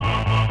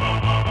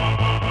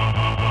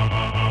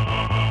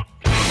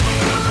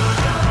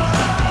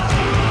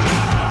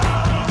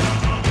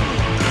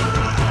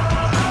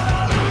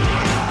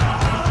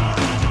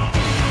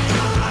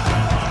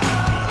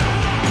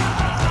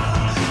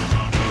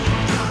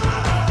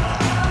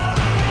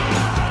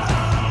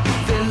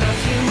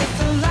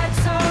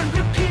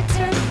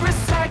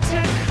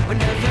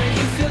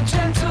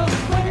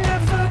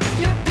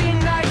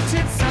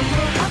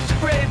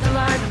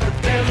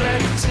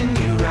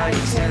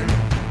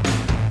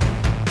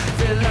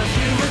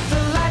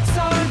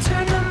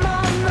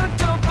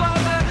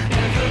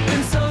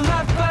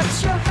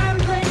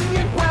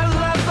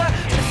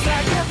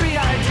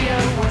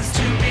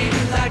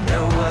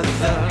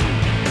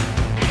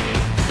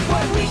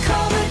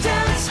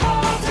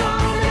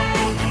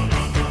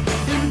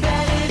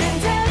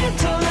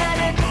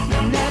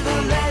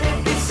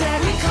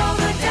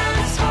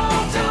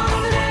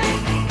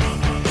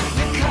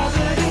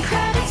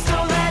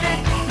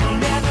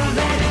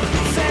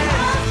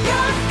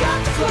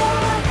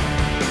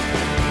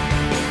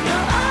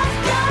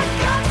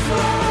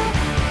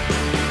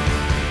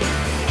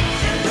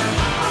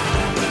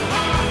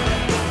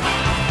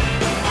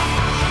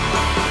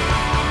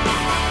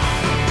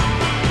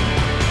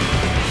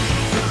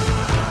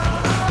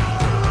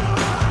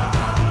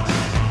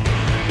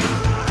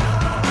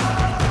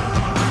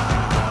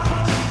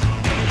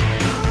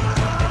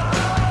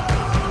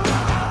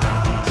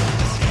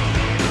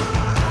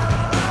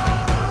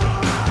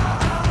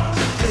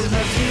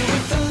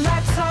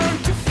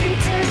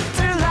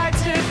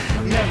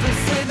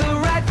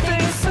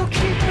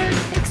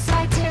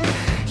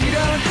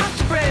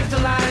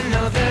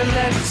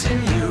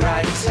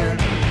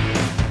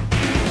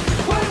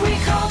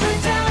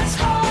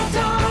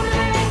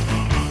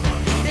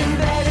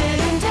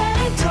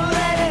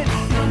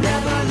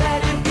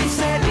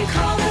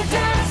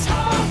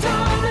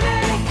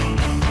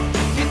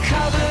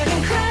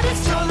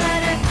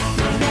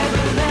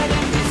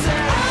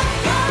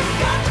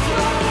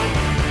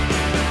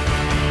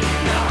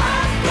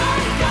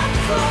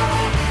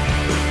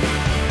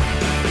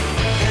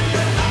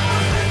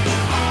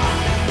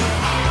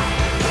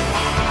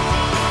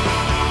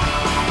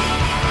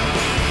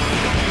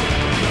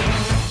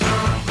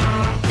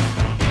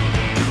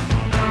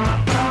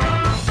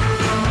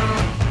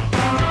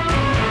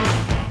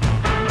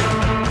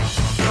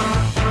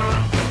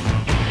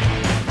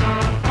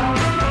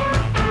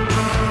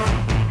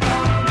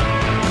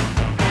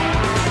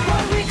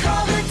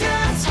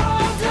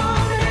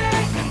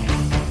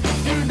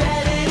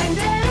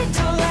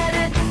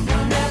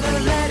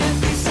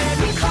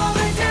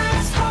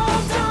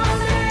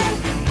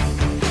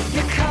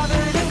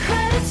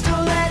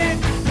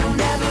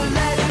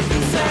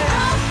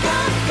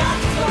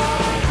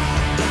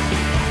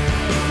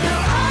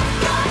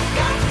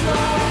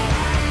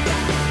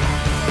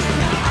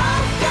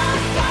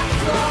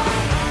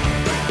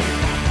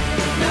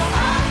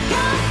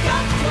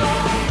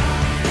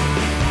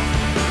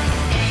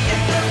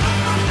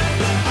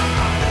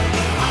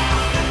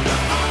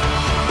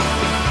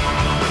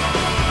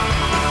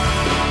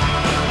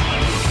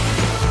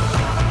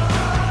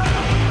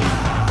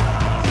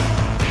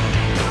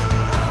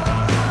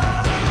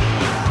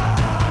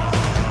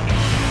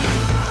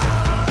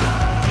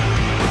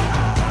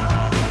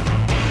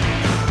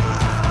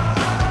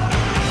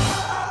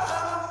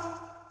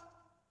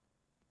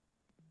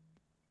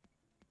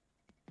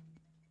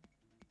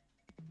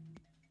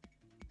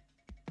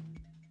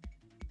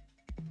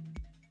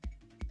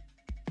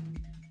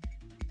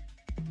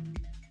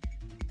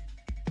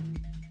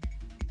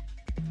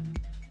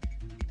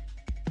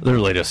Their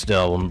latest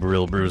album,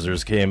 Brill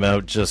Bruisers, came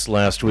out just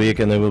last week,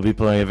 and they will be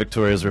playing at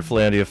Victoria's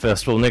Reflandia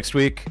Festival next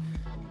week.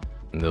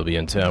 And they'll be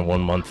in town 1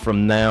 month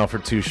from now for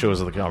 2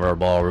 shows at the Commodore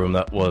Ballroom.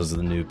 That was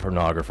the new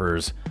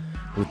Pornographers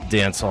with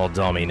Dancehall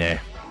Domine. And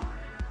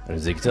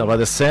as you can tell by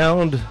the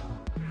sound,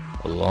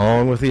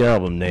 along with the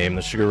album name,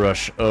 the sugar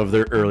rush of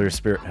their earlier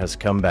spirit has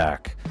come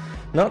back.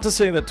 Not to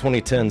say that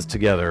 2010's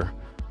Together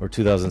or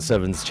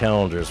 2007's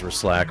Challengers were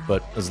slack,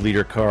 but as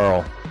leader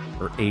Carl,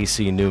 or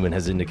AC Newman,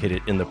 has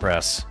indicated in the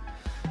press,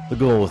 the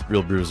goal with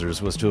Brill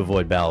Bruisers was to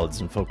avoid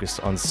ballads and focus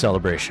on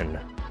celebration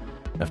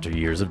after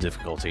years of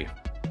difficulty.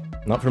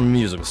 Not from a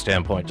musical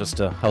standpoint, just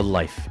how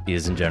life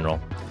is in general.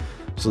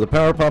 So the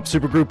power pop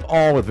supergroup,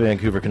 all with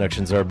Vancouver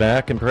connections, are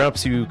back, and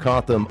perhaps you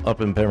caught them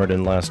up in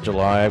Pemberton last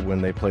July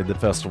when they played the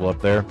festival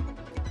up there.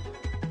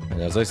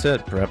 And as I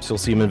said, perhaps you'll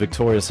see them in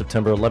Victoria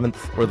September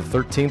 11th or the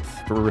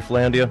 13th for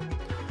Reflandia,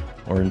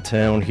 or in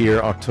town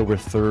here October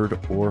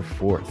 3rd or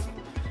 4th.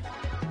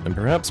 And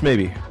perhaps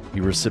maybe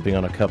you were sipping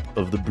on a cup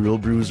of the Brill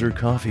Bruiser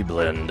coffee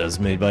blend as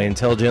made by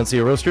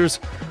Intelligentsia Roasters,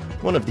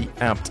 one of the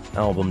apt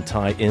album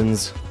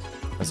tie-ins,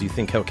 as you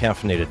think how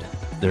caffeinated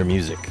their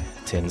music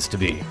tends to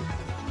be.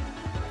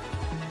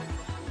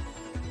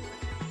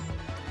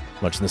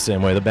 Much in the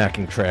same way the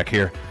backing track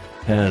here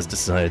has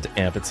decided to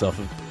amp itself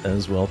up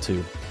as well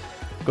too.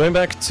 Going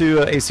back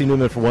to AC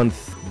Newman for one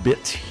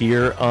bit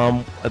here,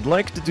 I'd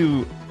like to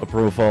do a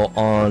profile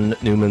on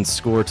Newman's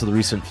score to the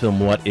recent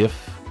film What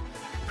If,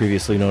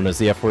 previously known as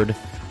The F Word,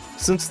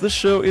 since this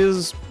show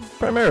is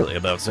primarily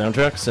about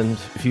soundtracks, and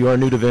if you are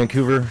new to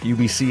Vancouver,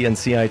 UBC, and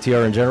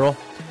CITR in general,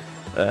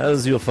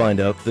 as you'll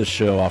find out, this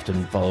show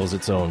often follows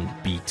its own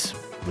beat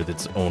with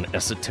its own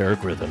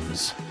esoteric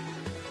rhythms.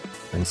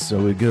 And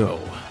so we go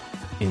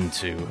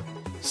into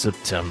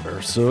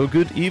September. So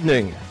good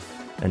evening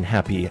and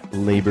happy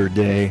Labor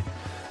Day.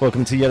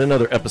 Welcome to yet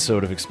another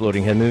episode of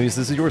Exploding Head Movies.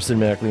 This is your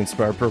cinematically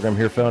inspired program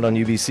here found on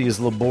UBC's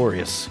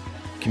laborious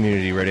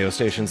community radio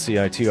station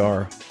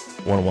CITR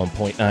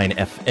 101.9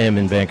 FM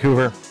in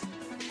Vancouver.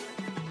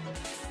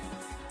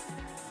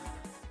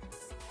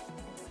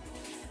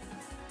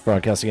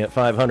 Broadcasting at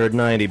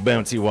 590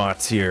 bouncy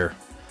watts here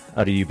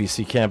out of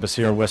UBC campus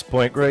here in West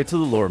Point, Grey to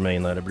the lower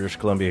mainland of British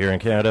Columbia here in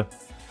Canada.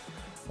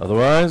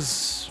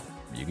 Otherwise,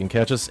 you can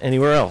catch us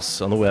anywhere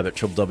else on the web at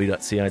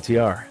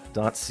www.citr.ca.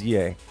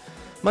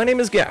 My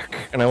name is Gak,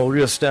 and I will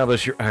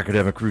reestablish your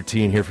academic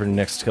routine here for the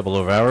next couple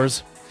of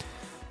hours.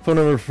 Phone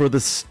number for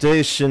the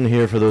station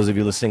here for those of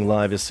you listening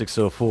live is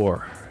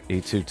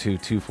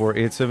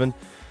 604-822-2487.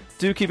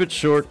 Do keep it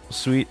short,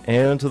 sweet,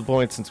 and to the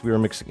point since we are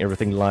mixing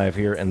everything live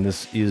here, and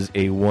this is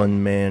a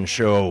one-man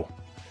show.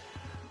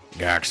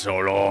 Gak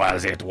solo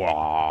as it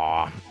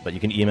were. But you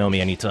can email me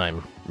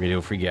anytime,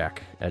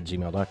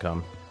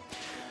 radiofreegak@gmail.com.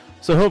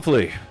 So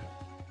hopefully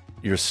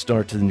your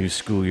start to the new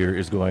school year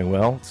is going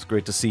well. It's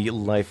great to see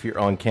life here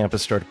on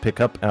campus start to pick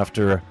up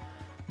after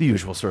the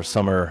usual sort of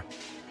summer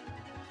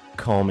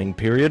calming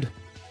period.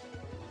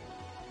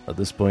 At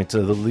this point,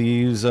 the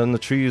leaves on the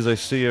trees I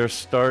see are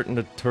starting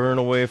to turn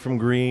away from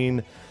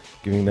green,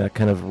 giving that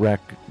kind of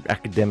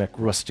academic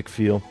rustic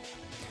feel.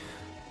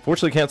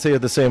 Fortunately, can't say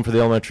the same for the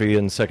elementary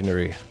and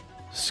secondary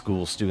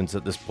school students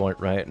at this point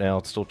right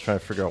now. Still trying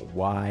to figure out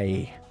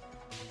why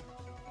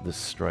this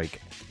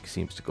strike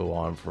seems to go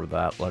on for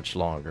that much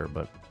longer,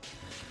 but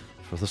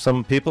for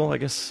some people, I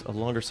guess a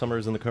longer summer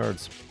is in the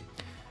cards.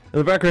 In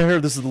the background here,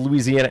 this is the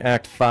Louisiana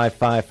Act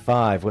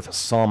 555 with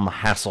Some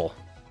Hassle.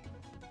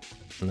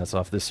 And that's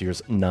off this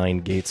year's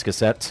Nine Gates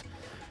cassette.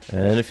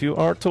 And if you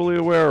aren't totally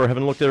aware or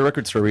haven't looked at a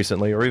record store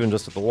recently, or even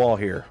just at the wall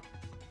here,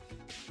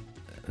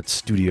 at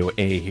Studio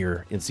A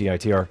here in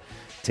CITR,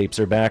 tapes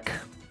are back,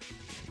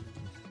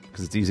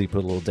 because it's easy to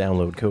put a little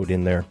download code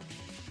in there,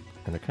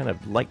 and they're kind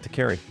of light to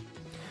carry.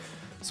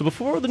 So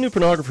before the new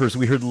Pornographers,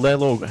 we heard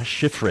Lalo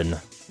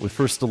Schifrin with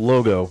first the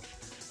logo,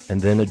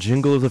 and then A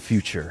Jingle of the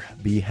Future,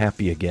 Be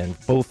Happy Again,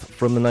 both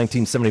from the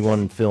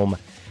 1971 film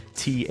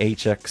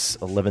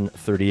THX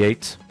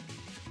 1138.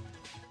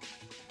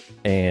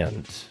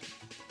 And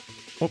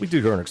what we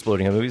do during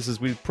Exploding Head Movies is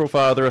we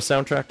profile either a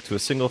soundtrack to a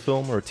single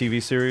film or a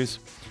TV series,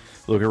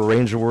 look at a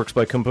range of works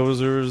by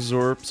composers,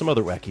 or some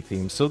other wacky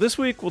themes. So this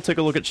week, we'll take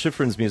a look at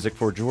Schifrin's music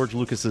for George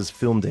Lucas's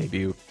film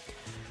debut,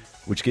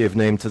 which gave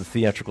name to the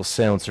theatrical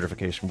sound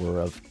certification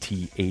of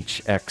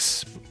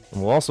THX.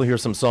 And we'll also hear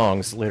some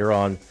songs later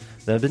on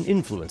that have been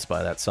influenced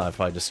by that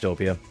sci-fi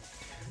dystopia.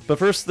 But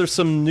first, there's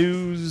some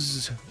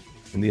news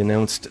in the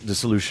announced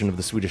dissolution of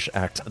the Swedish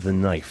act The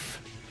Knife.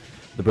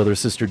 The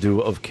brother-sister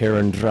duo of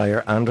Karen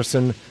Dreyer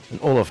Anderson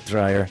and Olof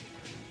Dreyer.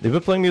 They've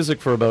been playing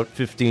music for about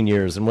 15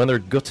 years, and when their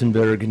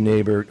Gothenburg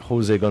neighbor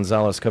Jose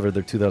Gonzalez covered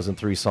their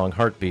 2003 song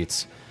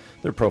Heartbeats,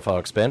 their profile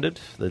expanded,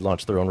 they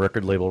launched their own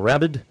record label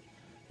Rabid,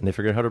 and they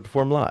figured out how to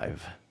perform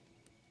live.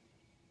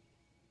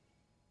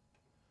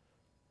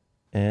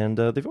 And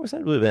they've always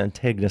had a bit of an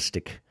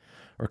antagonistic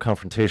or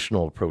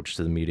confrontational approach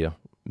to the media.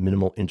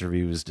 Minimal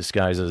interviews,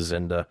 disguises,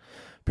 and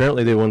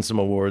apparently they won some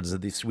awards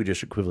at the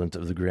Swedish equivalent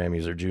of the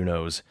Grammys or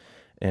Junos.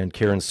 And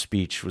Karen's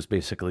speech was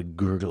basically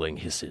gurgling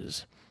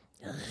hisses.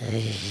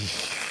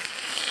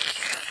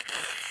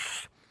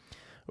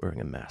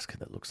 wearing a mask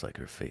that looks like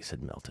her face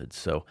had melted.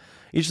 So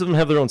each of them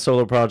have their own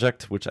solo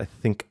project, which I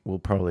think will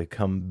probably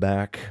come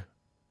back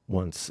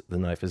once The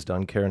Knife is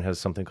done. Karen has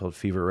something called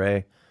Fever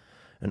Ray,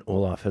 and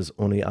Olaf has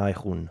Oni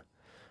Eichhun.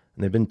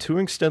 And they've been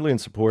touring steadily in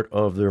support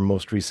of their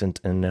most recent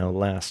and now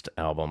last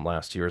album,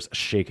 last year's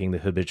Shaking the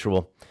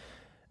Habitual.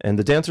 And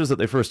the dancers that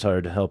they first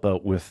hired to help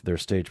out with their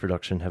stage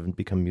production have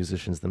become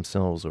musicians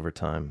themselves over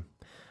time.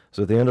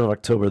 So at the end of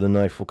October, The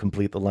Knife will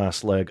complete the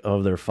last leg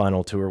of their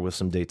final tour with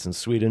some dates in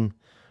Sweden,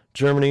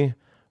 Germany,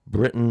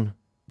 Britain,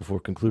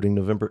 before concluding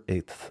November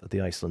 8th at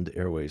the Iceland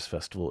Airways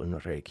Festival in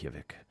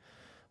Reykjavik.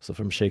 So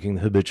from Shaking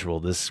the Habitual,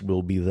 this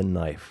will be The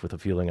Knife, with a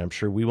feeling I'm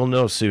sure we will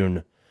know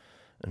soon.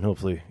 And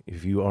hopefully,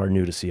 if you are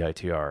new to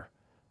CITR,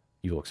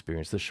 you will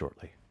experience this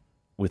shortly.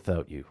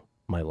 Without you,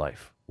 my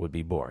life would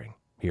be boring.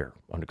 Here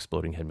on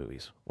Exploding Head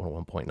Movies,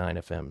 101.9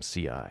 FM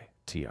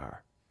CITR.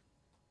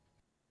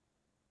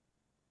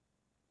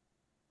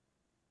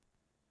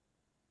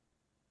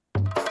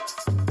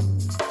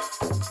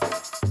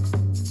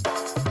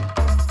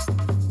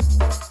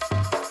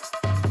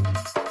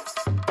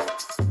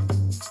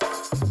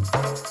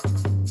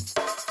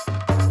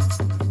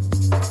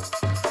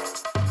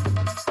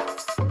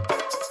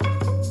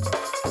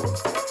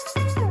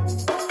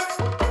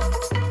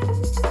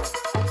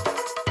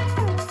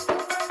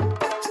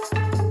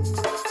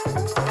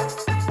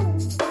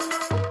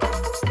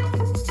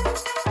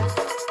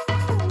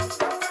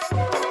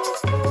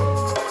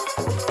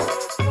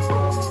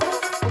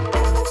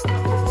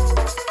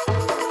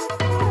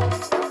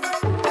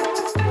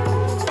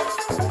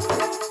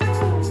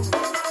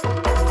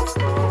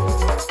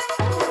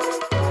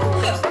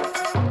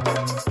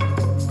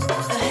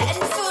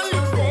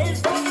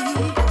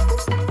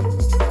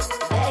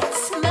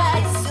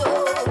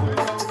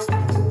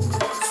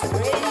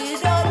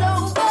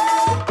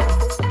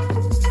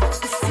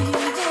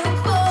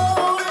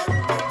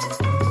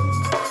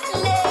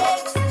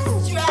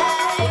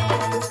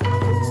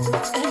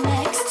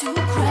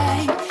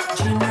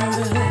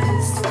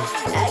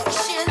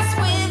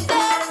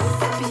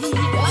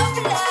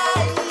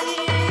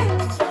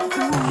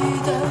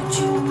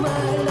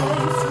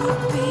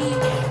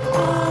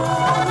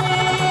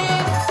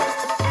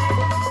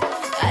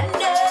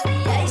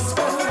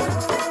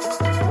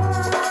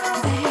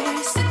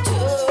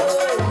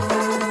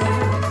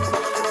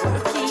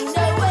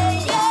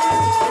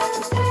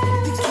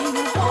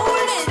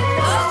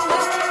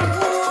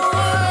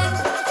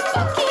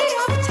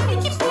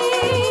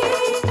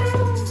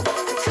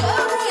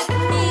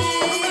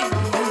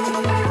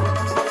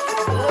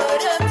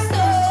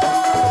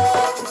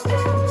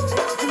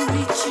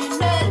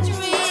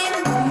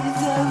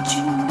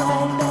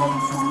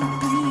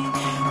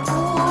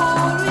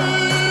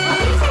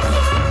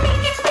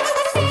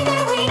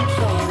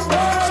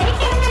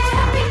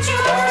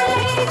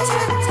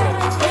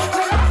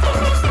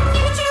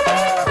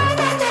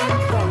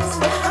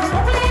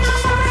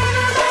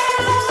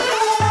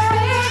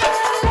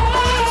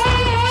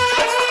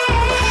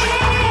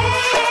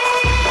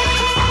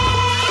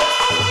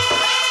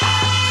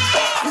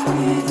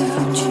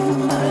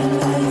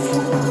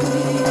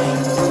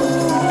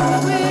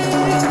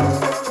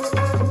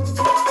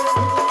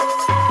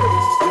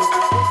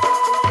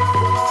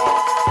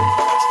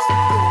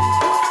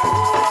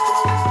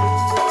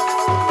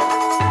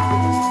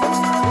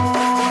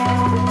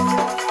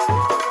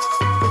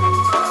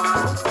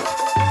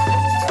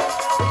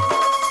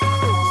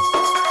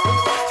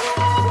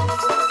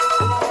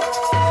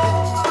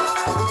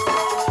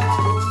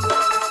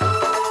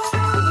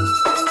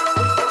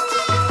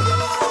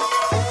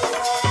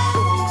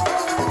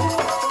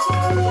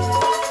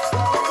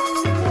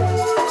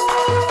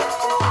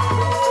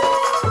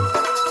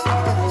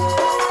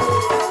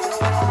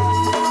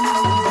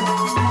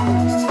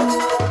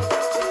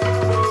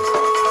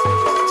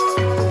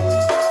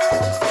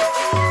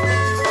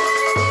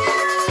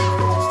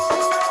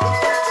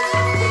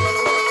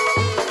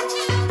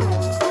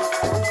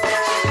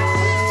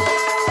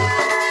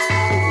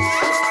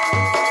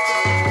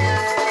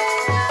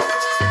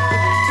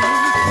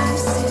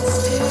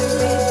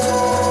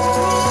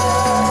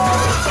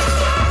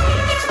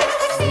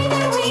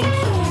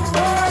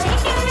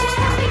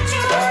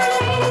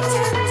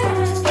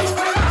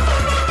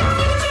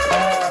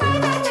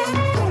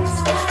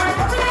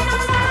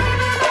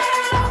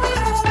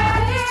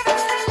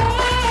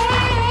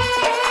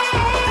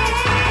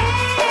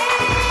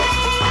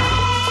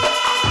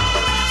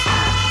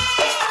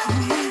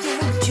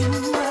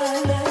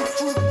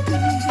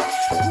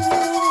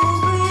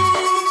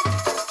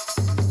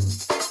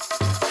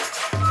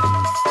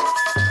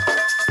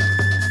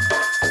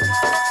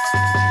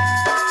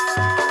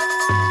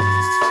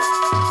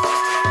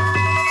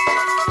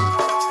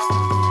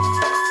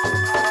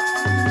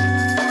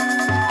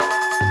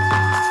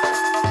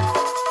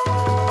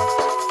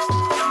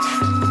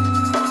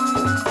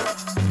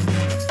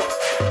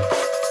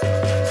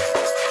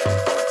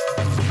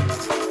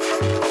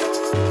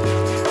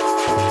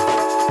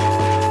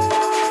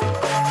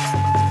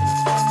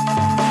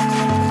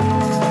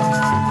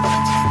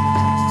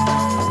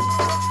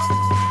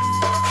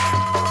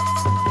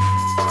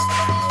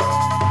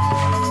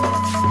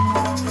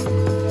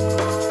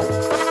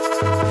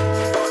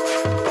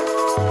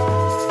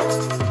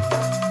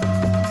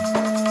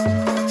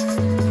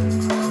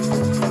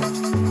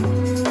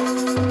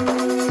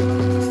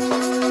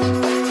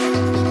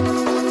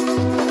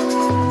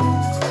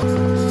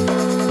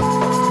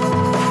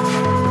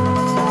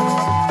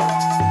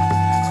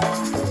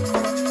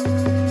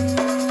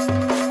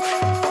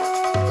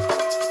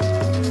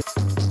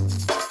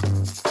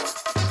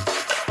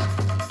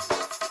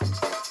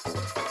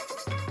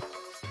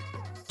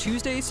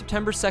 Tuesday,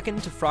 September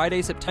 2nd to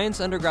Friday, Science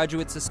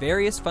undergraduates at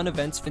various fun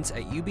events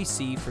at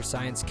UBC for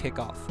Science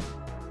Kickoff.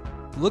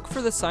 Look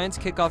for the Science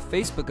Kickoff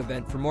Facebook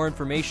event for more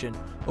information.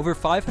 Over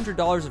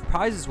 $500 of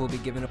prizes will be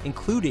given,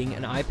 including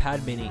an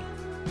iPad mini.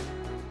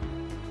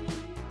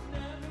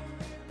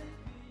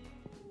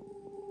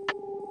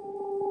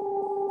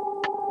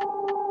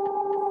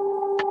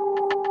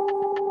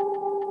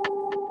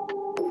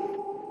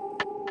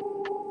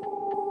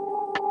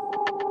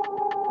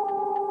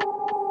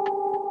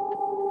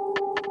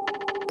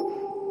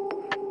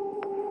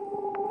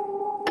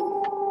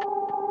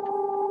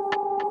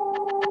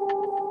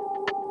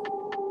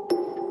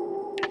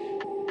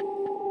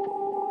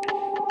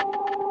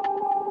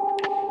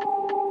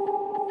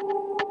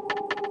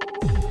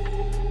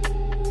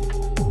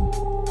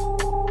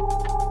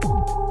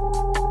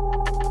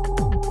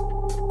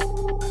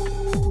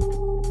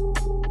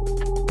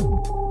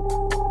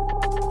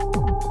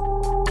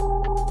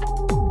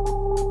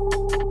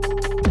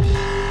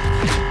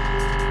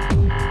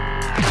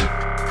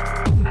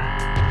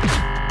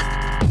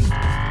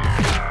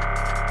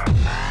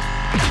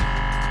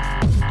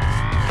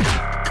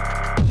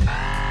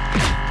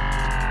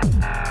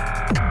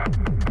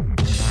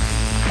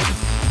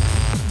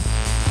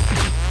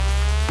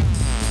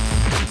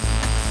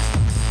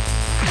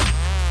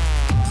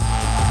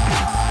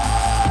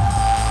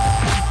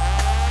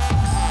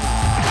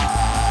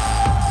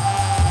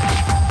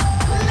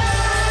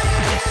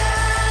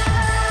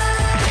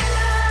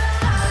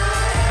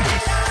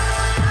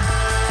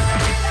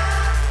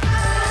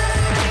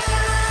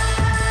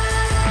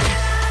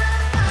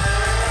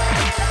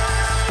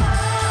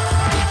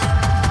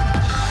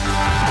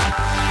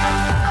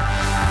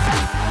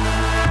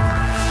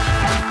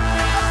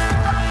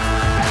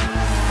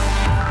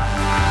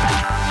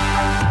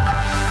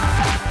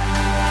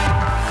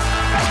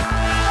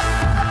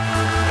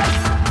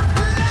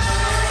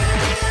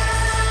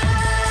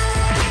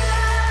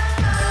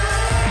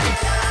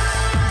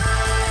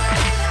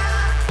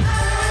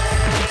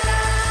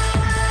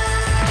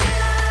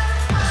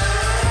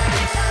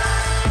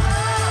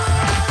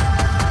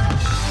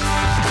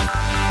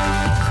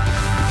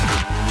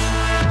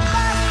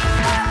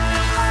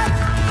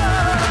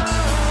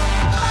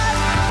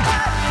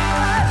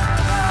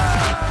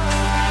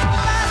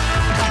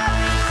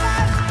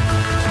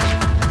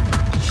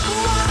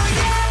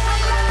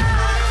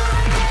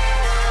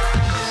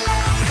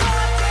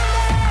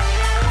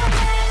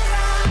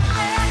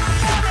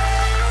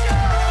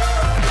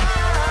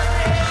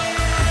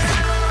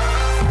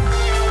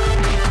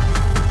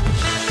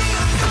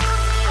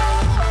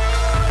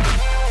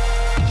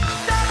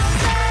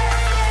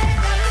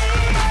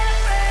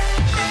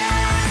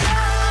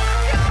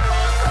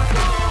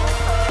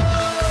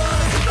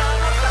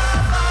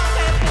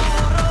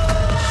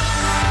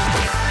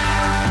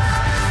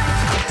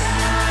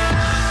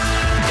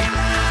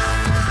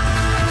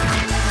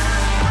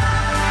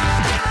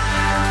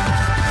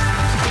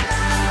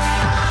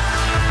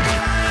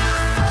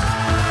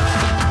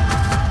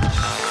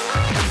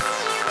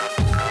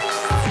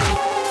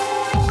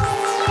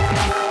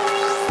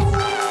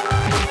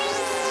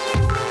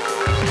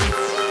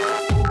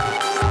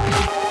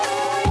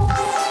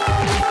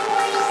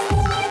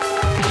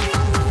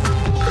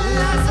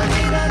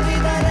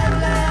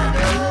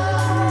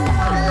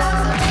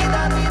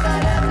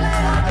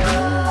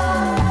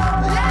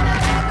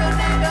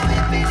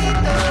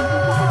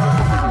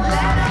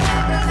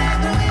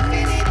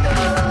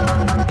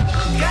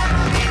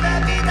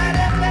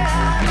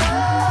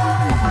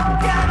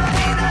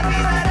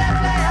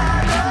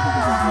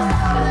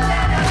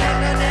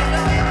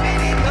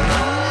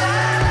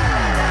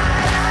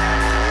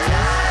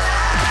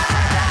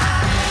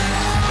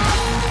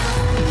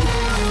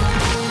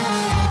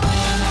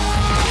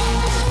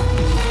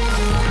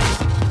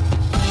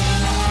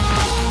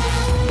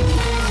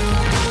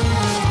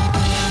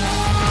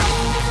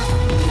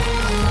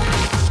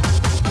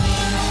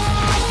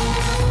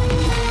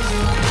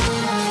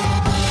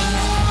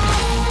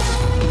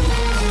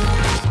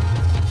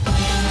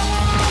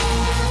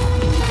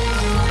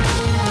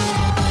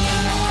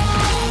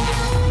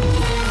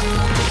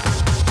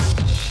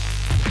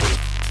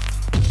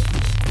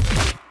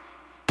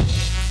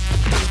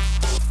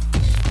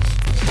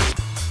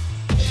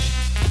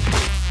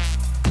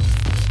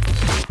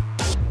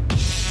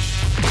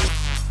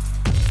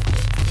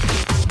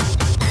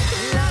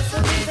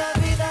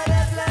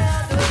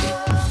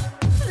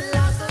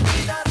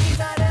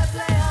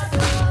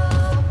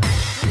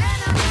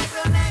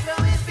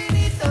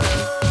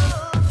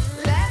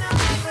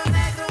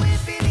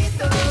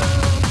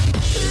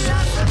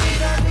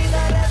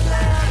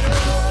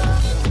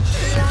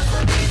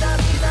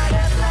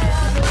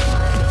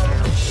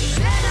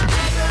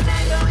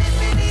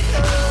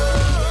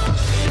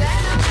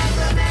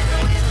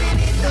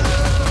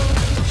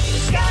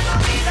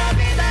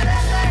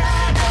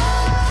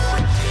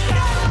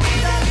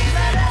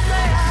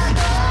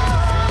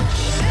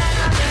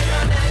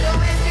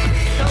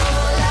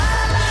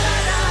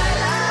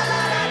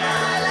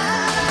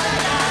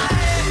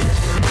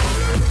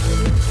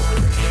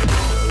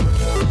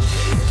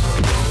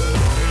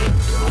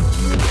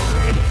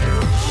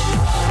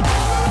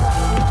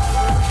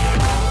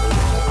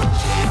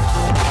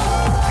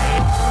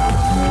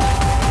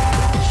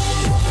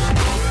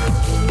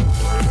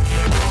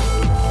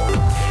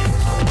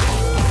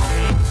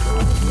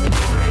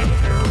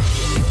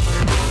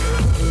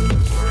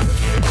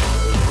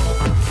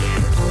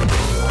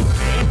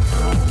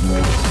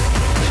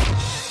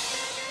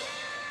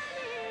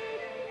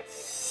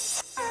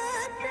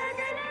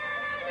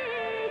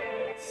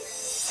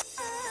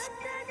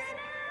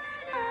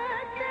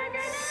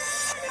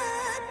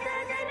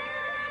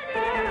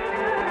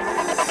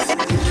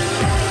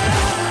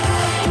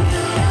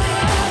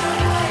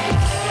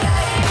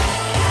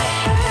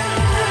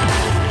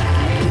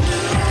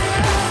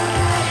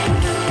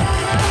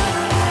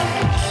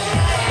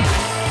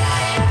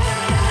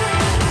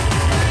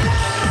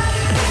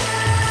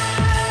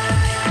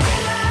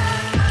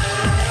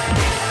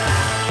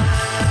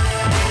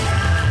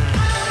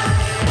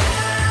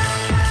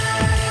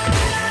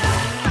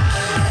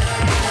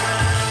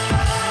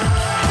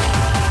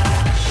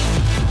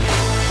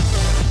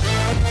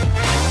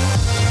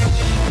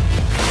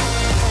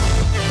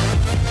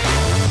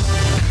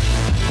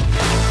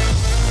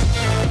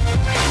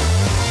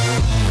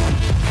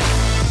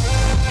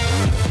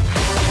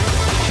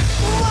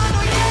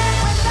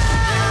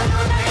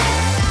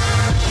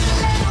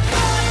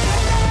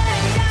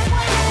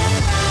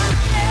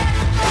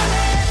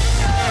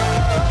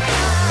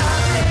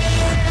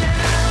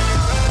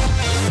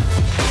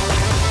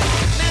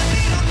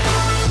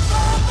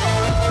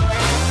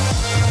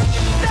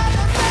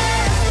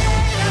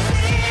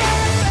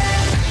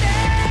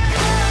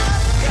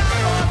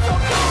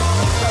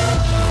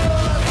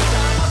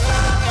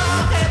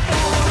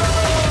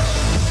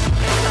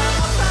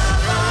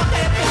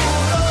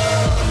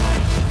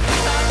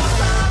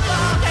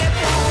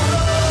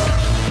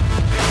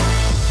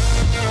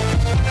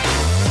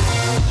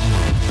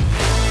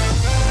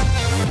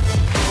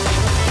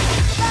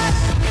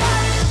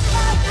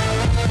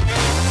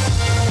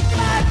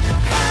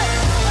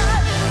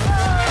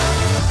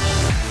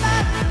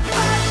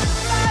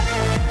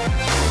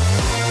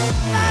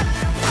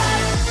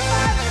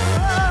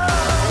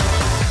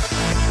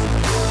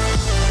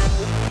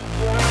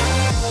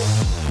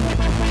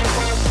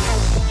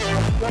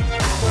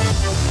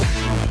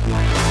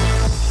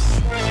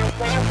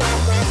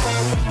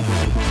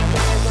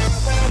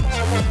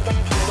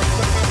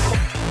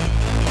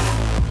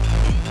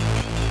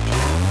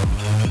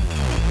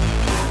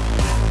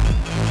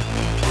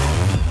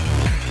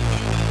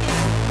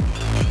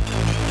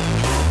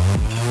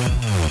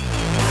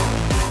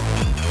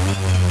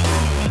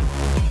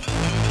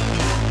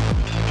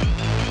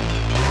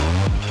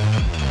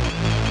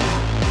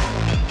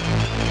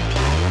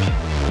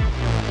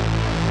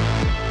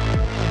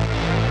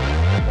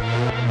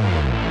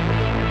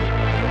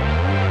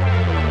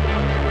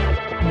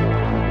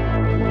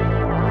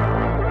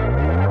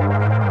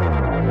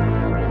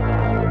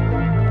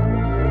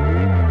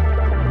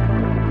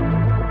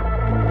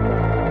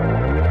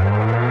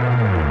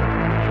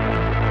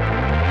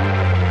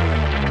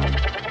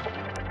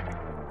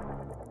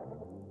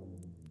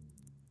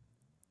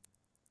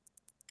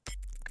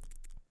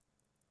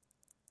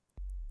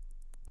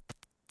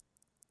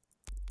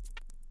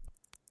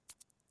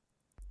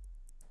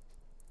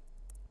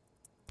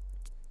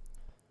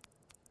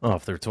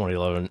 off their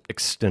 2011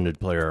 extended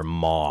player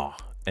MAW,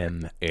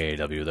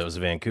 M-A-W. That was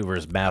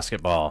Vancouver's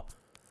Basketball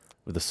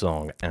with the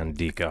song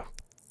Andika.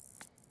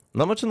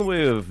 Not much in the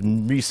way of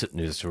recent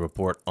news to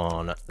report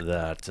on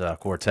that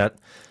quartet.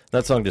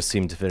 That song just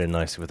seemed to fit in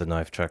nicely with the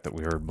Knife track that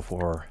we heard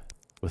before.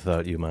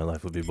 Without you, my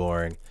life would be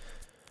boring.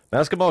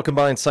 Basketball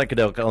combines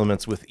psychedelic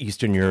elements with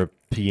Eastern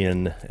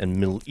European and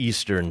Middle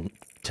Eastern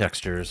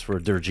textures for a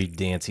dirgy,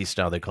 dancey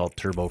style they call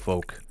turbo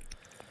folk.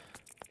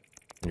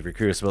 And if you're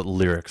curious about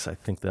lyrics, I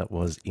think that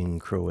was in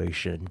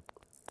Croatian.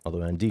 Although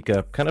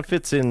Andika kind of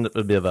fits in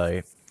a bit of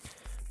a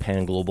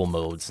pan-global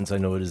mode, since I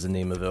know it is the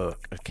name of a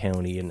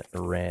county in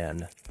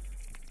Iran,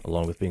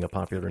 along with being a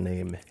popular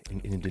name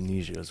in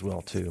Indonesia as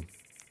well, too.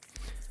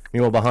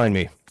 Meanwhile, behind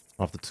me,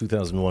 off the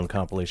 2001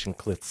 compilation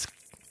Clicks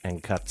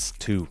and Cuts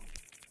 2,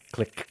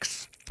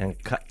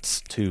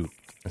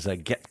 as I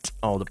get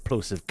all the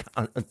plosive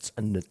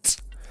consonants.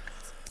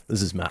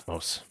 This is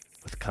Matmos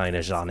with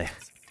Keine Jahne,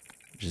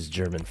 which is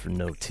German for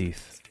no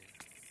teeth.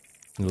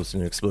 You're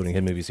listening to Exploding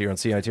Head Movies here on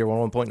CITR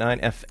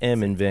 101.9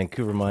 FM in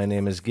Vancouver. My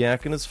name is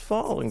Gak, and as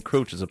fall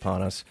encroaches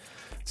upon us,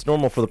 it's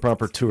normal for the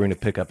proper touring to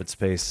pick up its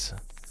pace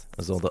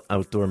as all the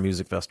outdoor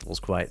music festivals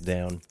quiet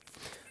down.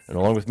 And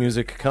along with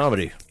music,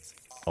 comedy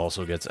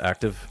also gets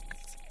active.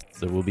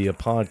 There will be a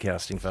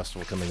podcasting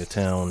festival coming to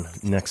town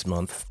next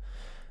month,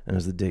 and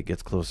as the date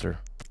gets closer,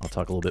 I'll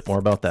talk a little bit more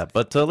about that.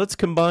 But let's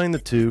combine the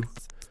two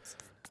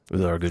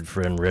with our good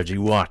friend Reggie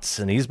Watts,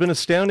 and he's been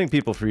astounding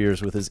people for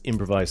years with his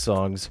improvised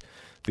songs,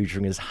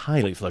 featuring his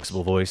highly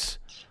flexible voice,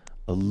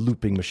 a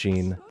looping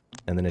machine,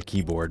 and then a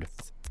keyboard.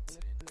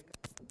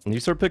 And he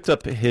sort of picked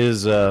up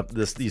his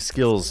these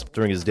skills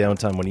during his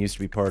downtime when he used to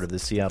be part of the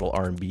Seattle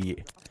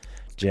R&B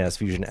jazz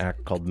fusion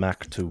act called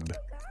Maktub.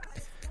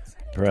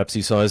 Perhaps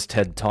he saw his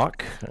TED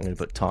Talk. I'm going to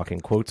put talk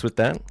in quotes with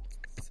that.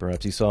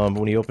 Perhaps he saw him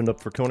when he opened up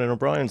for Conan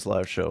O'Brien's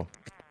live show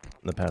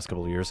in the past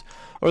couple of years,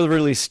 or the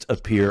very least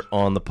appear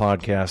on the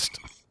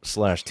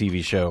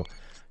podcast/TV show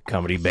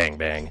Comedy Bang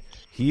Bang.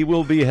 He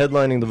will be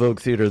headlining the Vogue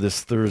Theater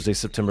this Thursday,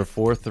 September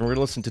 4th, and we're going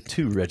to listen to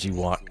two Reggie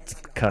Watt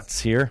cuts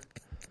here.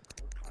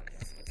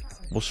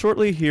 We'll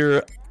shortly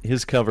hear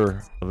his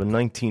cover of a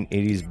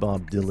 1980s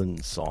Bob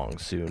Dylan song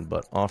soon,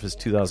 but off his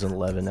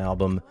 2011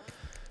 album.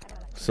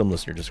 Some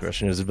listener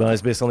discretion is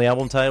advised based on the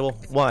album title.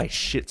 Why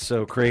Shit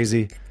So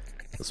Crazy?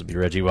 This will be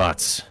Reggie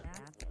Watts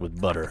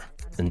with Butter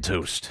and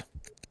Toast.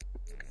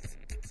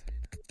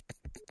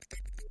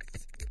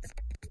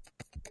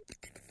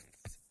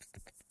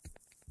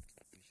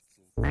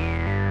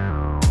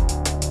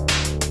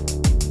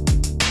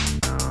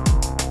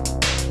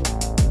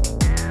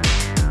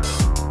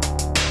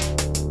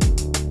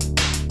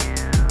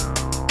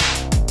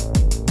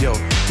 Yo,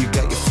 you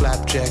got your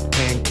flapjack,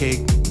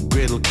 pancake,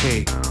 griddle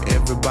cake.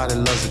 Everybody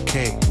loves a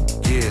cake,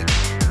 yeah.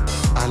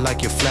 I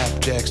like your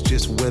flapjacks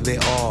just where they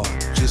are,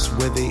 just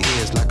where they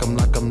is. Like 'em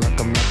a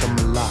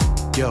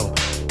lot. Yo,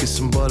 get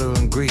some butter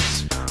and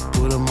grease,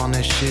 put 'em on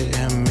that shit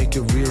and make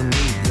it real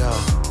neat, yo.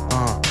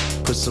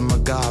 Put some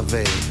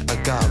agave,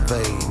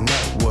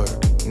 network.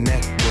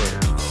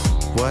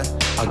 What?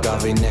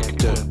 Agave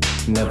nectar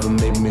never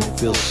made me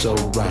feel so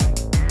right.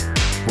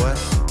 What?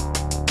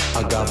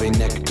 Agave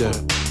nectar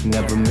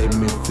never made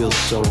me feel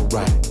so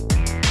right.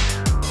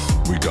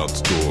 We got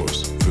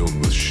stores filled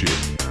with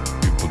shit.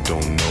 People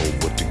don't know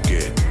what to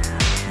get.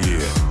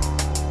 Yeah,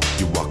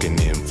 you're walking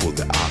in for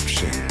the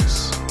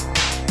options.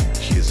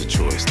 Here's a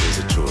choice, there's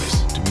a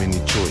choice. Too many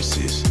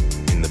choices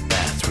in the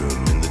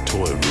bathroom, in the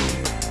toy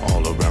room,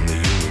 all around the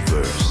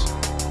universe.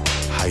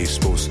 How you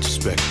supposed to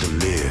expect to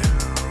live?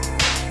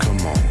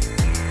 Come on.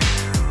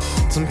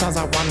 Sometimes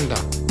I wonder,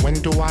 when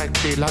do I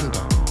feel under?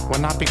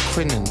 When I be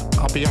grinning,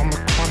 I'll be on the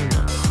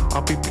corner.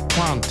 I'll be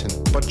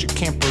quanting, but you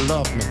can't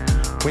love me.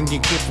 When you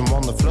get them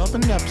on the floor,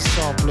 but never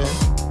softly.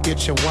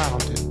 Get you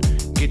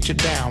wildin', get you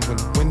down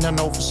when they're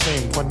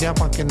overseeing, when they're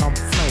working on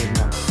the flame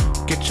now.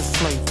 Get your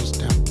flavors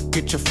down,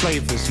 get your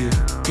flavors, yeah.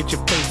 Get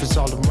your flavors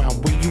all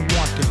around where you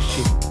want this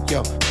shit,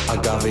 yo.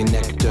 Agave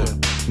nectar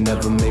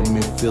never made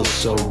me feel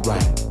so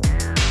right.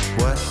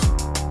 What?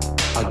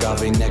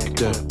 Agave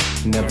nectar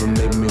never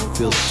made me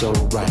feel so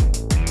right.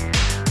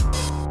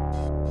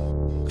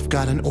 I've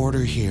got an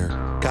order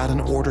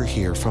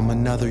here from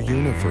another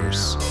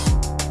universe.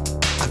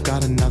 I've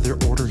got another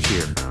order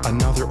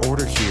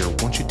here.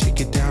 Won't you take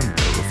it down?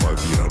 Verify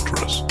the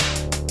address.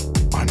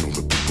 I know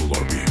that people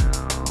are being.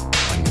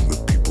 I know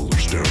that people are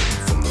staring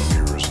from the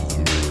mirrors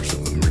and the mirrors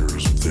and the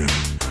mirrors of them.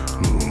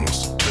 No one wants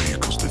to tell you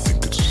cause they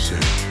think it's a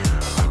sin.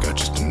 I got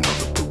just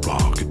another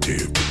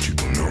prerogative, but you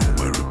don't know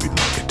where it be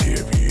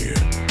locative, yeah.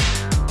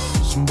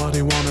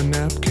 Somebody want a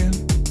napkin?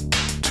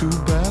 Too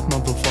bad,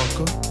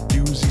 motherfucker.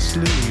 Use your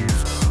sleeve.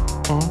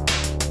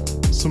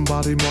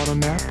 Somebody want a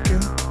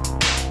napkin?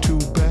 Too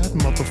bad,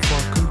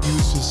 motherfucker.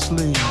 Use your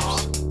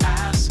sleeves.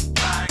 Ass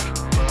like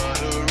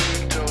butter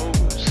and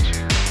toast.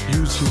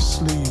 Use your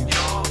sleeves.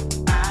 Your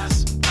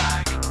ass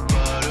like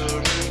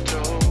butter and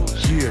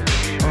toast. Yeah,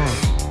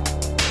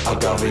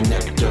 Agave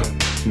nectar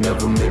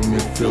never made me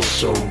feel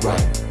so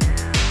right.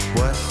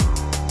 What?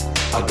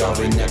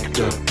 Agave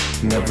nectar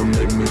never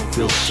made me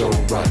feel so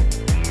right.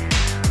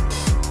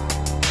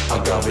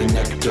 Agave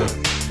nectar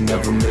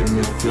never made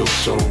me feel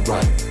so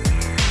right.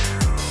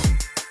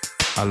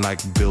 I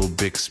like Bill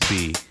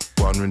Bixby,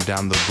 wandering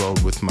down the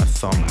road with my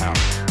thumb out.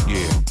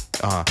 Yeah,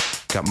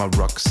 got my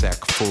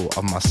rucksack full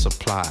of my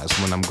supplies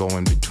when I'm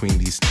going between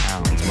these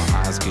towns. My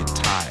eyes get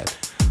tired,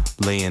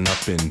 laying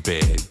up in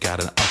bed, got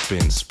an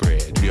up-in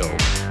spread. Yo,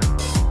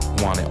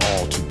 want it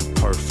all to be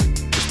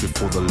perfect. Just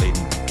before the lady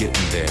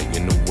getting there, you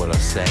know what I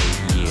say,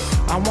 yeah.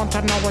 I want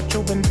to know what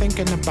you've been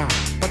thinking about,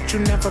 but you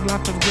never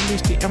like to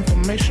release the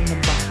information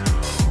about.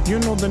 You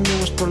know the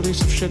newest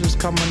release of shit is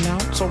coming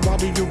out, so why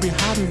do you be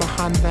hiding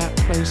behind that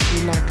place?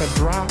 You like a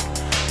drop?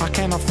 I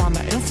cannot find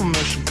the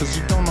information, cause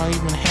you don't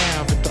even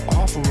have it to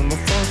offer in the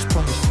first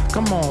place.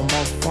 Come on,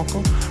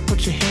 motherfucker,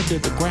 put your head to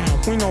the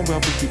ground. We know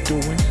what we be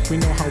doing, we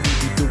know how we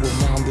be doing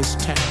around this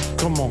town.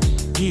 Come on,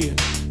 yeah.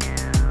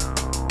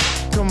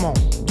 Come on,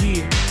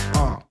 yeah,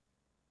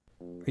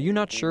 Are you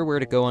not sure where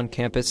to go on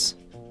campus?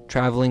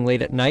 Traveling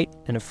late at night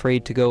and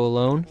afraid to go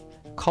alone?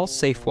 Call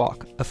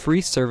SafeWalk, a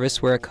free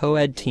service where a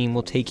co-ed team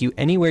will take you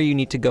anywhere you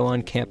need to go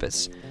on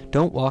campus.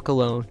 Don't walk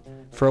alone.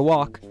 For a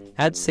walk,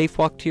 add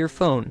SafeWalk to your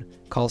phone.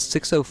 Call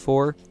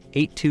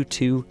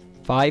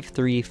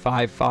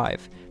 604-822-5355.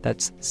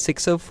 That's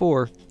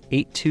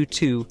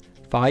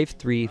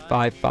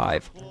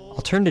 604-822-5355.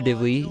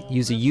 Alternatively,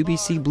 use a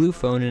UBC Blue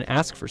phone and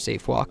ask for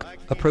SafeWalk.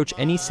 Approach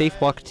any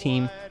SafeWalk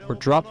team or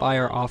drop by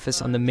our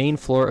office on the main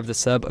floor of the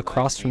sub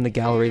across from the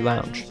gallery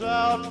lounge.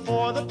 Out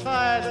for the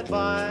tie that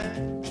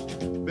binds,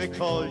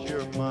 because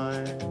you're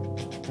mine,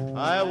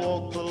 I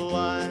walk the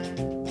line.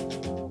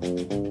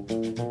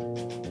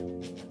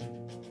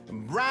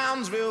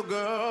 Brownsville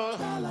girl,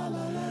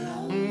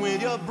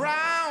 with your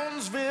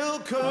Brownsville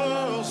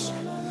curls,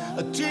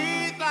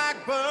 teeth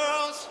like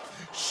pearls,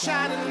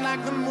 shining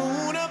like the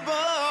moon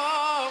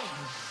above.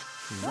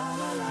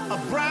 A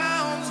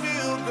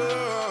Brownsville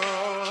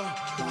girl,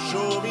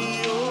 show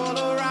me all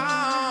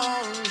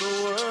around the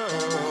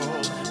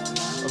world.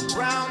 A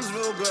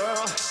Brownsville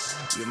girl,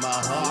 you're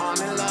my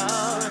honey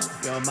love,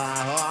 you're my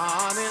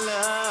honey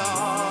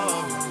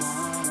love.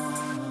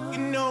 You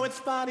know it's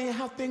funny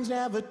how things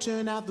never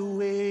turn out the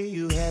way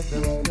you had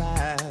them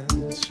planned.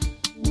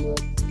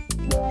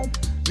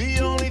 The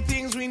only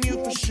things we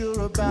knew for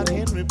sure about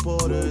Henry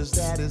Porter is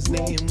that his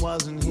name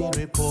wasn't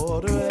Henry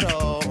Porter at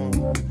all.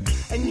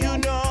 And you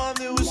know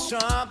there was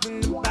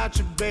something about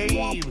you,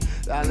 babe,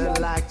 that I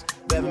liked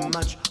very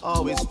much,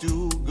 always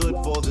too good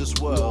for this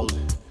world.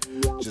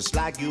 Just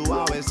like you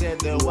always said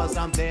there was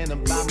something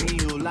about me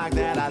you liked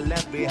that I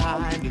left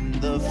behind in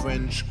the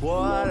French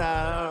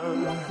Quarter.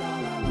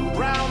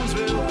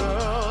 Brownsville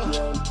girl,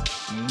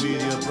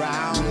 with your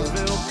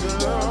Brownsville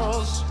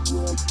curls,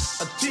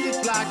 a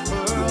teeth like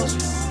pearls,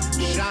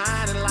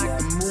 shining like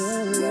the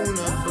moon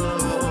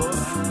above.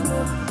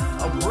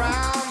 A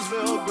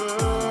Brownsville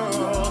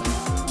girl,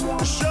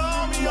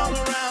 show me all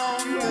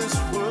around this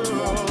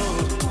world.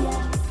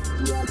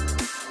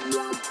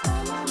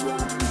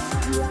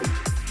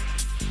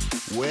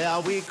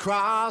 Well, we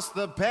crossed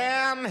the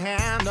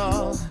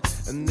Panhandle,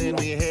 and then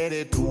we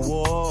headed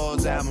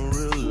towards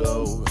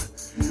Amarillo.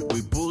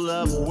 We pulled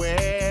up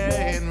where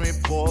Henry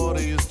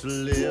Porter used to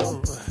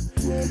live.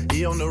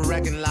 He owned a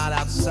wrecking lot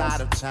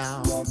outside of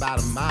town,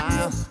 about a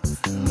mile.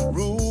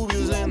 Ruby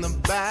was in the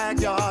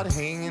backyard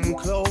hanging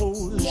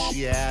clothes.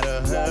 She had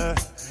her hair,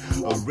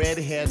 a red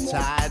hair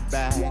tied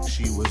back.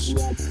 She was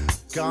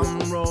come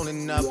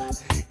rolling up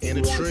in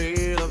a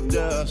trail of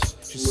dust.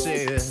 She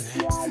said,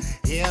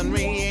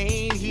 Henry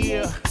ain't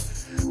here,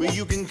 but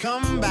you can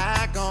come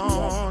back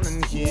on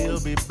and he'll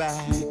be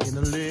back in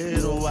a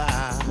little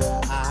while.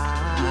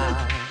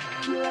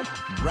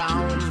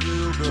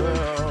 Brownsville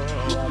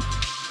girl,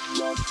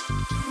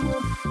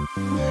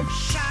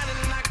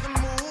 shining like the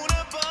moon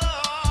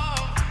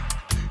above,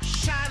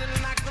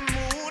 shining like the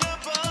moon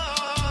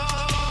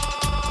above,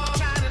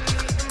 shining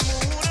like the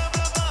moon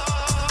above.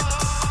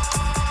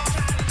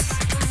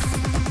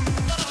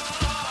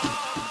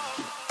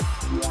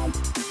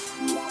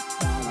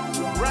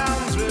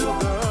 Brownsville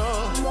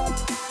girl,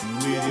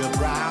 with your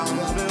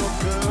Brownsville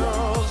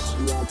curls,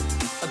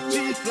 a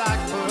teeth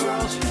like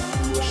pearls,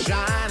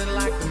 shining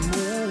like the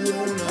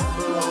moon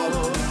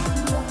above.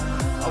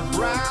 A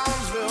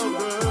Brownsville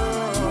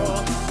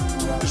girl,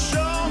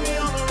 show me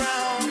all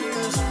around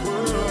this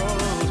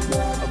world.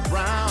 A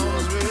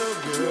Brownsville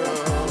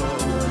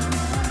girl,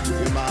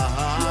 you're my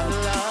honey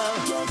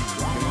love, you're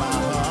my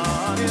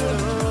honey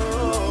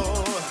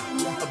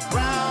love. A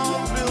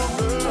Brownsville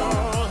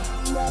girl,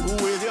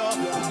 with your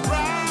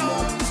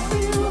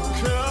Brownsville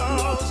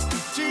curls,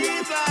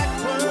 teeth like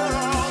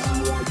pearls,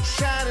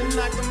 shining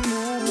like the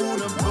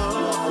moon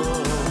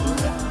above.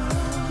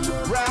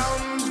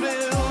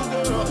 Brownsville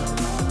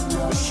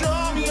girl,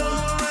 show me all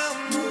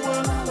around the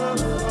world.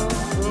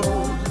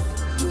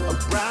 A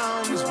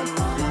Brownsville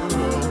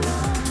girl,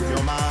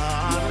 you're my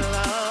honey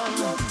love,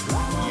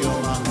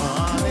 you're my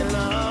honey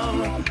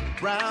love.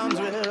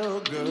 Brownsville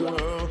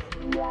girl,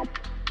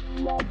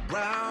 a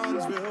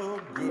Brownsville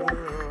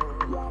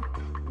girl,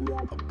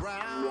 a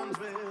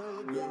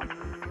Brownsville girl.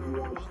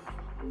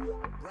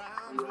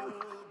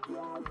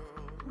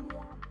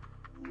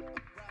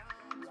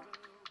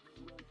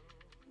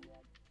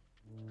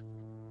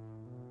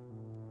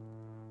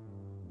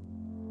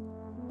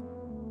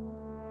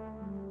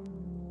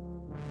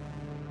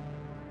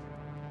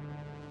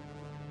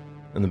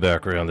 In the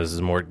background, this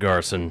is Mort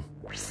Garson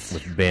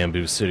with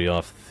Bamboo City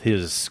off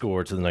his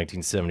score to the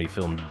 1970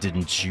 film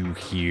Didn't You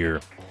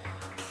Hear?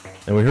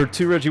 And we heard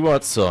two Reggie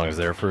Watts songs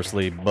there.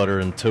 Firstly, Butter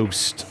and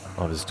Toast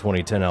off his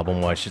 2010 album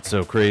Why Shit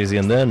So Crazy,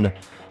 and then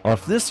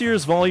off this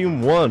year's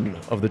Volume 1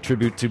 of the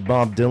tribute to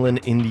Bob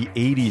Dylan in the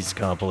 80s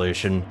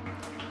compilation,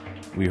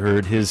 we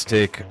heard his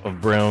take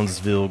of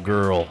Brownsville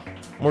Girl.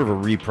 More of a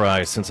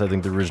reprise, since I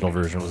think the original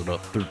version was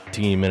about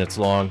 13 minutes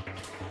long.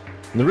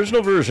 And the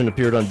original version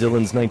appeared on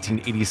Dylan's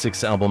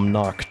 1986 album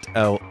Knocked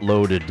Out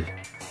Loaded.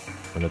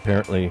 And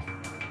apparently,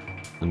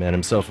 the man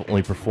himself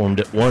only performed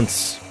it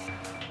once.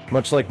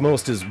 Much like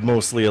most his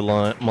mostly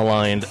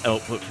maligned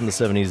output from the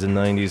 70s and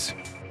 90s.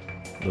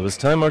 Though as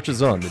time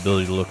marches on, the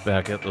ability to look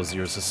back at those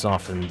years has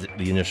softened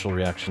the initial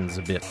reactions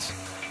a bit.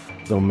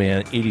 Though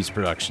man, 80s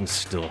production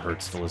still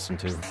hurts to listen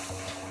to.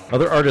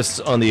 Other artists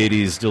on the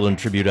 80s Dylan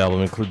tribute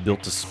album include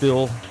Built to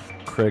Spill,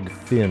 Craig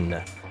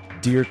Finn,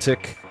 Deer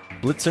Tick,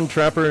 Blitzen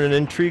Trapper, and an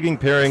intriguing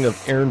pairing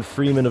of Aaron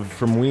Freeman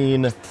from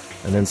Ween, and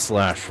then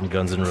Slash from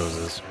Guns N'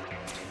 Roses.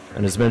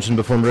 And as mentioned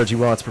before, Reggie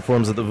Watts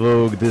performs at the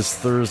Vogue this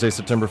Thursday,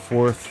 September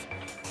 4th,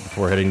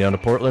 before heading down to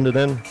Portland and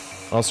then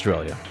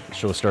Australia. The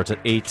show starts at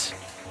 8,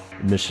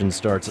 admission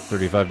starts at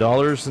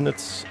 $35, and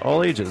it's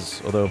all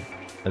ages, although,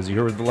 as you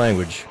heard the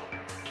language,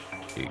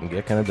 it can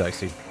get kind of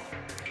dicey.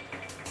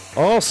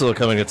 Also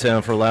coming to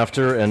town for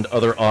laughter and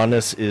other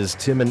oddness is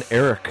Tim and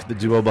Eric, the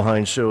duo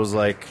behind shows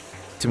like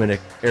Tim and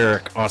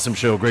Eric, awesome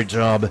show, great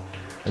job,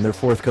 and their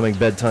forthcoming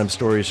Bedtime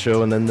Stories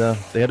show, and then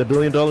they had a $1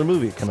 billion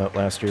movie come out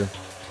last year.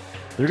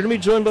 They're going to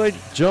be joined by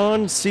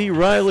John C.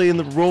 Reilly in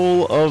the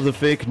role of the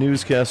fake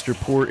newscaster,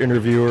 poor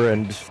interviewer,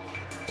 and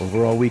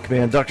overall weak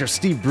man, Dr.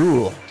 Steve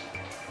Brule.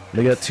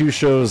 They got two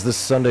shows this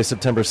Sunday,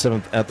 September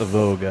 7th at the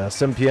Vogue.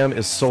 7 p.m.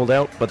 is sold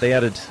out, but they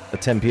added a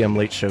 10 p.m.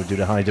 late show due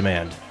to high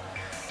demand.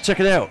 Check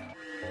it out.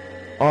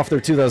 Off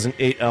their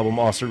 2008 album,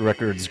 Oxford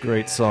Records,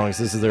 great songs.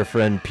 This is their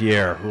friend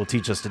Pierre, who will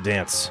teach us to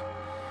dance.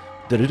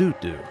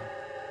 Do-do-do-do.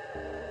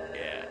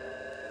 Yeah.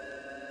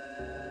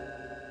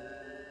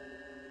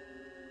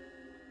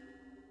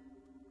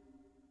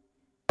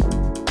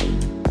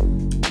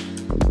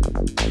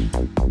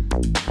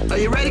 Are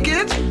you ready,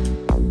 kids?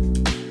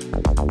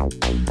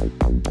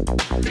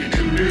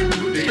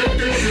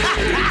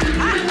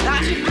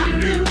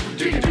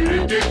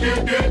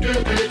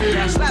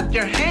 Now slap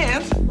your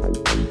hands.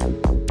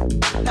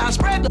 Now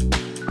spread the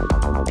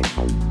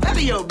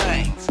feather your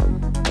bangs.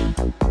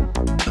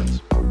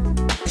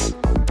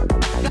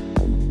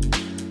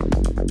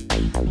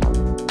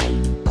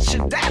 What's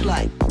your dad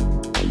like?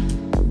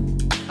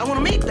 I want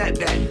to meet that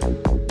dad.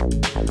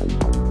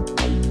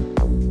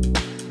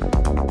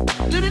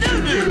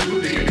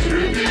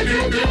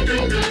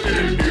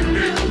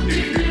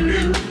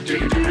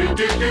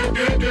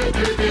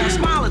 Now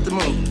smile at the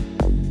moon.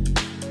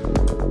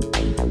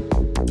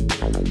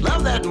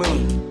 Love that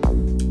moon.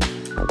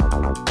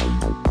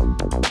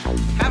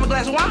 Have a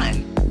glass of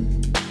wine.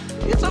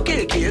 It's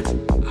okay, kids.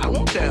 I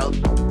won't tell.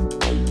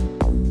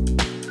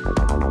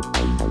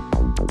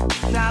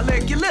 Now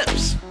lick your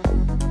lips.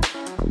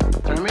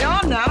 Turn me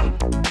on now.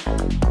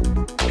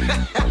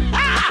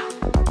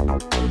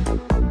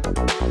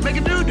 Make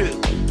a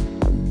doo-doo.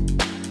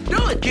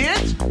 Do it,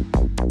 kids.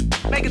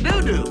 Make a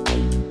doo-doo.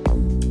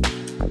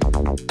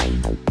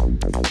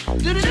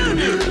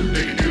 Do-do-do-do.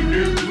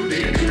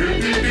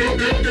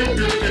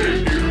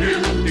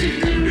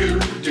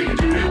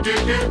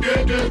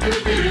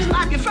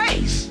 Slap your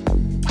face.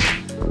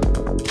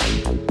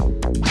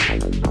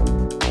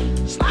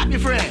 Slap your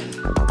friend.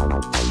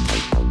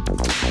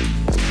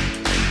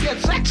 Get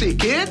sexy,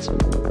 kids.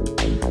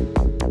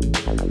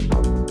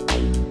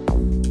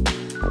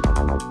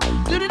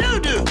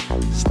 Do-do-do-do.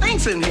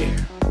 Stinks in here.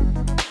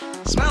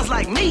 Smells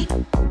like meat.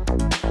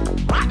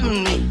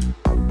 Rotten meat.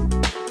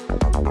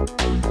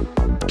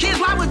 Kids,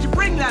 why would you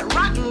bring that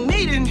rotten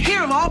meat in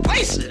here of all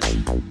places?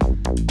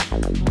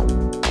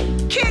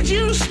 Kids,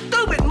 you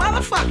stupid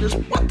motherfuckers.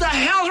 What the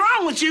hell's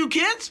wrong with you,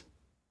 kids?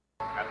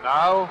 And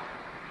now,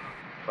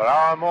 for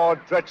our more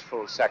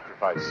dreadful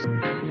sacrifice.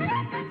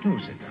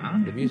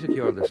 The music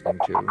you're listening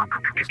to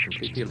is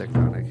completely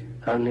electronic.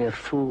 Only a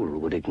fool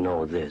would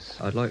ignore this.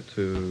 I'd like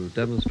to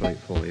demonstrate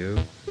for you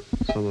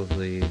some of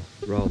the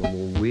rather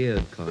more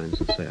weird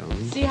kinds of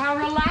sounds. See how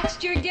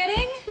relaxed you're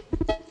getting?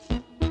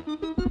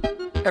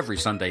 Every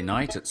Sunday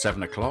night at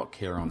 7 o'clock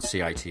here on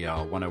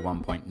CITR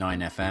 101.9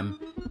 FM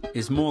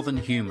is More Than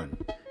Human,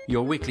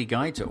 your weekly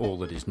guide to all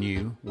that is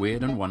new,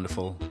 weird and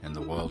wonderful in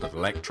the world of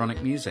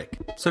electronic music.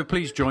 So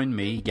please join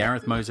me,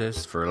 Gareth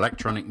Moses, for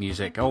electronic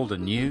music old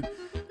and new,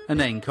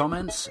 inane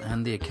comments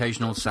and the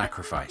occasional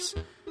sacrifice.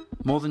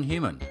 More Than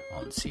Human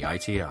on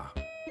CITR.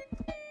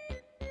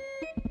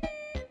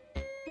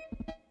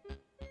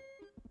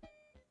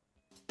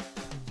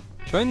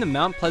 Join the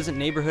Mount Pleasant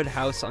Neighborhood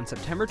House on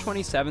September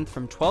 27th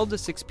from 12 to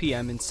 6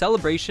 p.m. in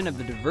celebration of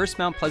the diverse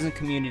Mount Pleasant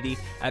community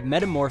at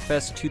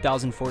Metamorphfest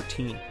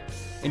 2014.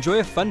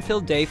 Enjoy a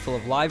fun-filled day full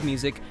of live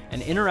music,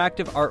 an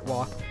interactive art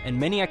walk, and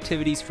many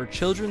activities for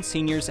children,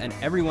 seniors, and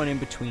everyone in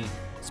between.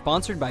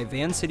 Sponsored by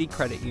Van City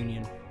Credit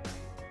Union.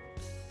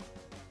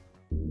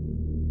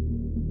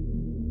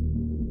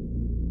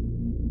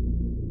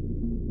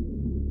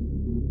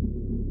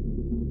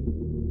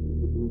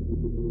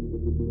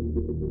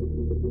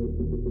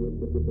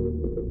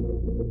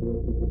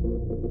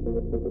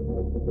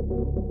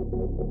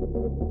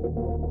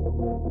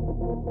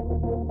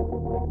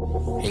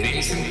 It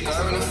isn't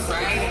gonna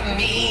frighten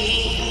me.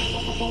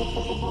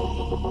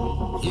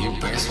 You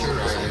best be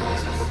right.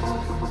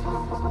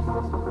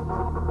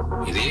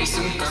 It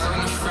isn't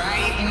gonna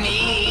frighten me.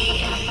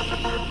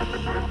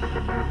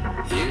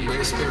 You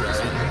best be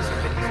right.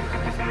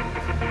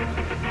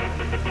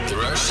 The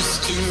rush is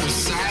to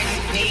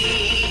recite me.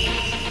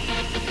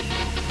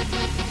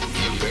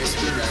 You best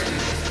be right.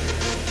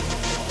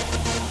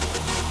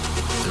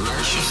 The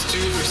rush is to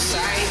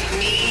recite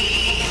me.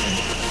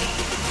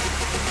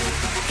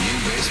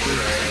 Best be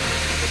right.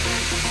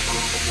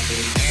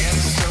 And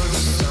so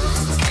the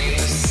storm came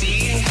to see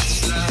the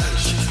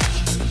sludge.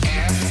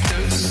 After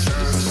the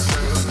storm,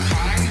 so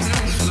high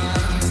and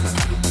flood.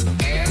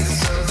 And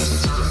so the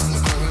storm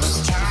goes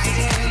tight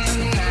in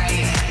the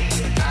night.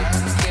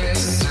 Out there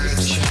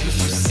searching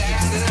for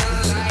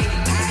satellite.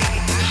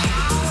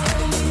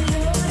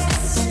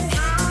 Faster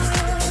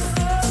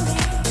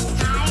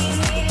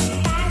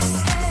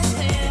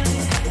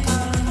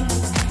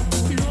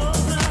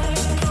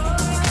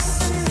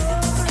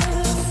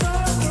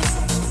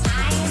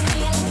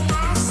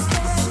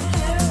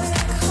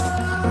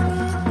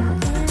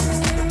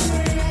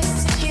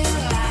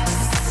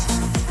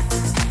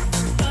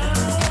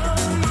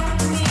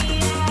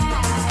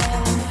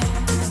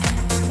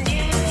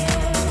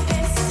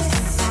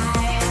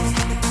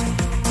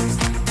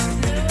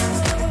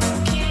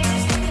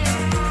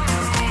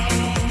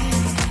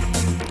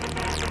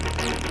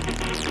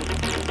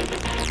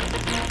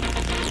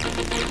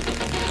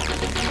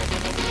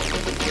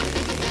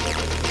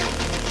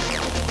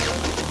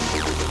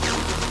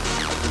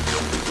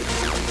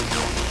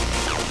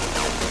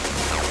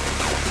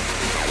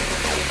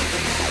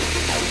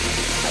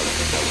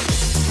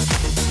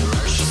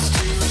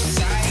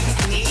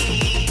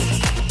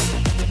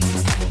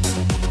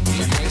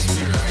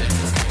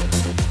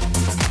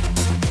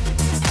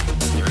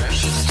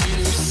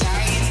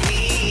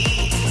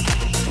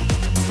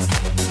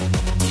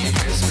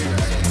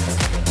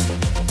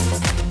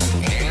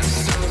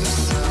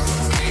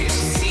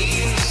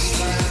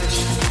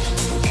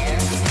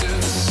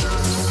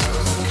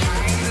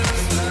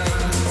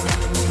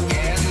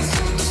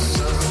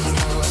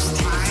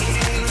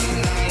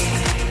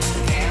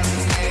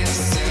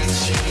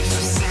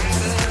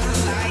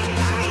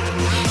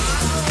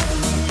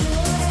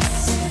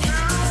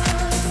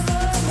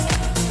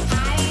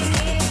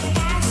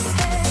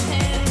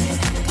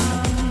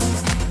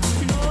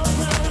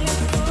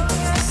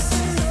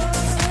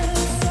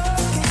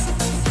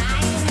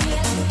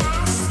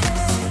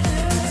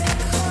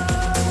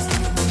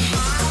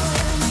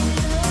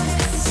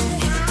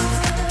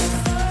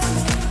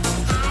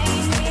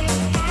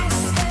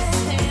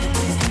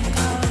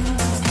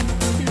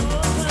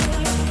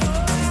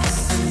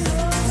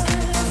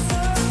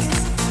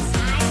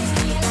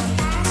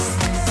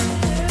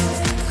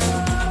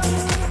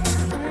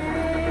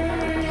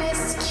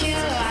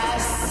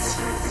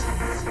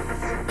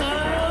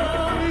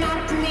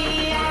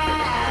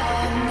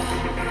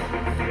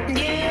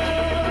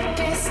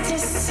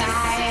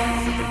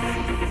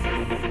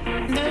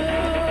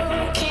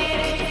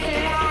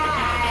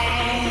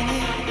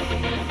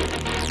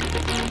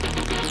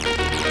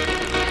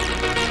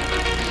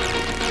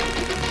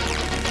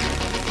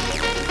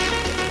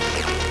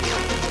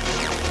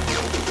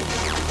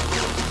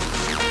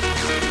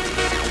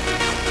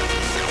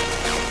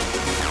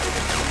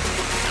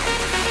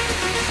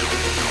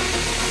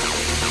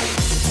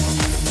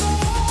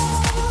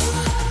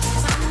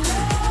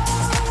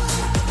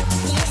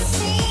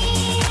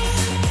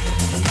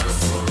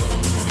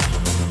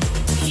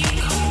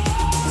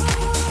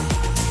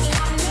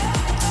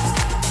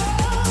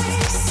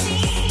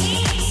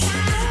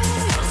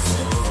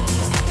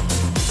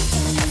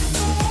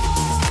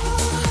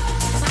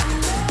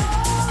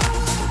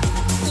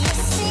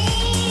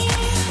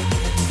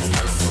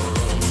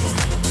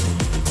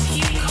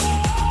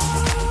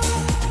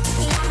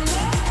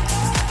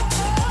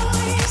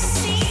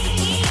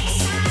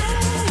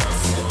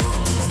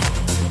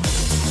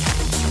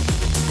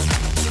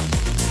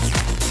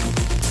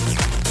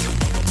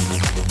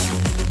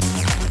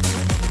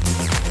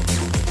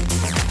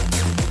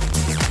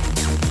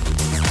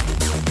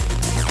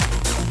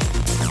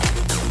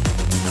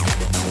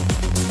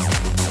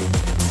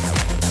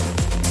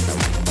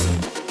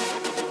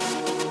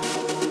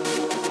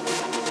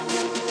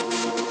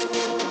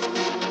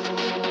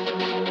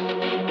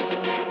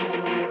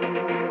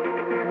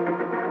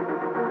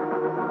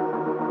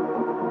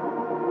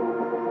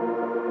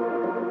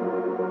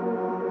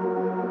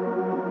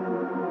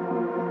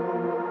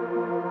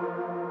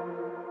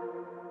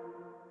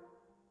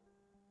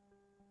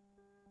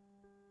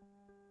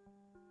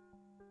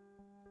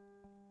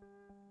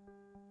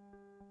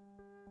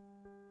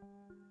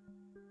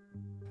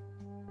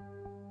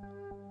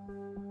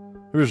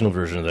Original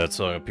version of that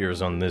song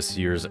appears on this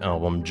year's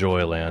album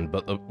Joyland,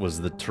 but it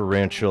was the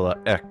Tarantula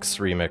X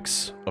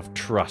remix of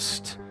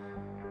Trust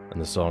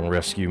and the song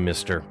Rescue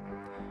Mister,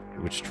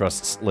 which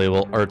Trust's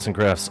label Arts and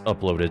Crafts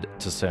uploaded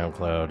to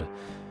SoundCloud.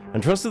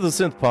 And Trust is the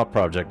synth pop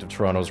project of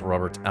Toronto's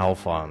Robert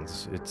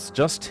Alphonse. It's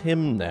just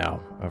him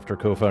now, after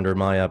co-founder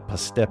Maya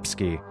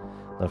Pastepsky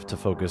left to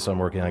focus on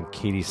working on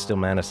Katie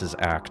Stillmanis'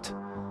 act,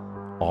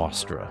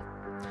 Austra.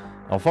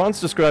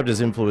 Alphonse described his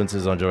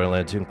influences on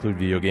Joyland to include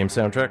video game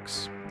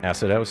soundtracks,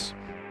 acid house,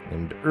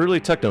 and early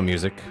techno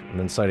music, and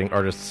then citing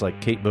artists like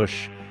Kate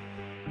Bush,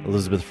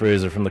 Elizabeth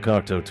Fraser from the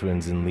Cocteau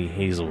Twins, and Lee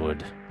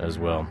Hazelwood as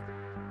well.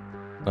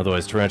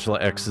 Otherwise, Tarantula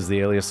X is the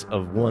alias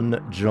of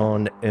one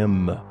John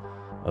M.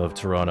 of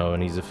Toronto,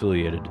 and he's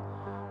affiliated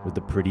with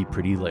the Pretty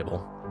Pretty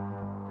label.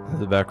 In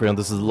the background,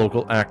 this is the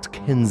local act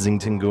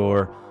Kensington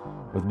Gore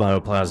with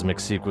bioplasmic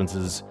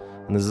sequences,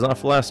 and this is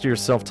off last year's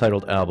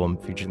self-titled album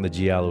featuring the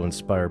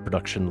Giallo-inspired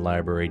production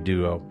library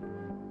duo.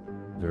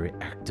 Very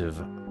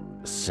active,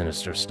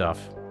 sinister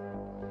stuff.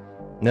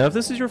 Now, if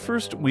this is your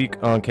first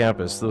week on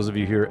campus, those of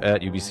you here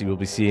at UBC will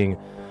be seeing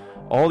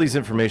all these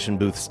information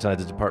booths tied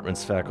to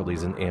departments,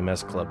 faculties, and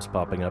AMS clubs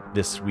popping up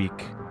this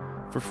week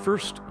for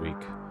first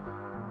week.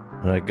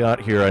 When I got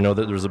here, I know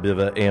that there was a bit of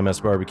an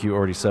AMS barbecue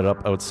already set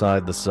up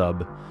outside the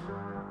sub,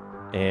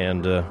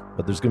 and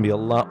but there's going to be a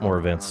lot more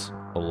events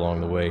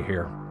along the way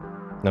here.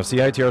 Now,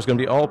 CITR is going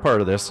to be all part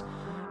of this,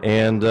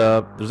 and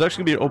there's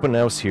actually going to be an open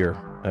house here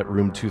at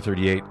room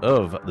 238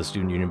 of the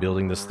Student Union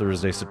Building this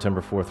Thursday, September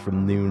 4th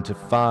from noon to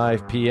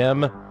 5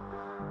 p.m.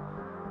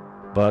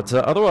 But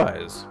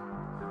otherwise,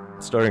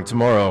 starting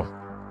tomorrow,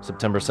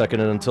 September 2nd,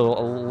 and until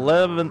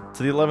 11th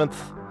to the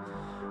 11th,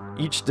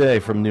 each day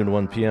from noon to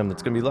 1 p.m.,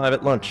 that's going to be live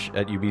at lunch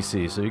at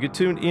UBC. So you can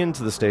tune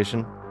into the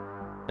station,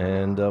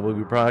 and we'll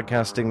be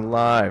broadcasting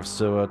live.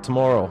 So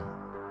tomorrow,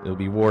 it'll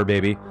be War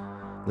Baby.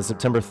 Then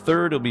September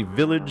 3rd, it'll be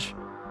Village.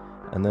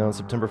 And then on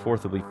September 4th,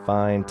 it'll be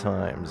Fine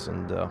Times.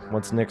 And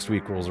once next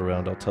week rolls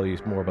around, I'll tell you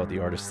more about the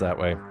artists that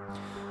way.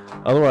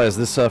 Otherwise,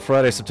 this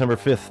Friday, September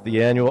 5th,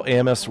 the annual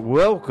AMS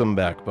Welcome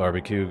Back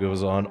Barbecue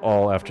goes on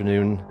all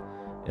afternoon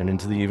and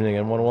into the evening.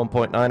 And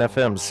 101.9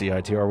 FM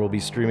CITR will be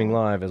streaming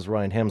live as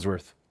Ryan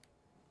Hemsworth.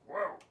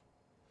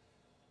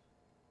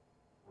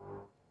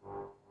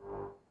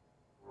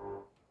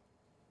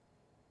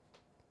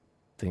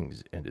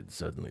 Things ended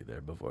suddenly there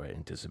before I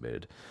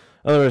anticipated.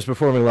 Otherwise,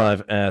 performing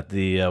live at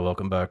the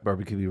Welcome Back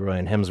Barbecue,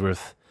 Ryan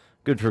Hemsworth,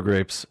 Good for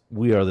Grapes,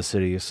 We Are the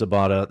City,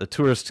 Sabata, The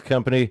Tourist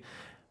Company,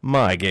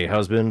 My Gay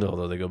Husband,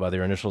 although they go by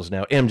their initials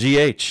now,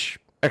 MGH,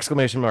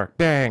 exclamation mark,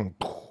 bang,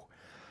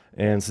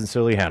 and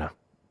Sincerely Hannah.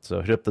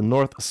 So hit up the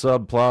North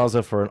Sub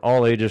Plaza for an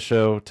all-ages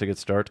show.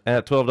 Tickets start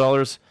at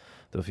 $12.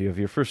 Though if you have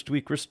your first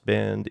week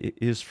wristband, it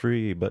is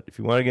free. But if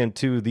you want to get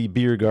into the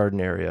beer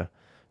garden area,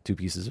 2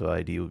 pieces of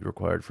ID will be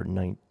required for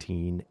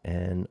 19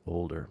 and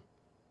older.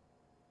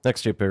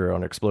 Next up here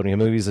on Exploding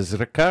Movies is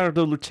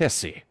Riccardo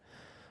Lucchesi,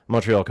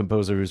 Montreal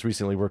composer who's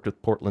recently worked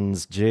with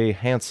Portland's Jay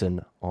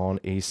Hansen on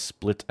a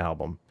Split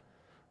album.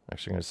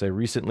 Actually, I'm going to say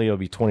recently, it'll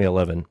be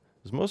 2011.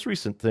 His most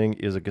recent thing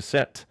is a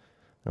cassette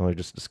that I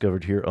just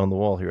discovered here on the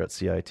wall here at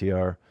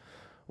CITR.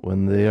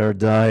 When they are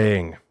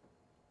dying,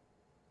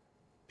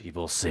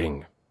 people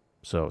sing.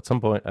 So at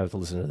some point, I have to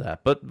listen to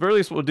that. But very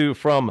least, what we'll do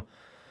from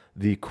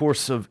the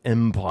Course of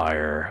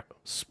Empire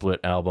Split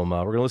album.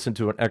 We're going to listen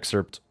to an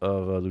excerpt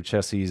of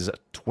Lucchesi's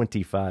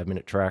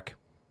 25-minute track.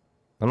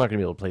 I'm not going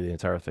to be able to play the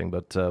entire thing,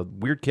 but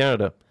Weird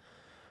Canada,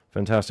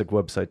 fantastic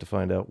website to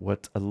find out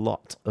what a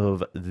lot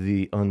of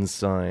the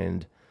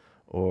unsigned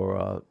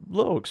or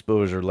low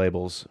exposure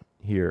labels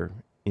here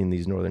in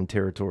these northern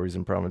territories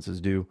and provinces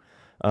do.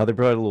 They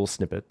provide a little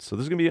snippet. So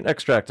this is going to be an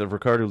extract of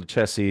Riccardo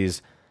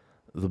Lucchesi's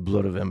The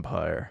Blood of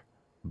Empire,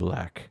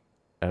 Black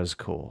as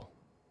Coal.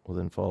 We'll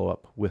then follow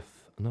up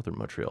with another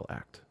Montreal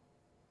act.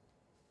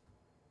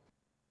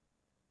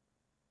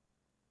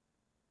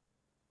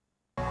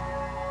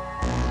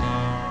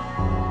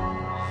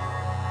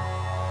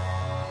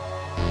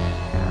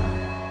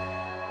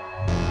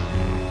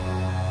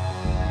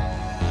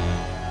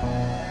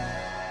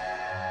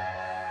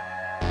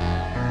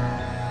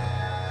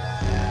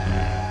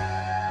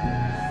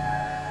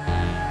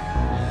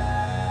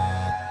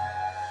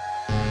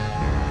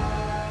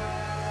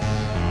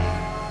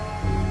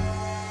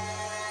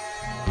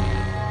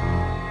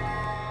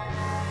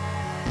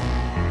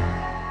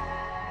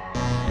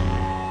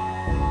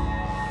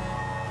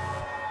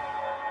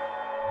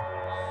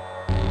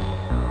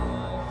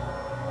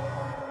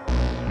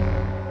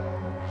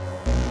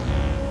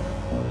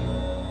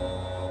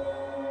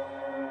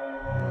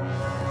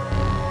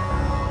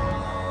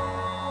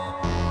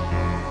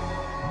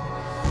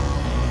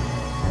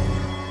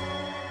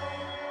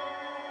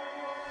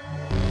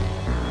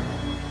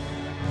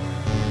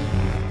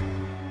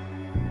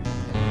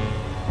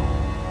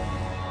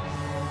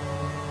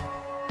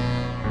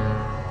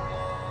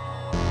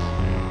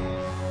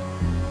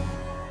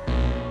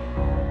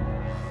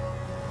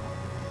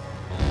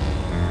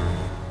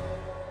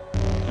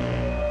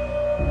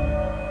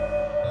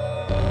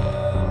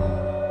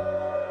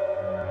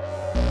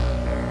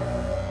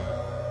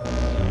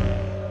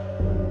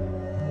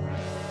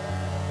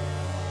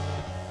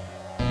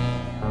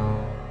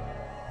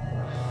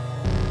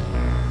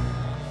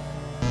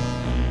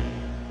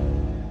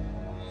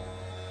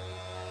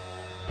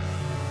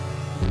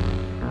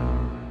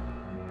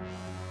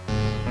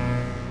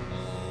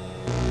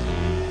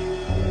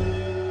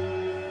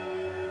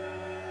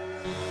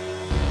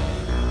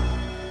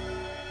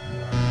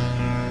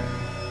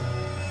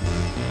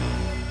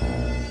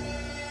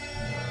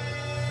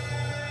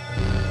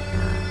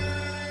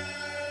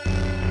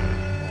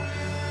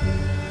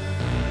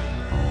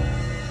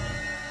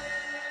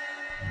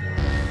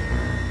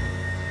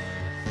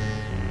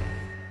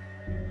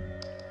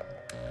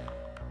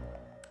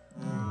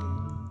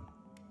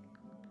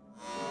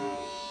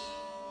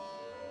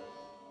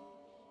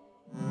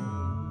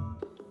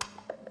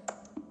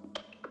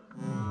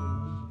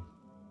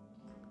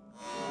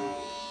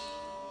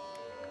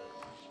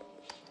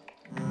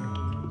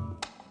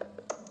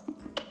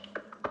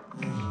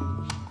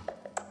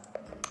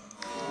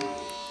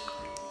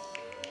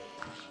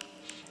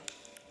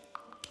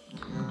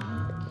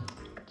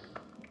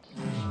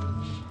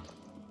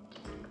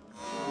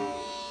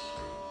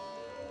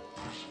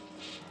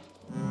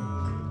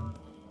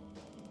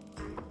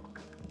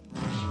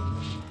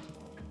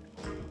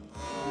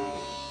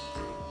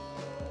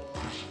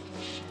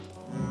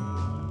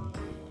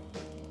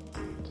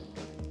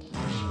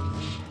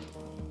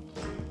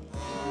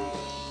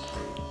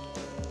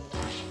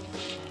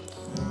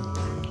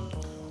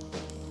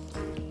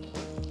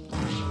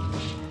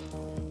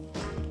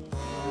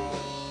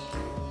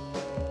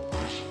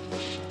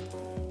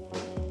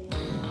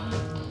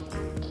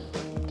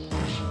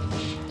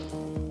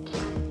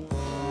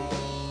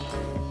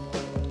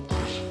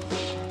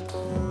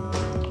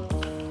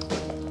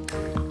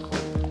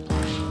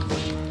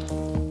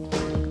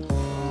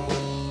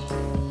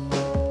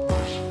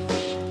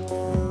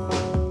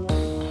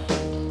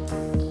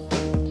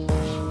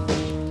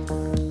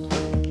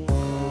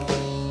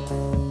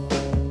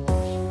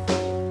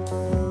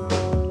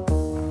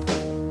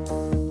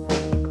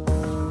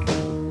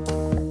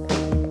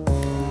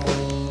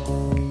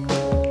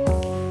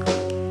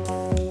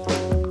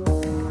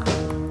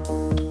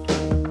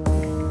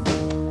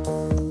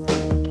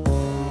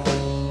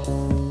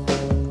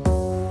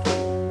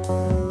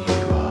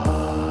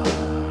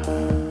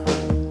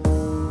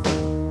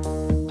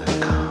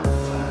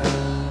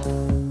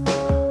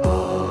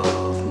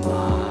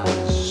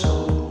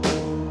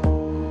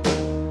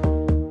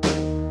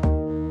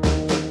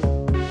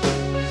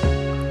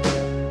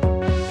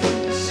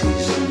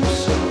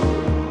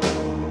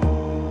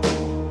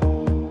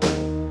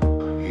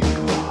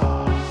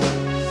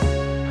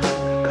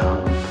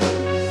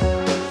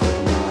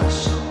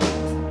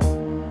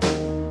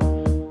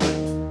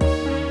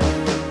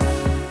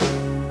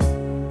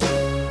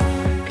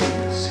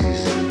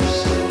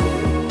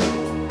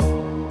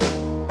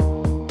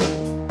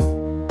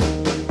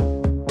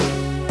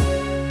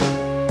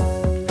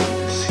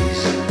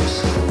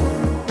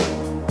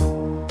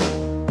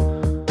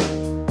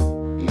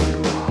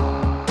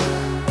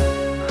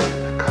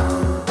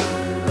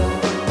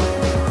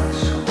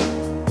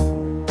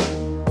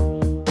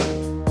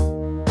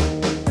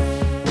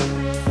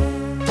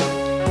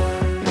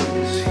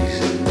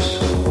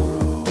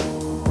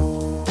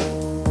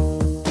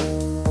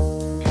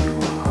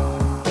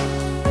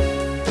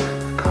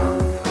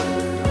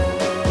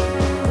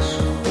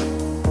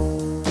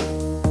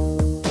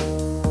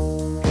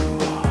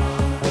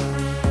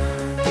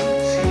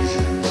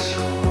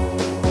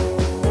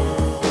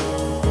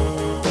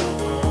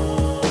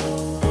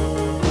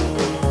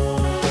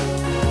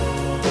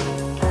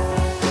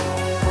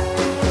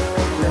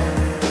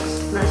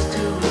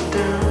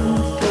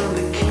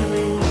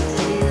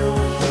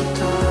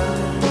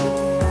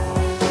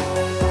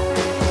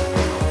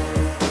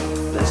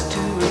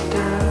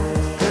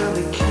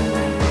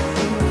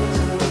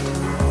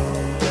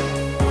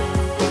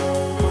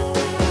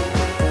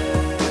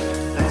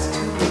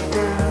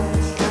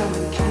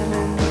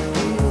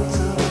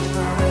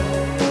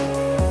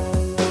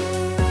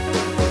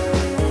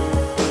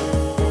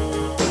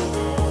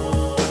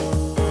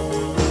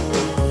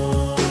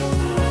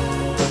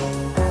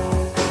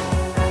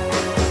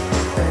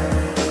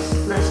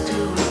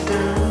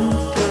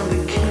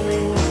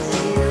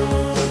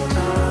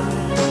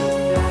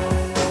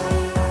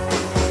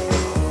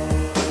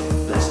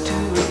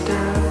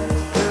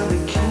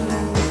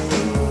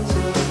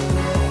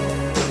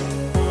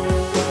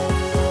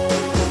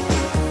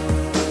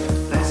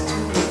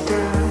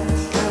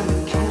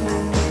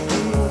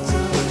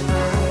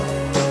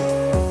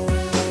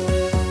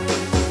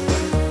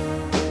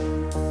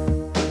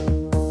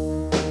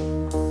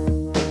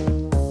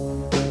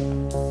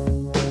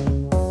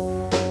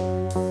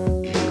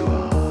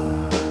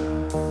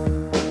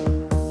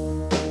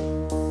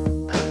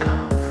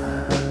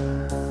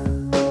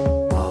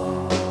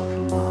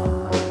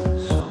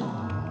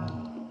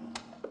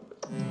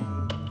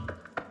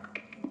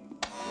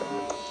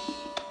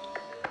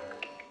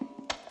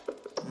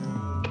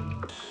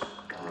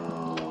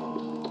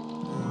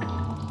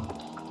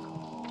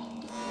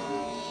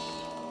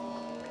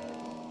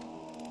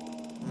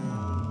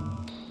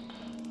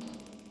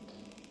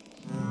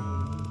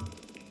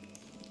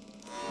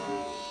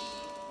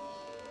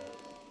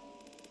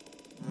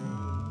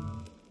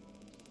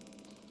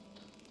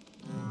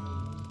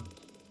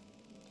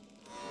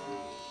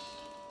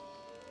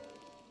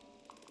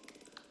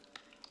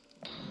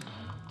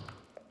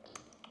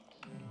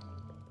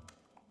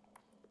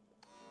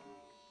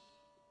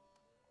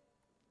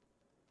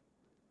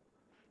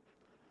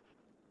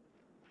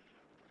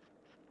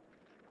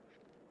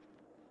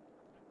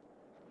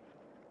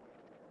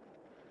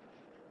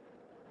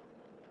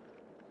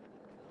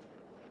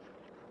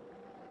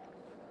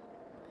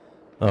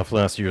 Off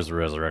last year's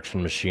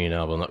Resurrection Machine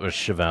album, that was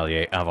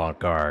Chevalier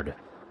Avant-Garde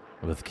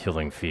with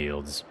Killing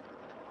Fields.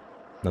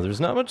 Now,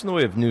 there's not much in the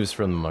way of news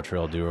from the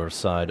Montreal duo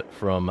aside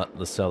from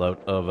the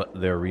sellout of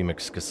their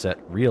remix cassette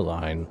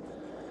Realign,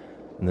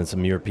 and then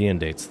some European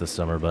dates this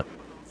summer, but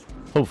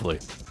hopefully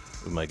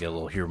we might get a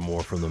little hear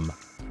more from them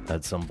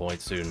at some point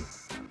soon.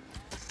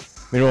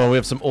 Meanwhile, we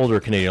have some older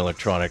Canadian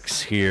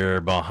electronics here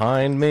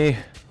behind me.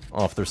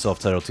 Off their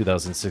self-titled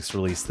 2006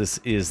 release, this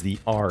is the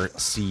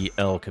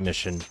RCL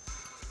Commission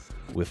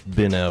with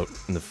Been Out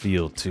in the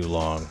Field Too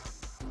Long.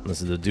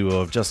 This is the duo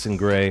of Justin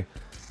Gray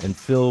and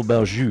Phil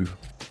Beaujeu,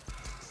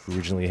 who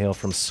originally hail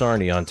from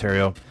Sarnia,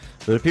 Ontario,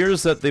 but it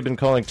appears that they've been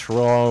calling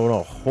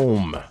Toronto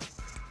home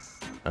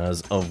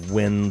as of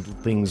when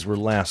things were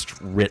last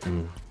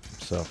written,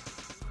 so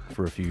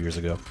for a few years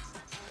ago.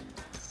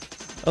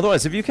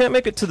 Otherwise, if you can't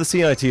make it to the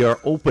CITR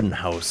open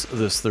house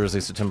this Thursday,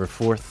 September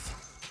 4th,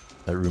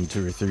 at room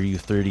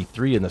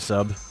 233 in the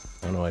sub,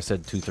 I know I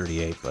said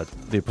 238, but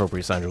the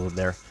appropriate signs are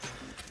there.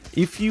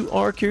 If you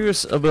are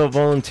curious about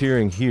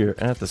volunteering here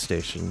at the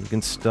station, you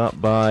can stop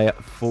by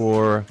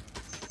for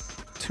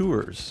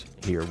tours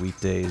here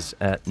weekdays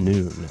at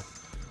noon.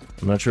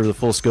 I'm not sure of the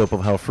full scope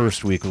of how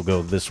first week will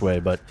go this way,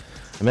 but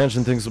I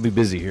imagine things will be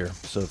busy here.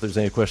 So if there's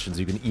any questions,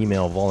 you can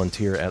email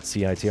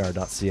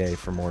volunteer@citr.ca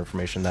for more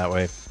information that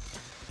way.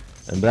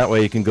 And that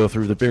way you can go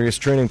through the various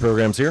training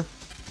programs here.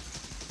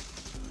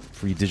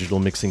 Free digital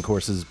mixing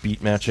courses,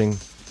 beat matching,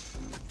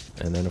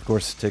 and then of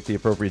course take the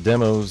appropriate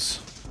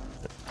demos,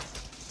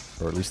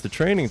 or at least the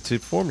training to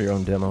form your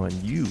own demo, and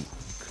you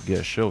could get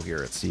a show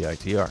here at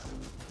CITR.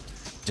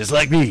 Just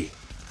like me.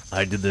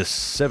 I did this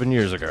 7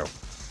 years ago.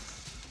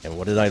 And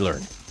what did I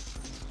learn?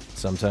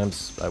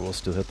 Sometimes I will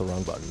still hit the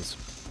wrong buttons.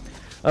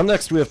 Up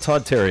next, we have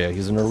Todd Terje.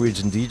 He's a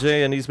Norwegian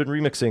DJ, and he's been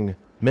remixing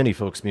many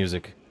folks'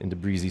 music into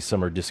breezy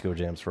summer disco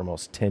jams for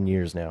almost 10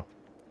 years now.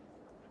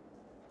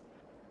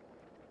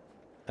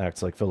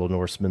 Acts like fellow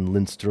Norsemen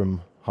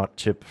Lindstrom, Hot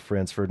Chip,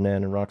 Franz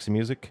Ferdinand, and Roxy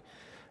Music.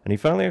 And he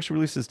finally actually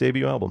released his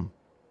debut album,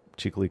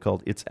 cheekily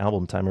called It's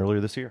Album Time,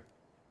 earlier this year.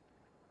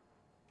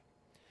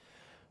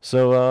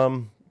 So,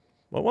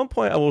 at one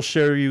point I will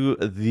share you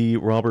the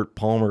Robert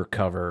Palmer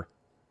cover,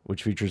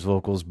 which features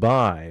vocals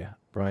by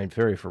Brian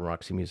Ferry from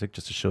Roxy Music,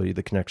 just to show you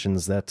the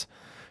connections that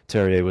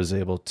Terje was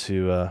able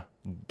to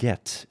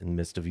get in the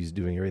midst of he's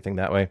doing everything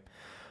that way.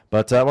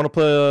 But I want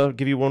to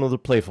give you one of the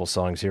playful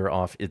songs here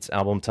off It's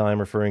Album Time,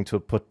 referring to a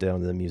put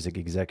down the music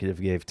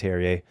executive gave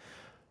Terje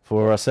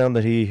for a sound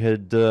that he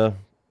had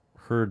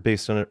heard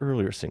based on an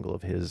earlier single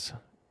of his,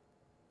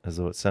 as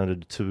though it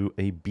sounded to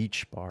a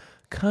beach bar.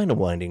 Kind of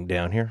winding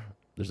down here.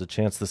 There's a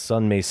chance the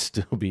sun may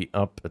still be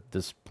up at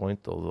this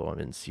point, although I'm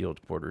in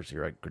sealed quarters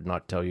here. I could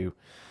not tell you.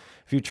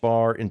 Future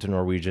bar into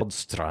Norwegian,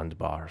 Strand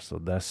Bar. So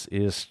this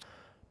is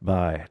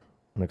by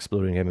an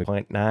exploding heavy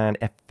 0.9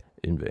 F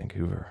in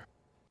Vancouver.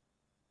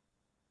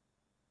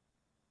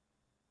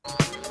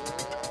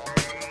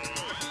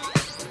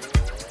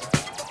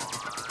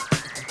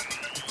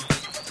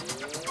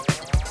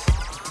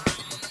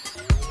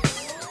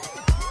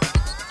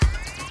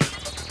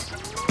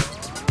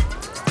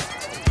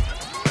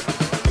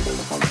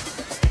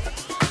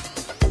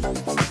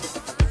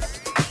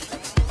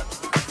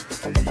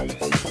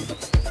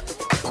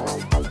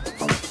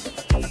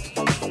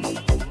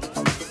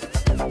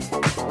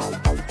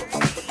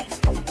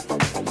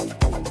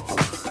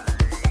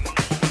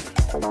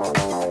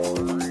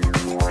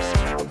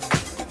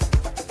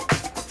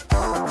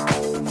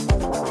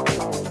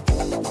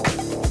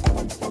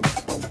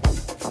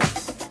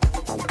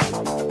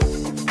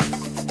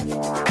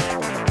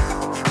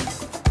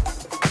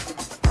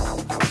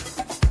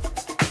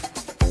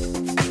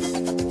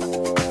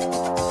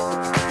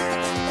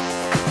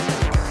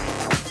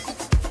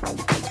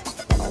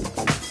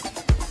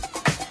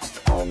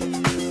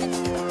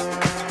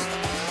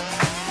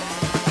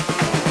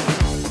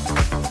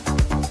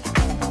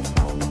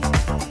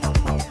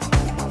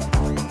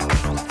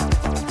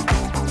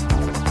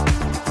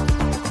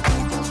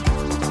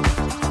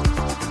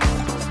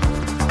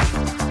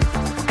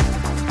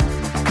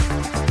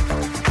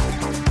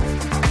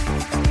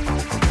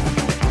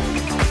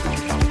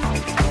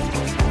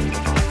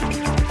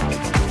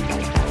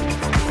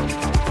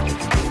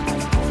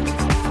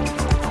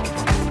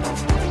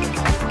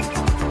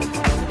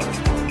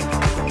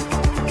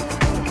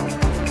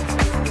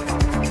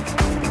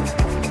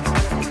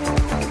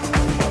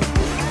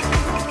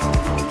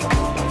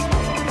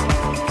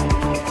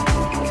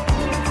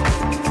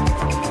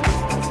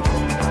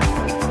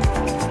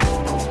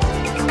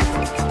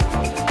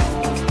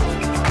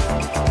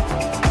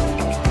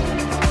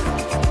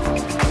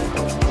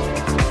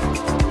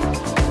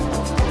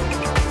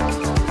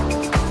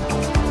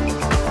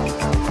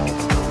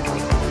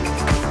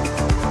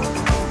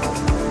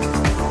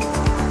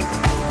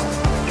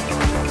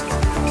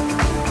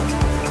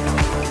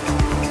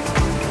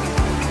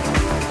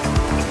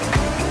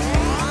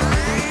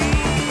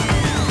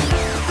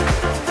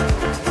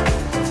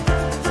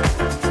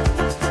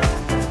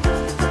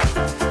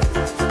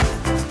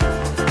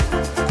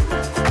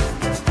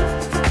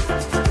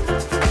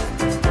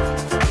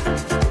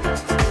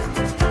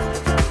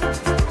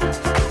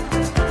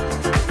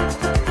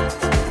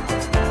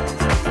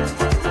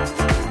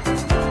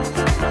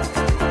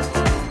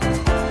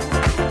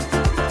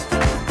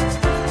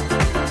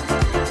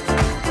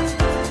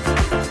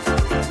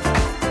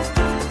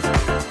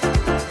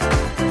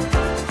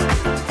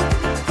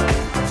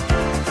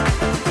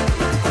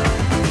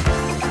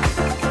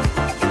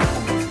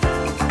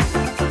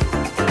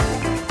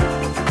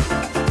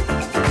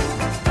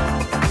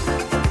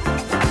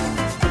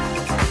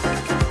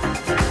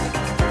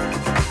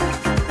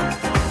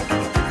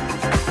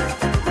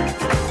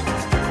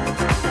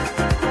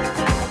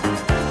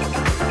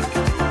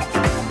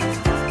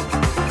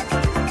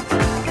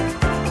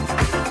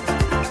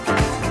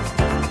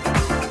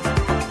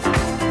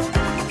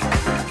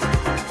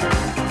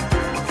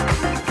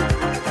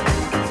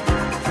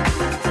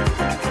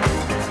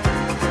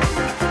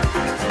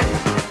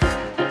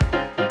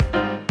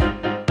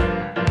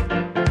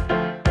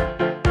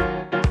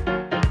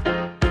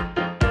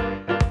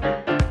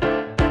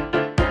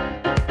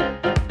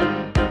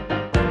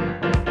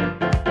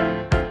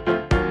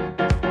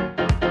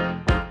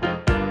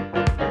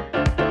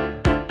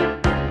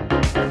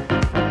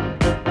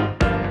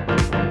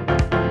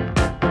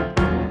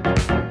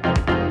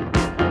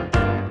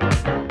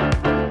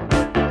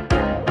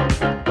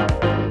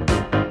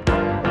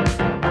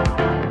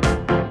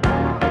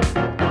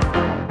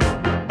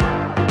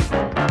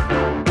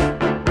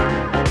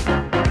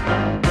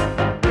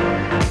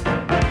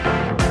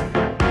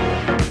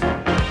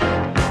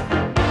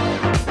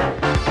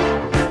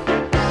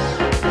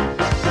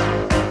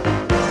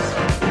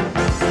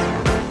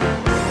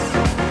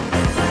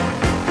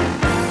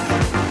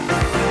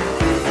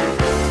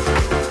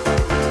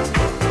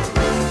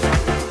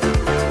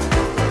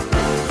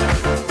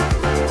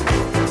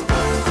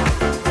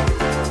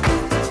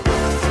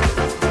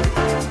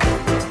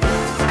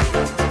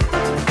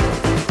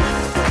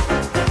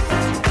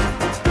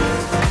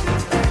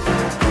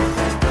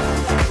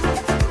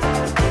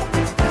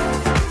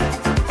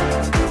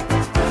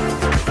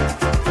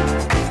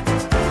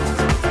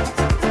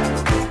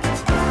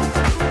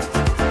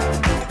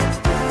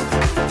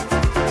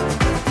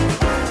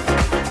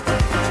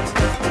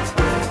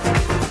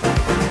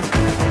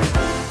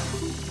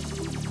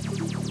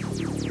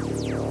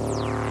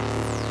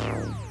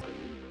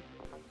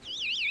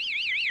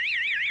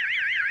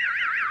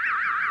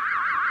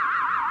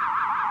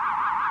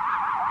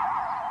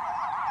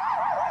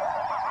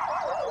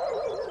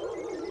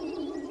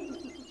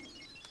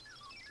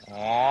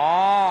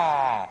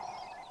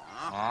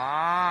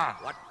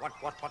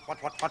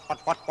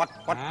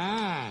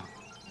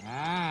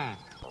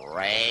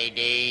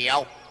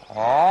 Radio.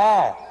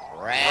 Oh,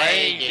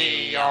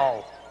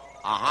 Radio.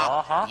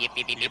 Yip,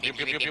 yip, yip, yip, yip,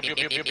 yip, yip,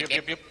 yip, yip, yip,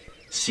 yip, yip.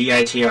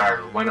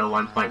 CITR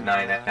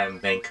 101.9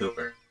 FM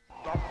Vancouver.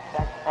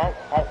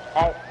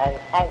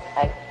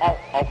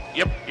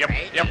 Yep, yep,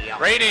 yep.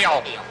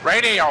 Radio,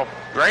 radio,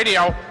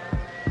 radio,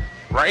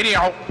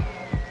 radio.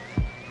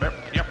 Yep,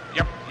 yep,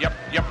 yep, yep,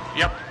 yep,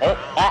 yep.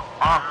 Oh,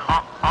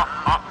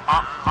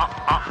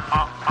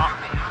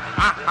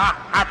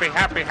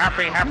 happy, happy,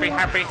 happy, happy,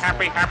 happy,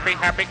 happy, happy,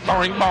 happy.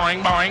 Boing,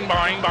 boing, boing,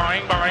 boing,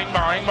 boing, boing,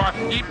 boing,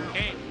 boing. Yep,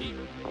 yep.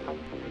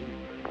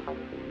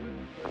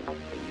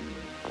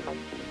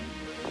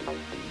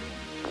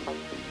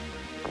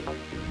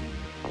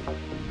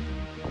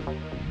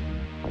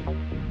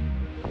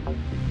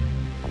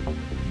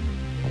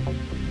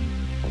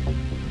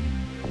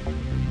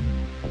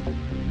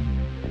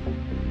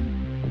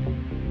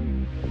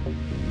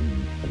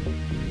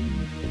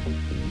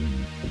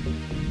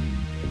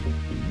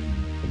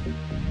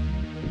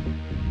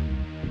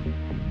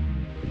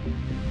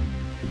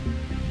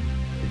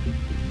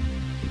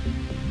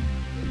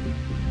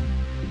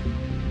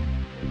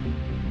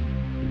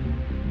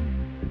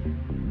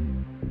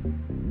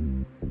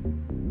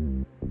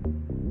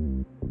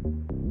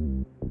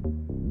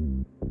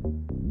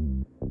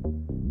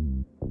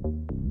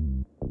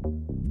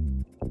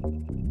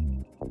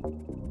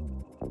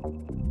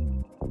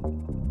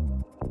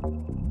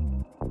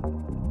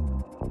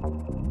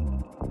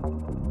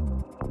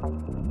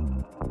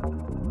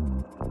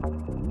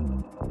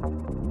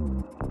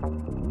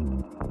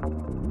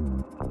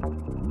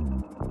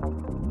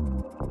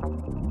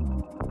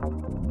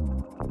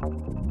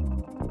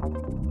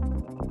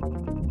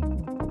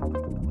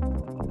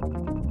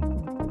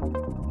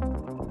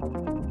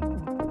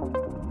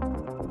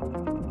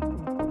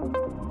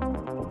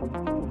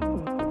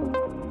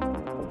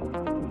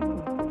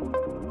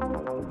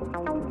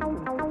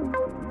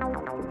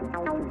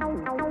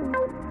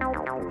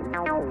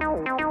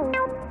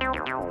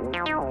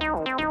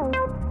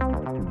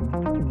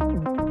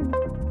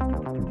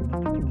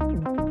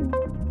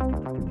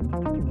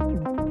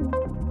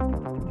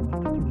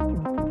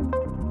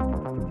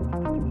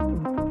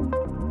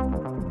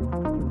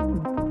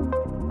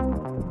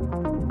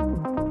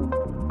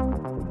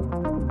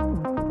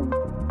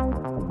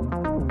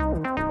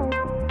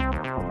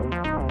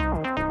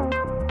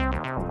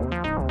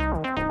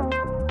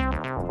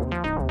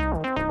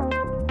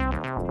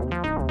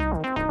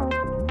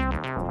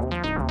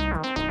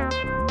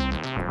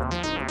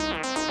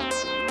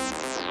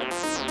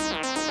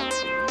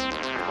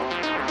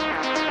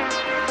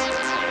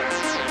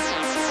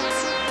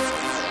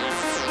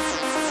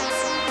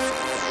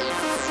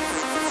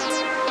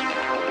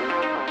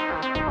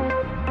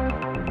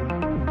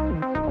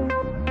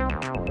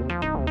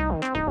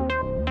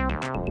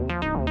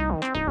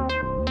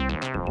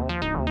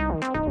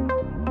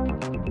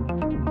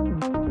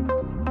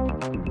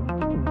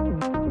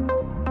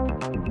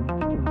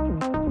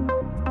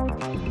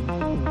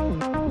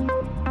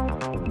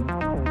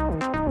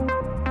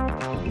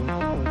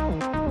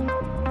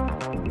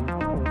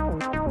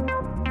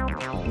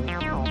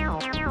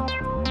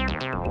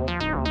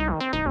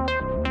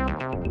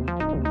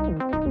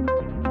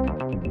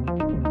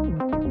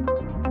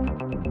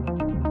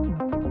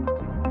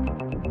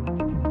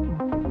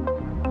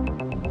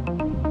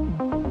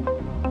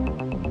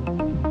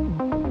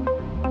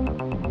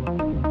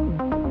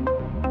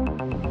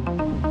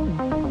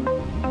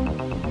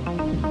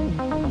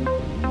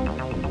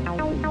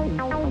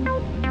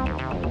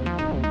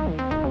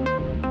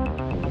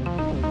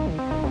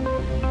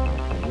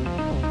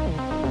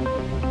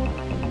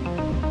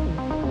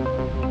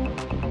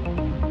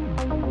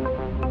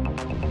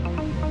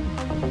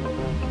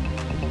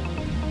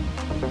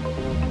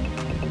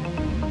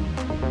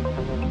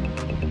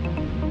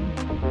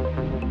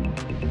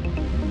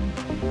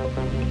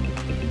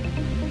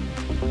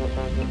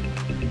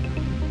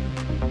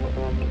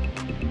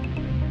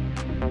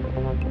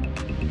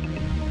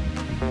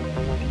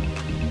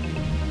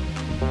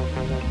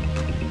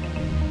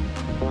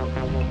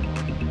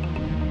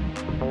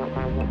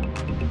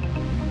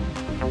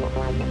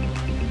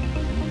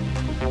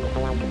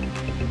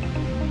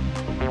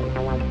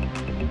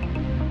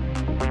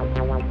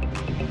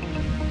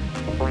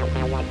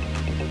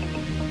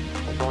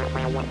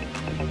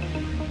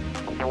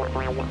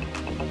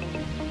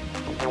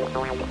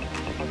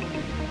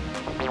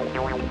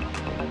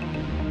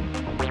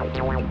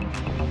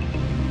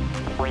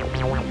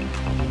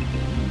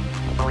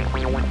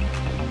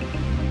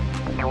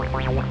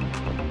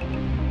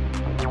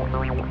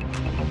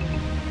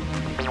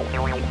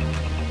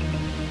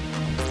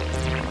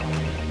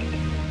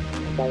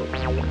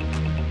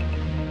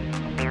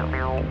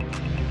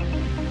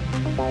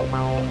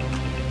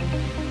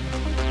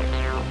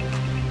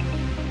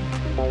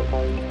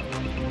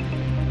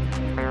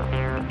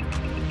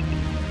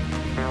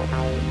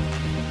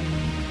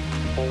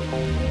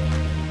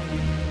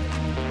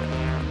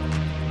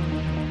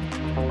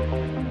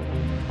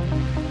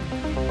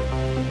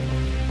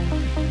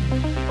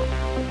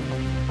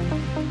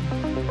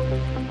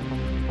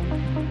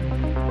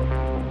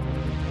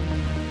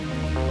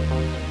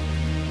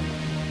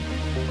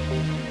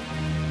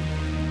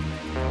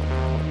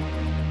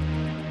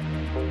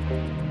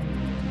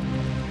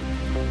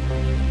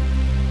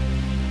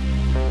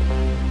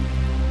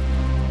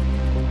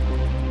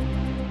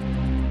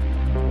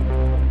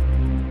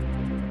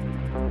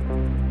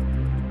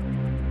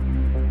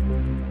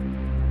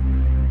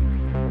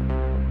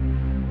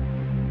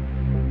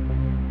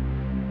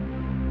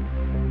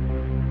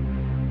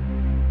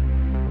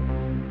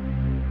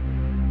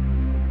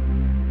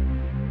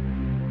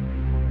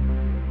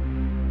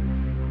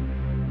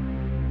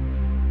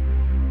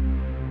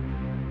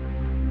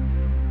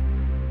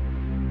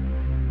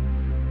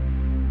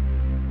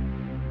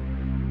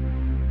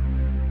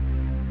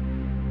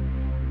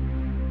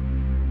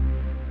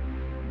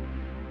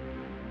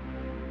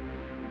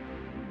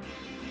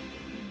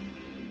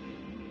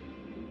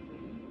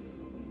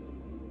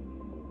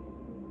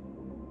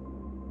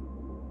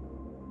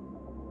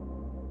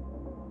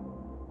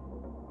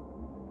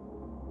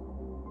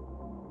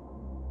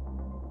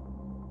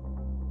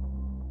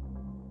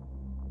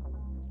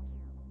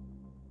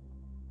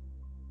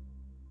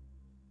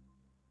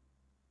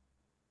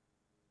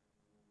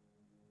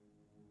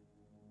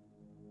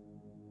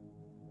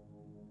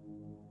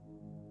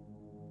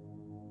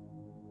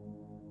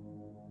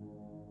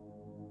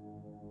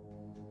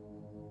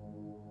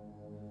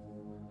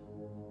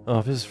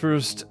 Off his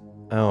first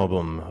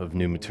album of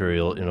new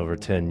material in over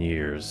 10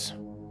 years,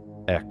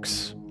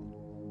 X.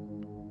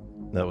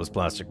 That was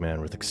Plastic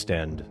Man with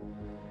Extend.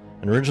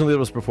 And originally it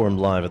was performed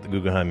live at the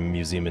Guggenheim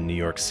Museum in New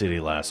York City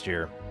last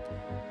year,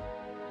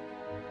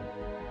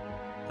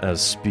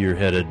 as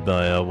spearheaded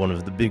by one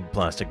of the big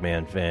Plastic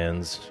Man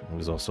fans, who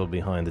was also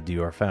behind the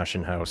Dior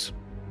fashion house.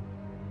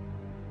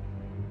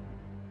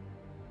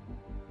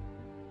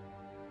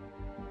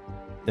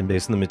 And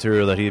based on the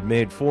material that he had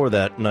made for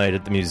that night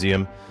at the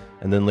museum,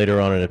 and then later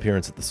on an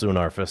appearance at the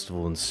Sonar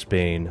Festival in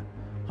Spain,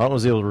 Haughton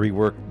was able to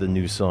rework the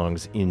new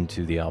songs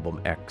into the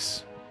album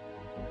X.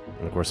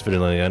 And of course,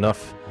 fittingly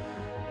enough,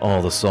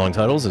 all the song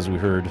titles, as we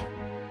heard,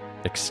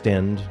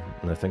 Extend,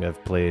 and I think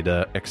I've played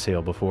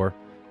Exhale before,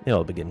 they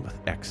all begin with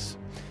X.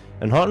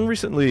 And Haughton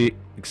recently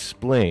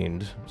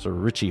explained, so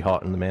Richie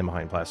Haughton, the man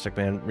behind Plastic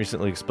Man,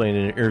 recently explained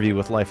in an interview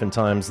with Life and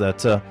Times that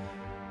the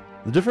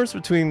difference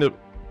between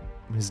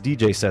his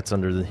DJ sets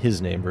under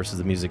his name versus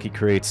the music he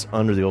creates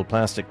under the old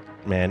Plastic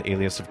Man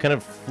alias have kind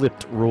of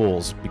flipped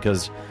roles,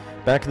 because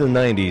back in the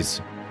 90s,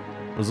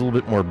 it was a little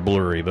bit more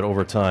blurry, but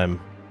over time,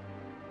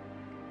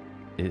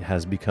 it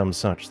has become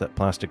such that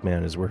Plastic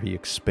Man is where he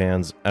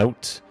expands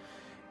out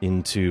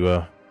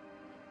into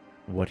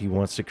what he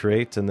wants to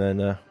create, and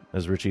then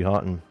as Richie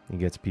Haughton, he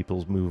gets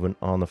people moving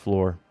on the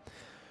floor.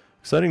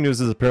 Exciting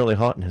news is apparently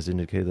Haughton has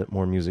indicated that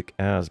more music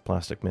as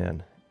Plastic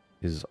Man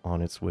is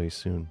on its way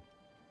soon.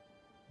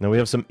 Now we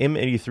have some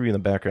M83 in the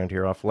background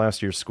here off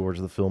last year's score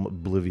to the film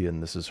Oblivion.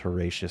 This is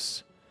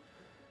Horatius.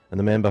 And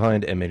the man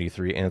behind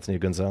M83, Anthony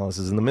Gonzalez,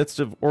 is in the midst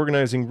of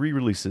organizing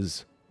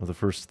re-releases of the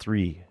first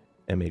 3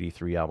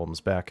 M83 albums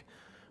back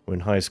when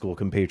high school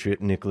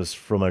compatriot Nicolas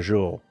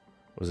Fromageau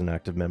was an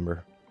active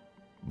member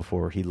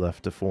before he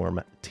left to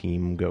form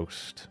Team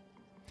Ghost.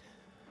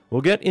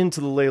 We'll get into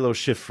the Lalo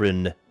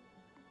Schifrin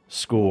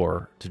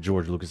score to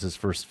George Lucas's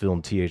first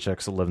film,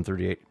 THX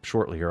 1138,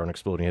 shortly here on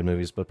Exploding Head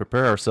Movies, but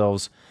prepare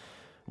ourselves.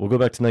 We'll go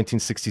back to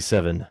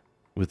 1967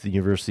 with the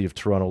University of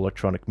Toronto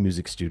Electronic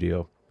Music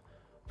Studio,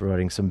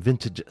 providing some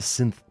vintage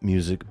synth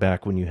music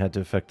back when you had to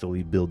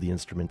effectively build the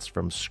instruments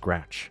from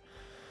scratch.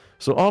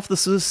 So off the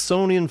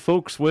Smithsonian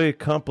Folksway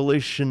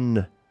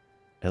compilation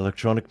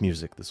electronic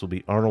music, this will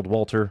be Arnold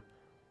Walter,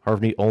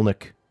 Harvey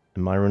Olnick,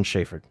 and Myron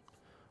Schaefer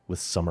with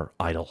Summer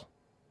Idol.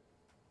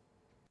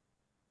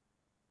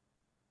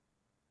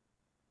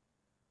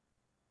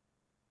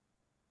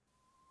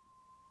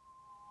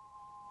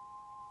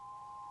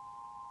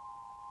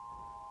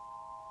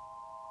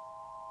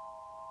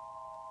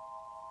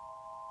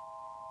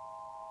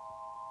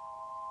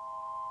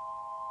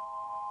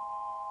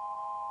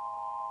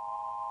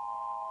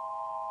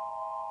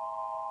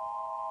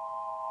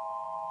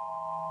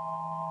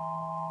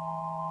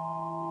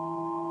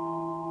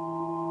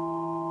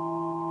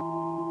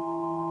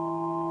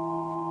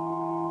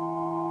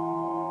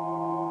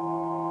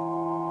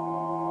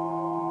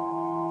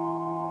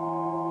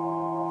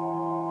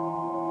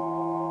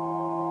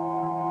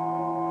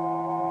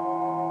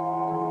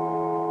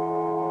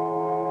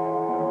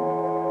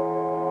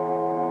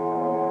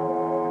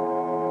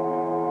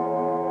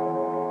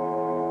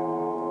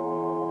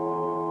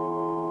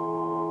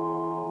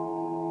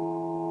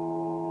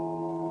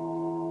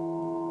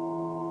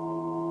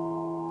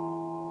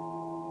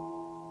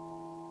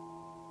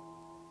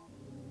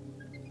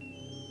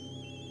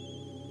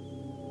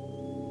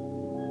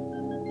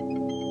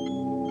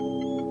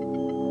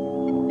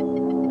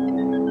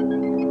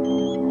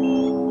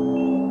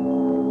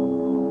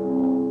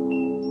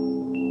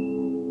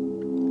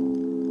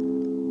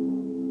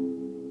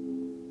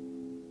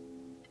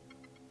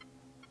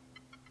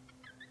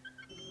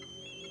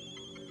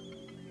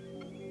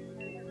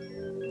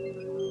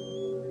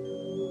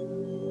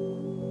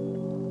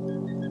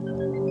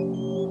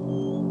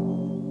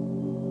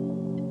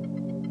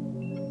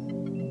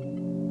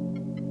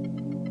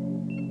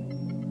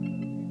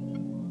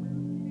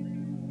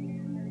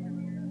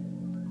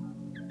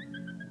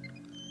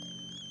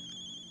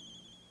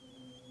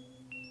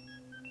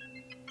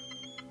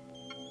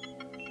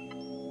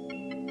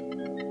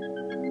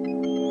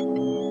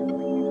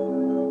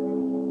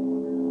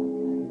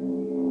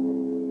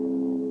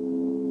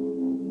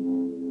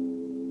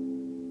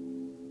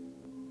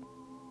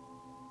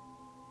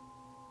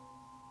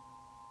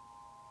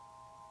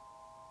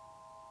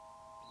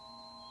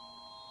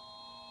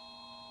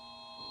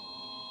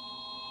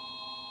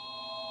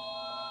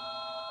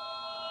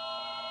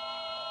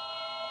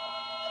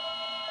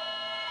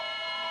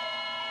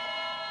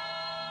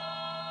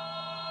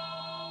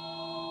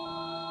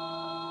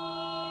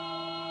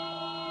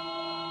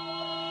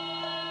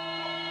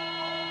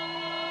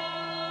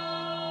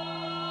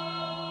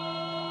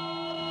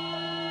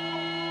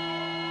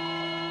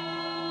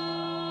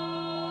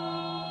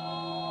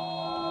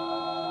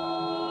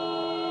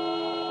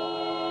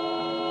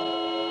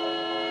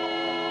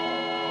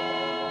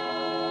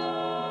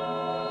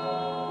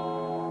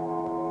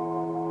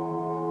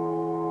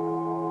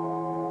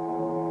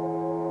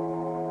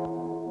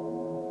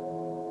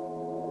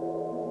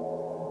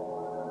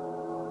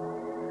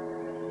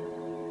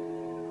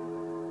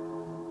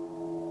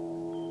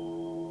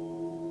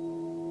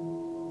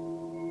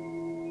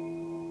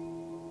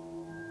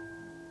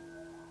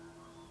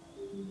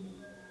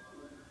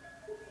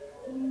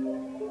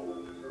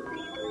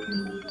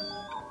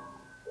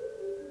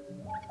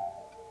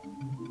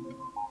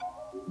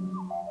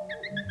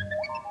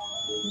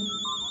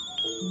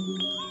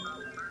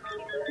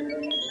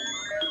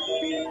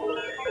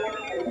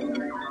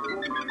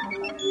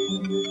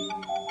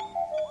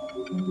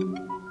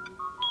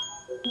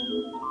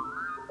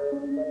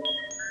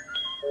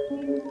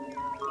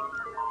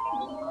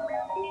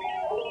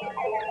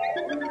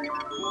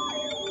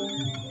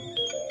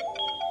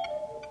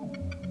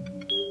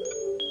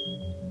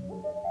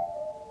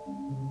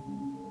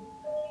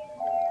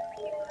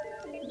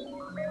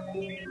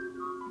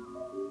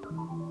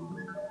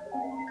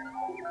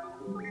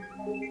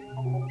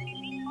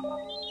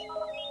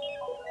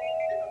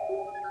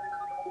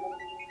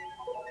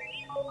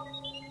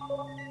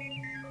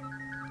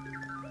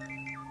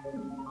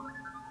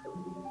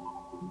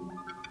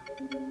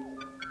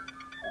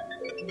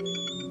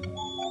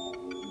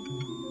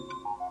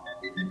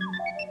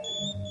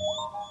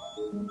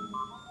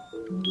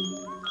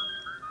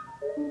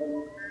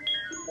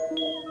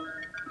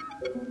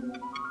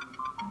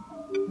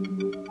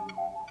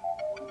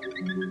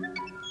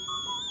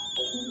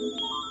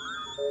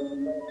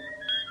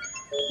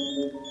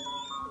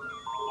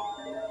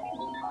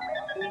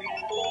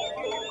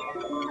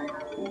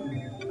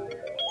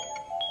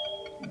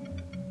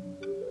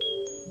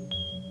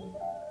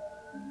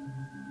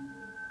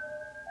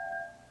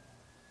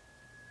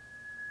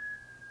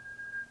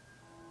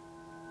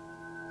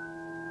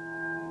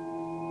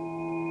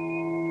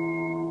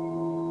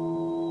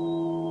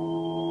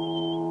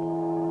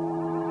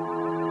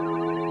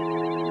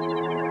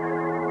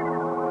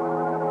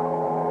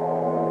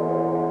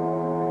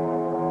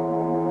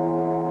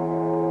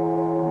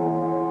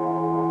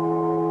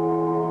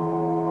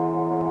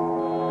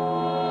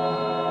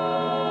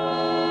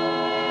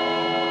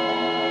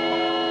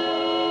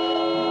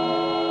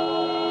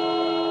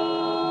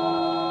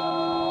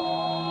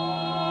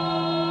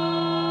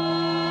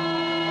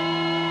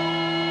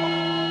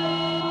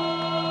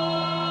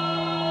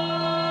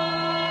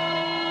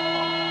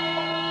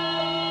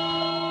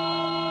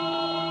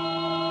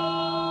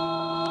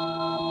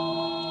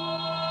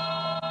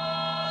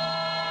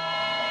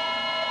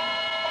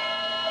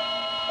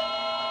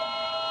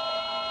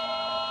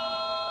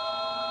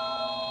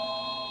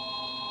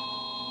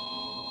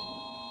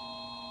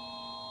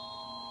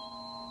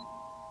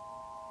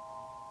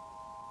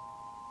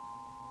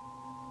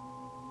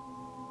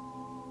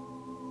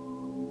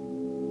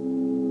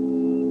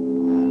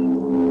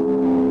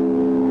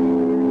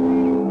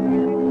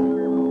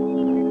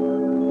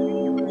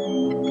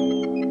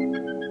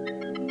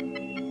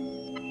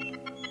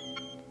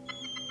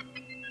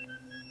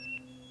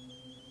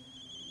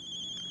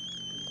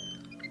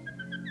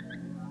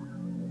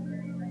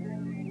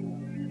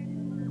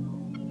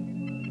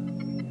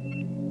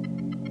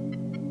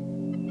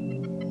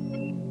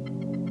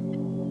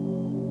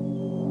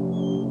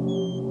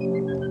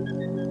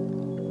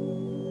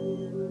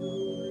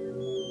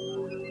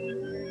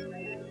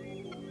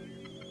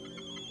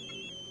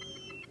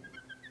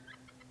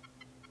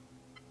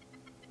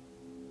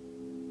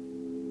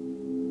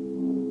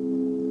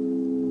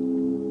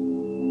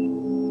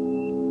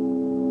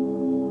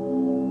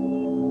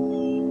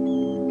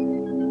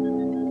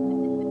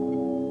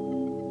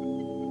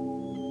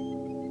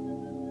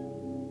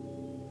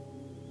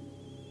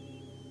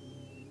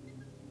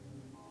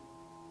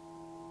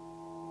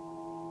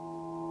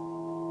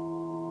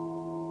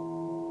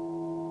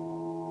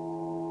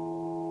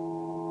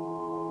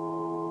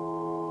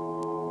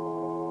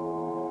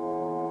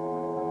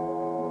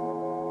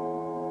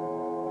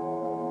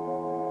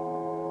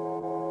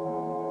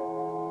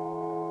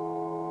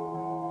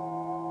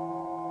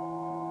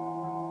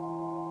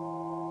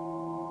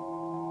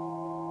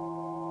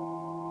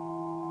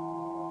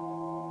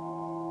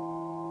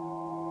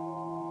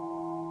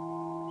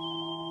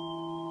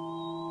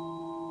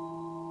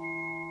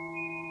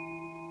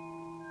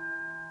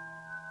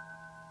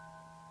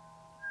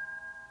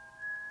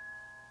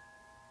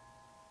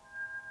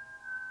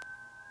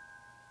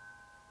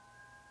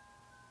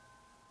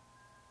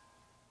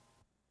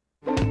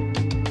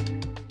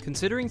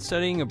 Considering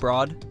studying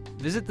abroad?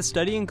 Visit the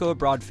Study and Go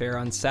Abroad Fair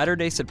on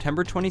Saturday,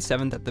 September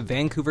 27th at the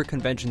Vancouver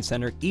Convention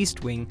Centre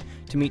East Wing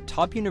to meet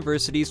top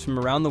universities from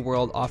around the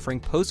world offering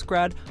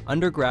postgrad,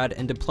 undergrad,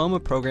 and diploma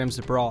programs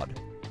abroad.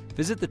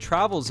 Visit the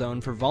Travel Zone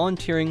for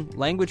volunteering,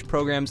 language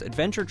programs,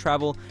 adventure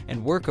travel,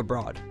 and work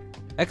abroad.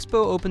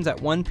 Expo opens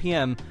at 1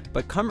 p.m.,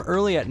 but come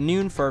early at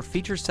noon for our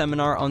feature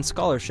seminar on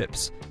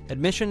scholarships.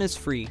 Admission is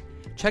free.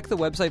 Check the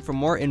website for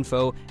more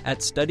info at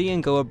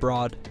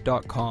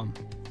studyandgoabroad.com.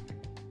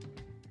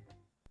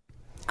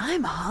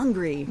 I'm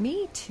hungry.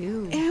 Me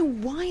too.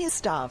 And why is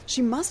stuff?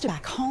 She must have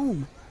back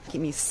home.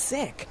 Get me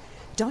sick.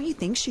 Don't you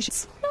think she should?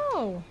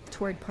 No.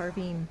 Toward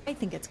Parveen. I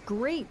think it's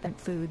great that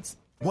foods.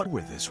 What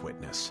were this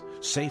witness?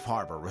 Safe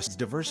Harbor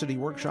Diversity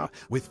Workshop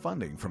with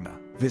funding from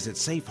visit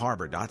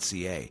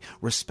safeharbor.ca.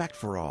 Respect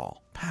for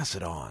all. Pass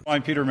it on.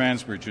 I'm Peter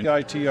Mansbridge,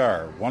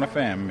 CITR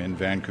 1FM in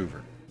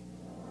Vancouver.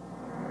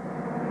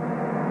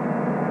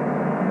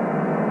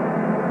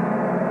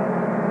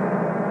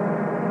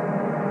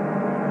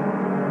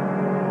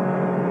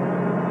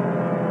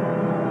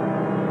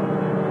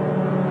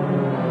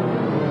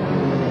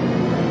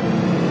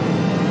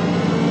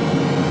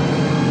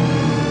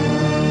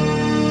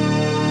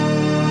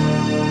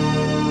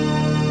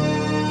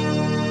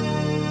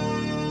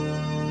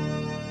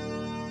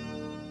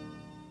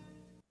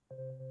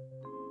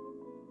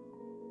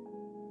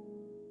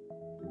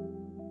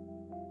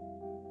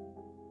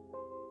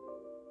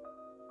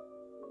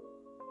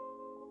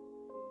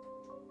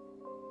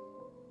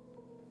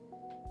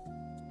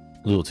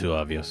 A little too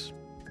obvious.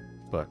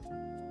 But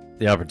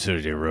the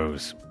opportunity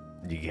arose.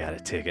 You gotta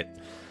take it.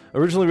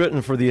 Originally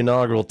written for the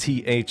inaugural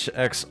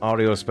THX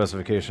audio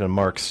specification,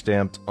 Mark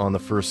stamped on the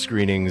first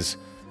screenings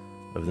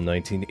of the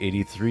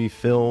 1983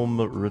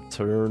 film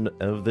Return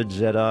of the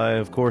Jedi,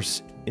 of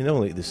course, in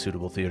only the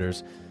suitable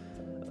theaters.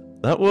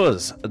 That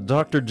was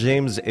Dr.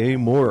 James A.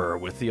 Moore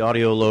with the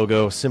audio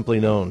logo simply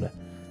known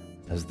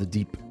as the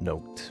Deep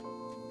Note.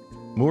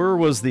 Moore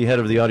was the head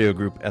of the audio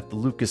group at the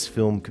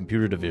Lucasfilm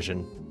Computer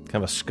Division,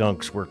 kind of a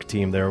skunks work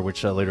team there,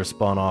 which later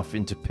spawned off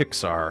into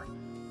Pixar,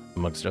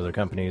 amongst other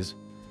companies.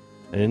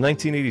 And in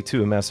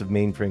 1982, a massive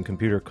mainframe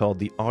computer called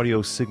the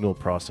Audio Signal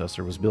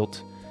Processor was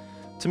built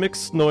to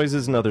mix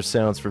noises and other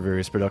sounds for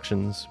various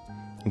productions,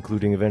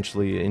 including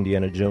eventually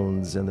Indiana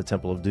Jones and the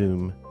Temple of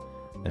Doom,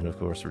 and of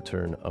course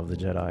Return of the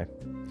Jedi.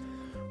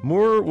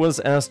 Moore was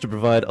asked to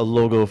provide a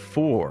logo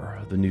for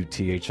the new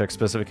THX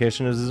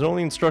specification, as his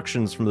only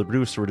instructions from the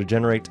producer were to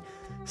generate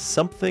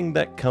something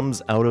that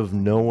comes out of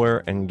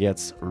nowhere and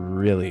gets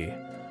really,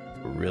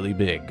 really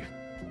big.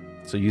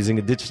 So using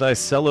a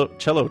digitized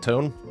cello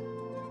tone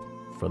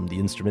from the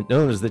instrument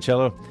known as the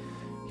cello,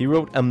 he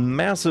wrote a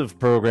massive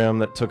program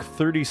that took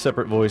 30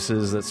 separate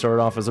voices that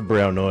started off as a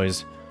brown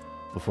noise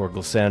before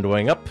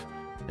glissandoing up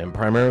and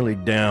primarily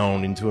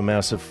down into a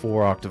massive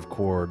 4-octave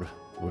chord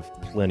with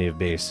plenty of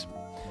bass.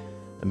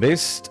 And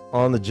based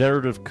on the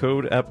generative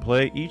code at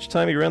play, each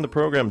time he ran the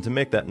program to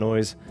make that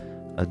noise,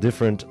 a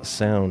different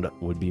sound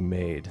would be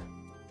made,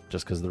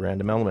 just because of the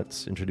random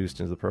elements introduced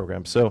into the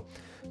program. So,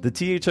 the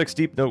THX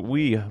Deep Note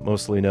we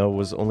mostly know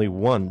was only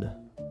one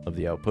of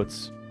the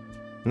outputs.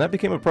 And that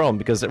became a problem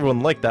because everyone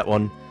liked that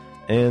one,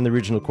 and the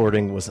original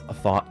recording was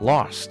thought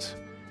lost.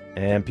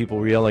 And people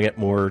were yelling at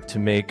Moore to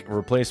make a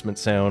replacement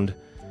sound,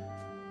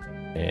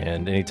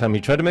 and anytime he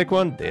tried to make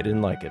one, they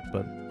didn't like it.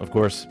 But, of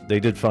course, they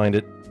did find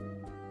it.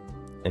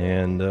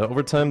 And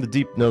over time, the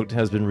Deep Note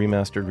has been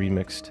remastered,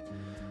 remixed.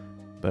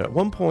 But at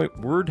one point,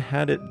 word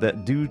had it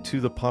that due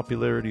to the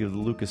popularity of the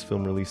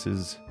Lucasfilm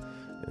releases,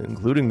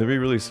 including the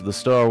re-release of the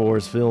Star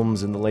Wars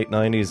films in the late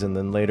 90s and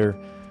then later,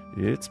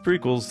 its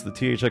prequels, the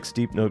THX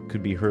Deep Note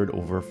could be heard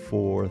over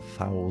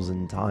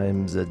 4,000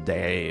 times a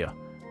day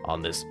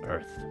on this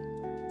Earth.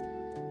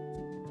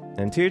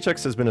 And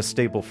THX has been a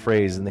staple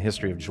phrase in the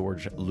history of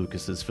George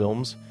Lucas's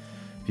films.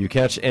 If you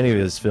catch any of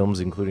his films,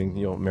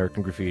 including,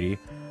 American Graffiti,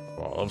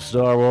 all of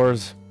Star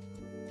Wars,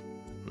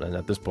 and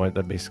at this point,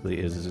 that basically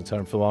is his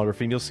entire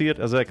filmography, and you'll see it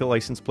as like a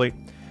license plate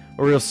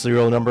or a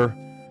serial number,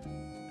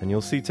 and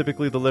you'll see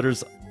typically the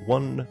letters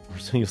 1,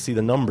 so you'll see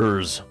the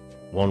numbers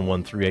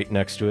 1138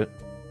 next to it,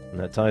 and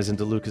that ties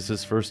into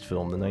Lucas's first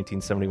film, the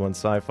 1971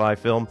 sci-fi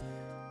film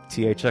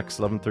THX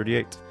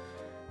 1138,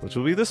 which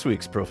will be this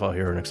week's profile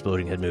here on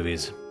Exploding Head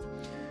Movies.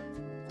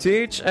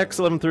 THX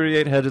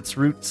 1138 had its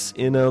roots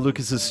in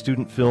Lucas's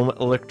student film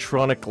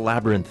Electronic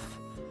Labyrinth,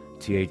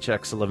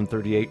 THX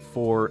 1138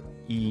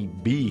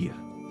 4EB,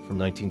 from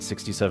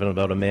 1967,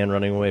 about a man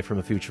running away from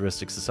a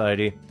futuristic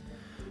society.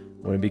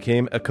 When it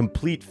became a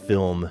complete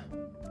film,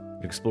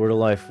 it explored a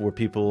life where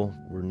people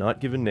were not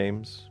given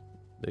names,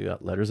 they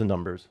got letters and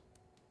numbers.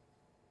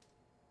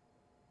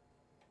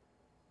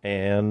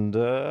 And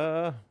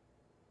their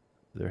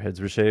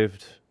heads were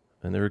shaved,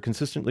 and they were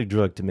consistently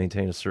drugged to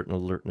maintain a certain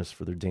alertness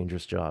for their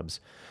dangerous jobs,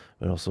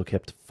 but also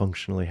kept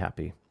functionally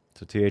happy.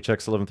 So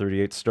THX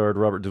 1138 starred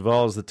Robert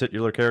Duvall as the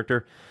titular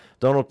character,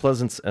 Donald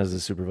Pleasance as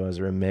his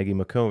supervisor, and Maggie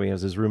McComey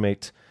as his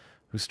roommate,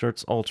 who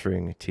starts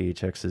altering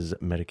THX's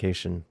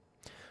medication.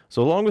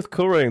 So along with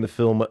co-writing the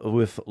film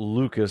with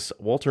Lucas,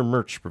 Walter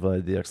Murch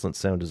provided the excellent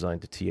sound design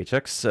to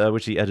THX,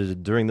 which he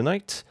edited during the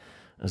night,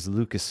 as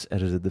Lucas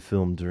edited the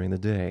film during the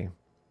day.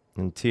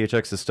 And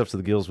THX is stuffed to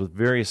the gills with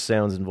various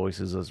sounds and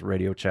voices as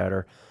radio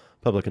chatter,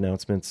 public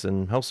announcements,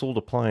 and household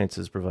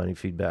appliances providing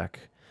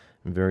feedback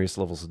and various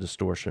levels of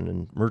distortion,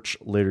 and Murch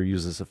later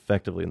used this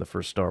effectively in the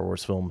first Star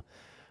Wars film,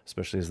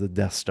 especially as the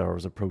Death Star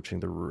was approaching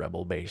the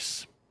Rebel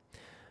base.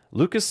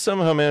 Lucas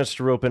somehow managed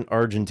to rope in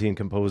Argentine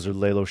composer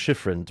Lalo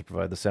Schifrin to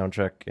provide the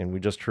soundtrack, and we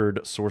just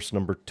heard source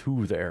number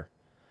 2 there.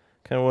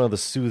 Kind of one of the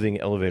soothing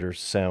elevator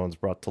sounds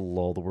brought to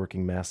lull the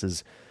working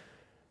masses.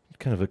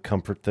 Kind of a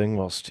comfort thing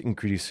whilst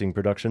increasing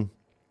production.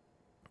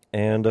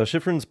 And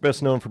Schifrin's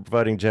best known for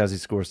providing jazzy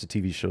scores to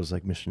TV shows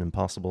like Mission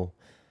Impossible,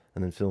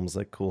 and then films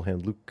like Cool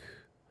Hand Luke,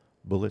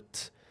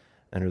 Bullet,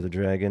 Enter the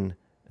Dragon,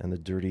 and the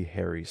Dirty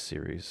Harry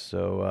series.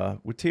 So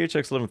with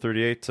THX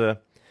 1138,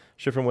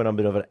 Schifrin went on a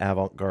bit of an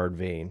avant-garde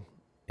vein,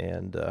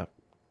 and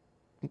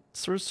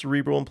sort of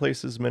cerebral in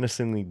places,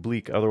 menacingly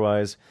bleak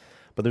otherwise,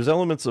 but there's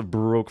elements of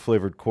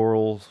Baroque-flavored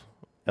choral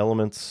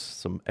elements,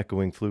 some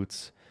echoing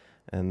flutes,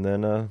 and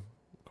then, of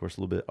course,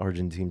 a little bit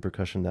Argentine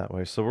percussion that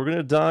way. So we're going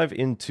to dive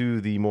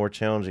into the more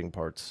challenging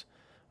parts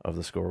of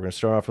the score. We're going to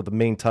start off with the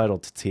main title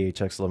to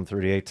THX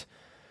 1138,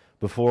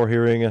 before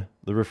hearing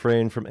the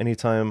refrain from Any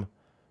Time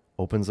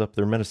opens up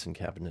their medicine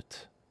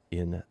cabinet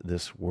in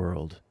this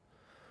world.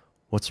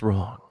 What's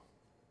wrong?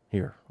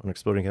 Here on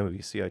Exploding Head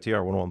Movies,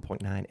 CITR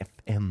 101.9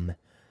 FM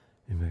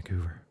in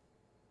Vancouver.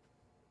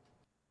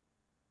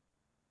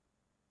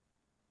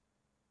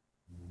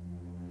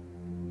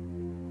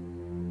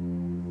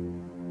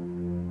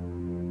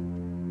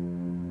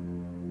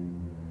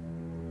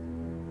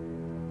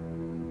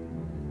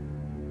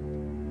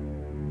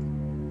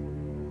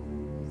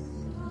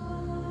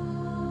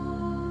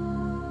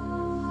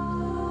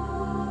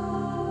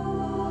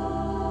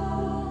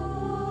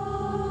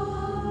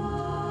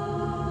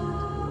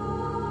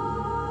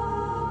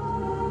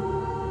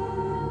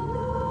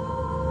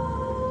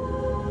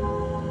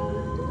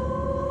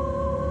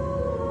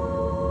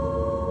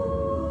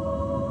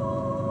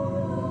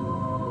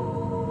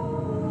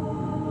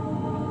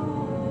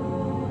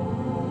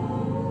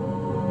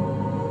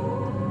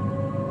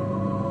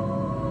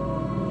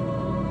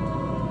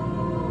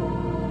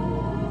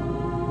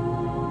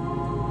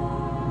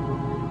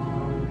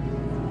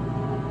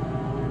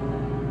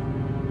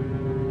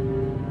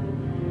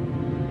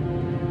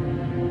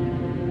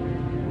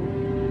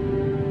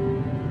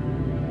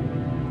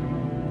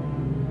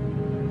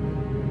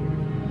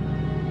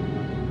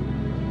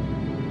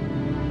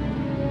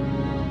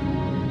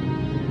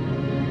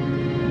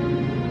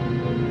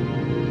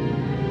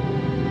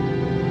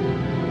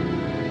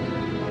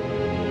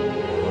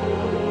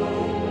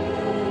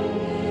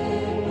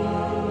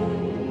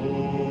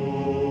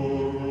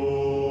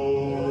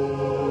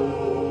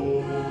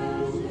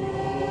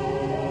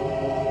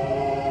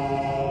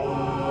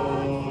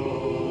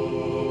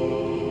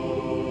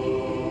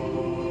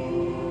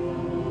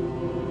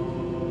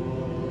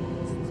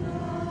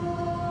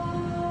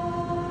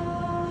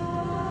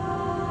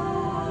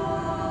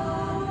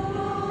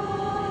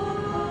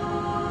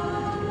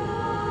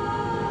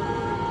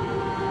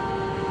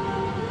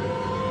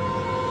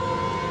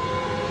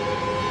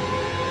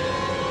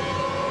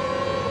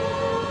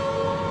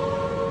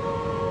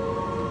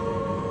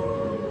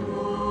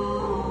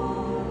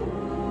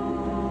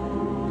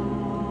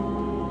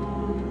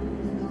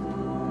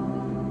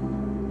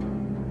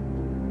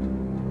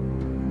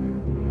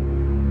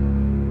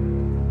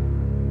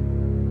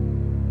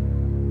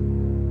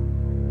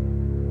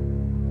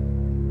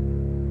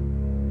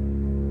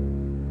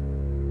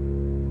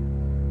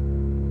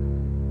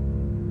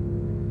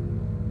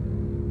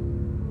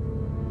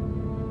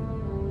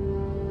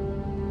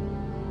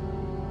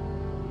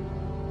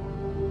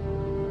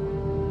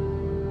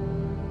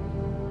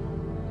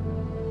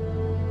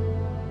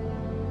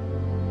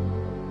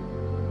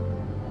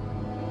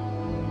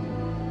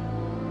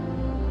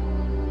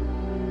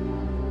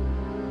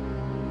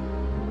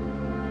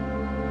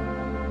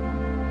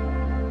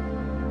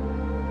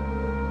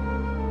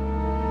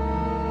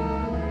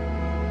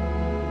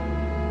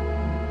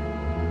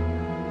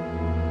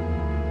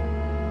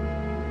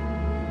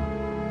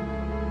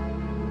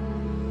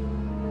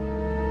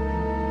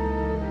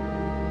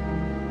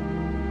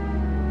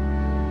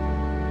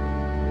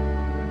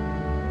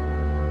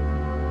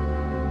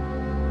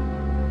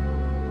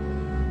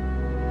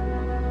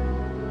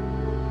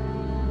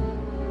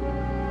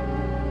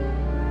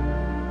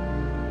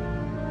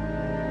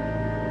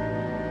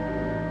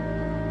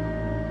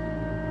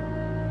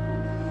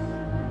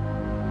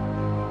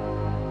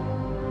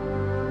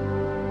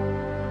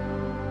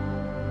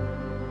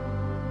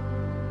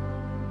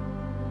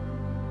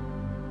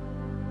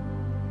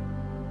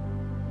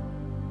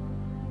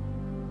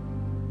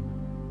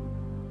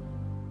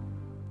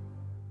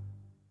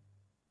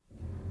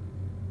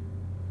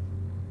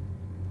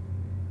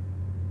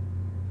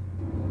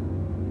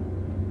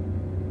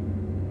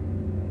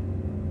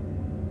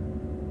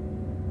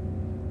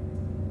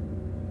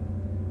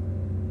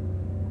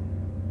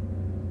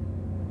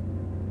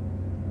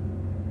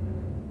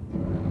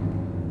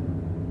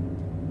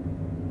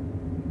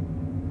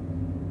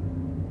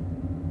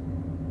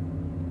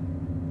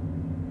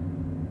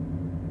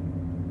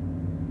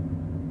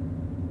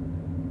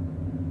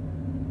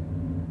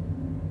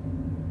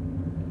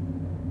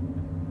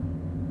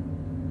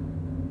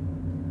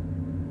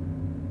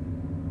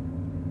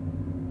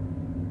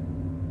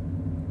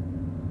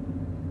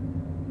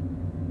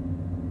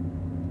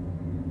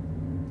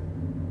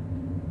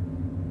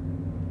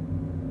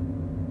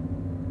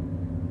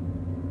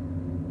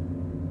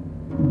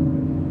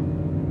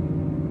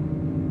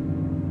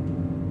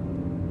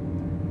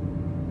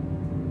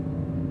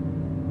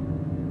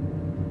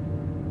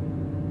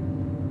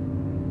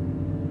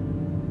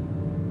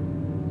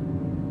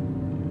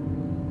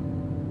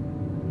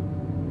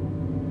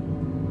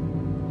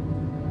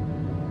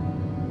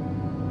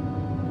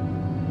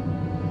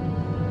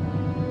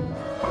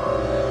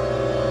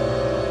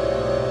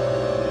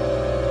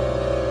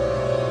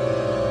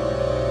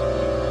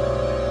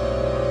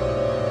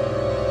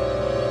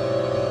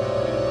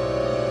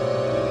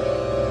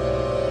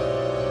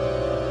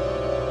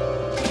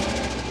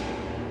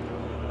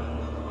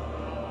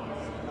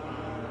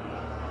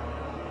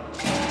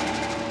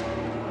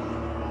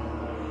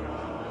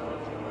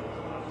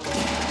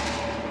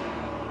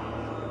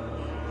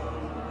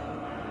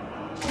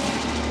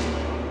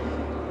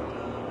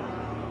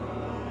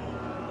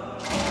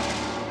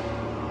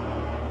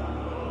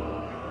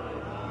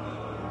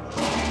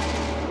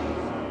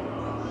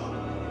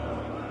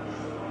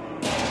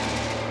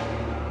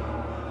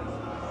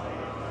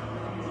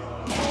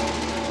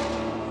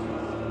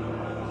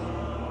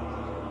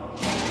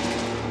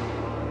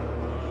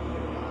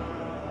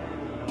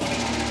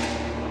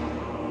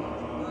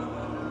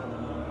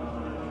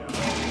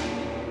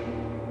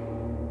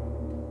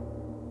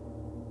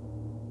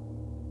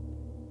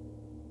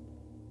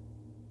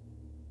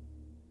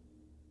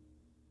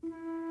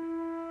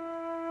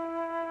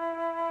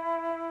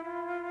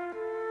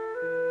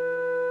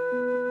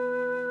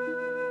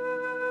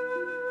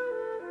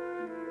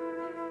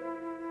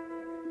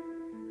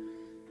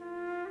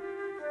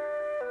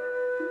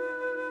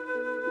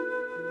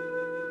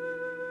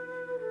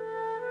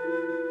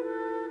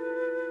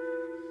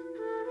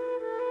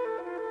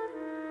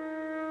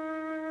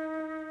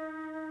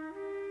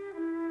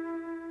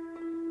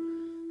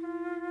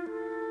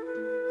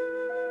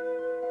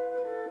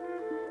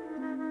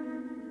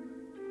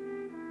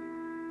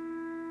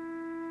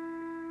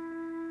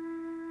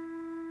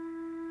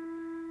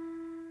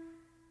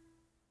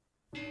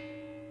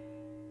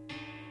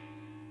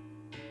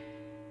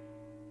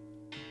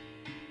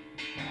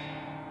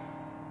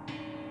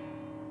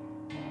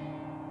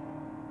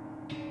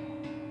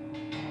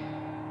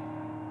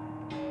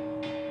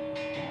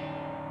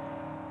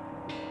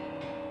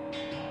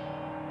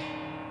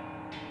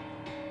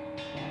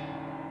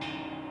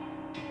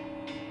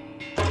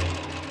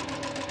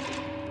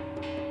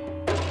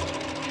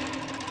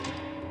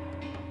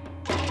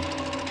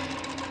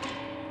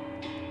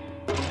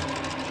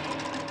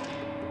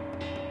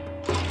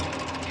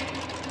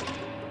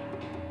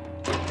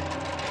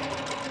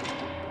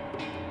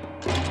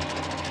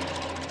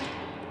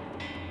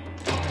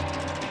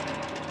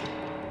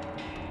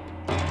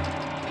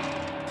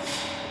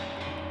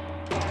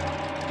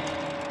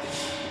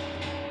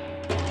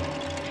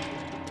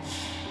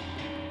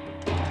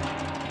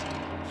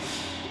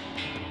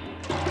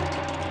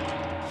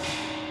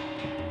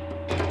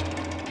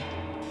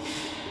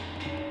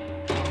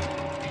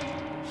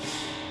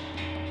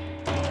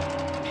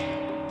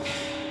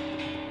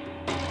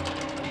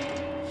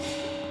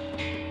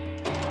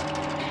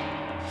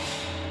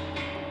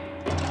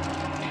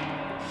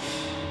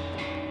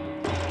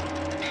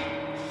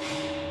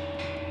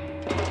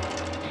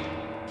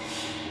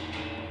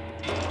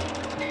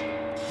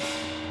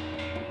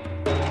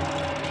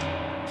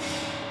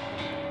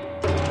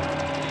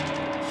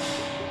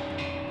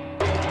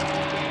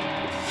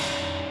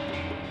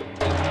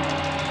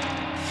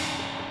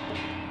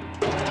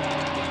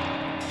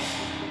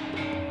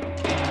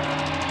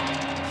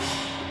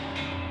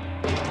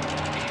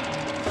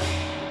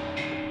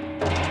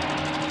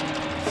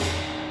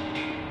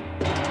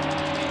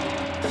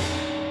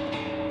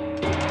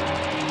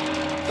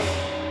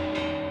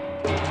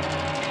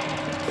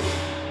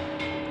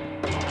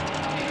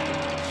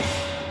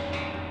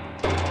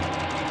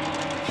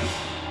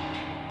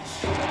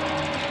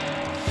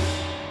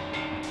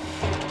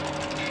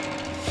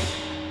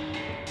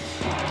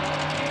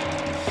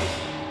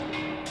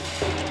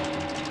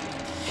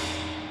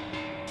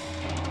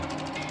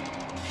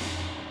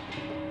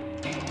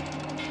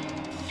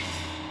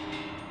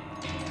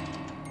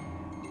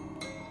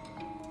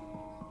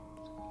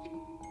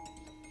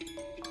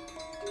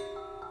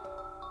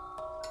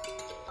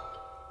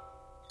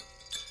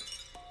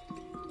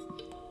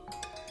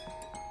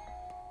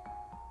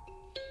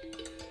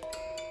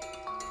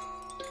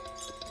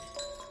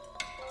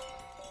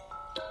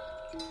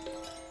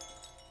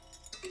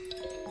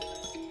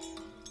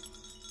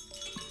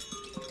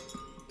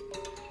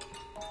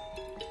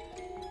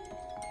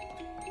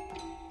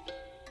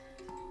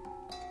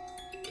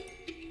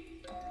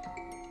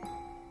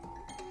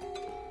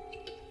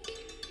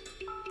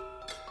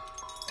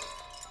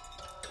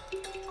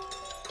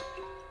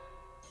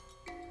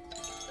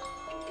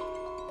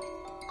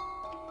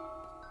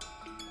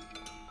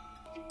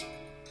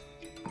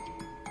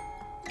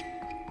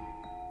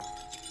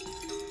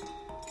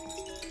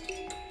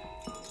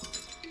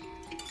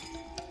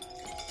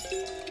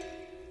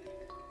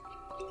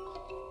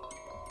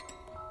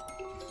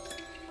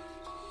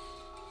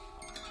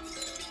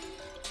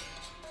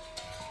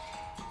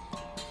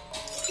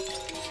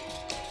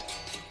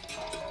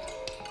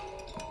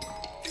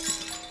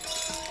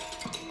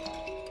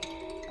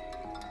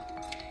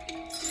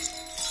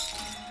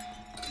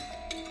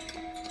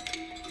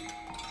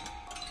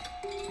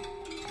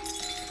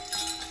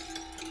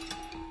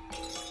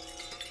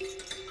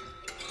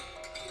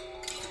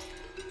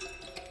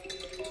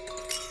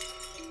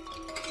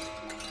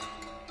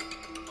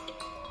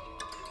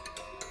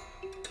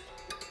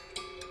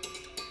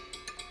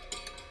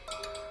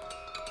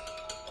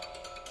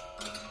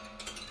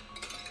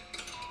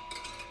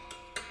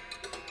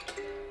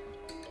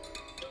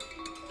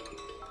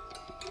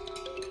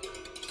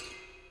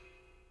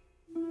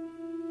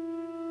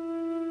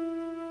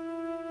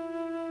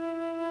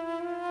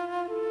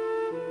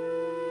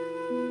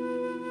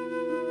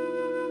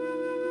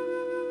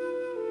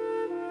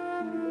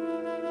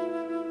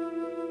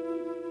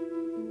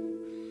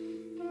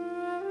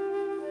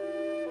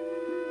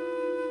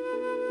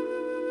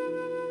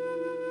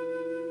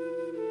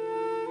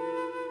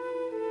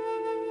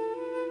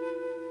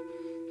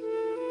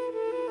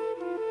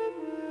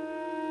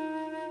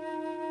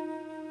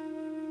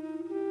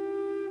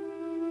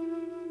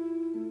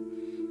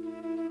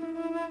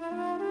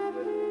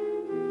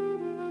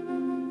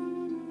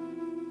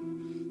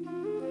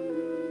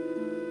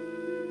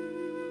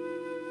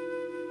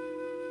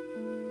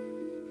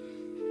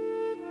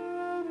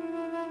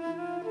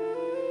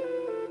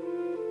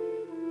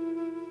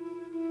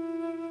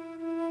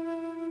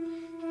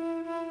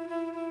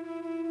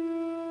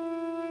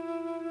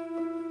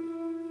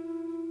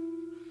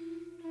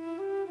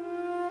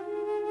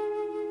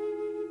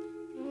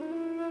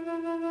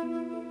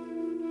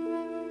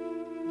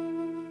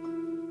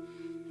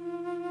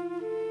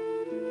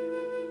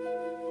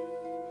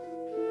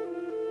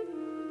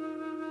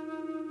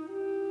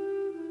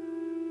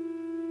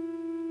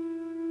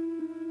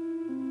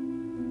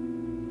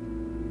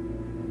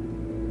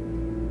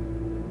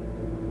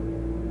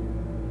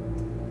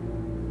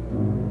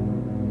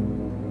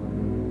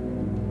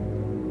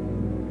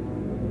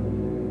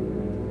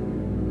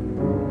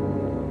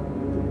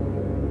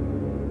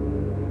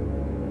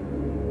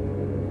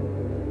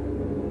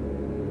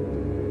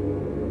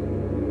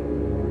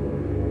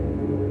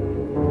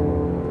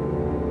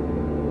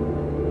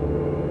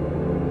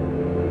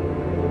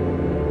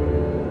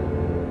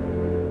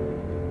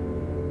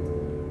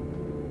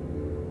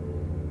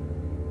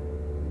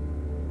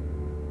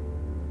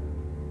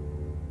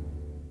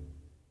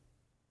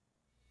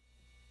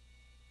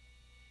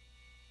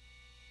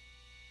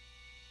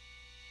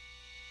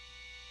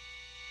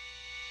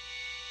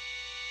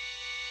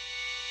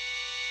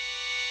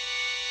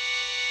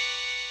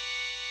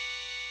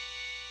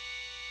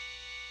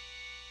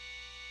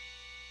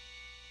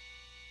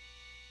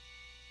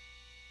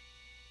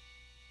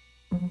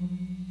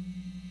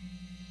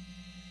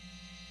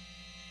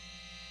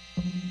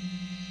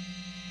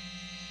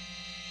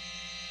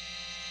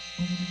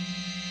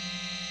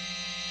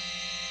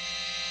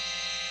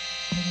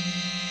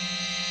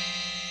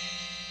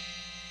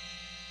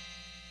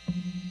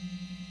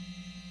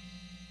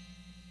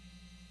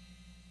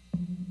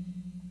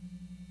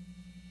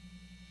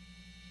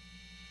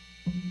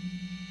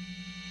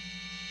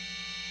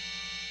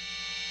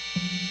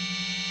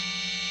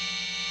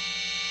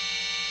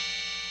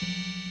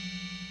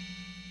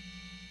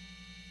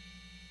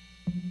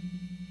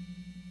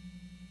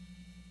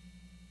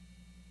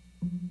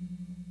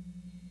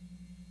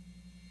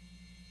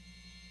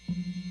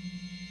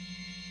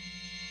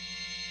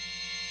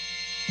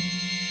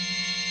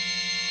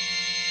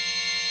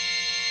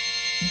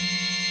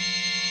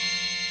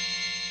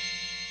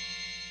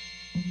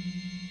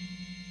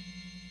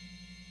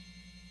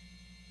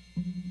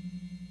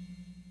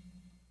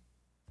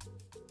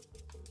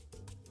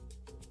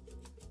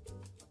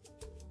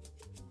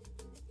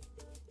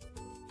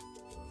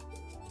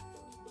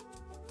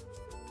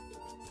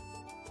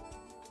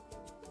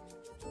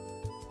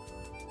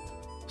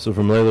 So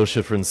from Lalo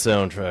Schifrin's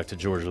soundtrack to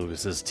George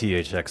Lucas's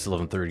THX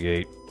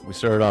 1138, we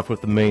started off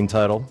with the main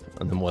title,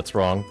 and then What's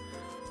Wrong,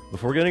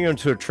 before getting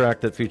into a track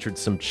that featured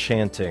some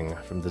chanting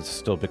from the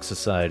dystopic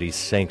society's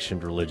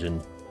sanctioned religion.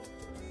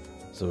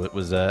 So it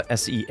was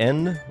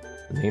SEN,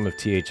 the name of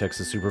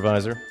THX's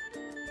supervisor.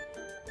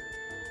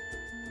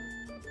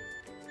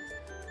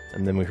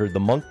 And then we heard The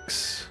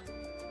Monks,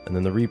 and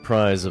then the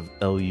reprise of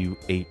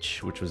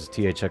LUH, which was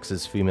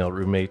THX's female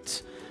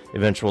roommate,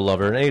 eventual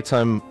lover, and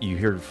anytime you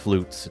hear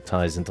flutes, it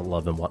ties into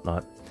love and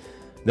whatnot.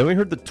 Then we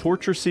heard the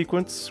torture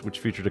sequence, which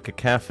featured a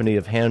cacophony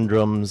of hand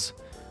drums,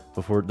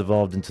 before it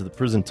devolved into the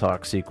prison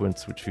talk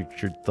sequence, which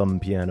featured thumb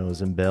pianos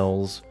and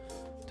bells,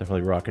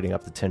 definitely rocketing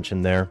up the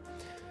tension there.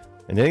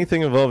 And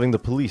anything involving the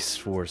police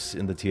force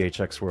in the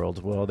THX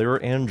world, well, they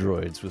were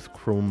androids with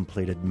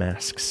chrome-plated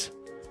masks,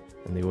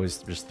 and they always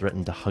just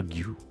threatened to hug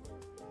you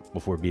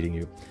before beating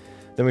you.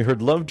 Then we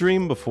heard Love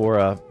Dream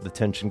before the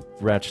tension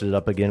ratcheted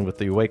up again with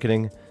The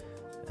Awakening,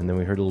 and then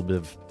we heard a little bit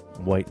of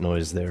white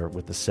noise there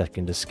with The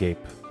Second Escape,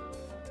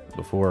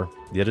 before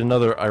yet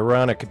another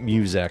ironic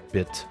Muzak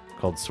bit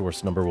called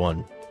Source Number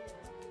 1.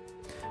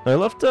 Now, I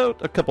left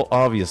out a couple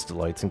obvious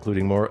delights,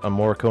 including a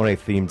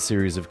Morricone-themed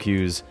series of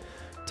cues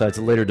tied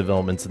to later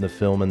developments in the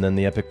film, and then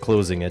the epic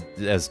closing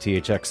as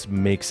THX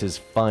makes his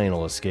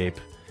final escape,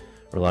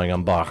 relying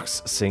on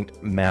Bach's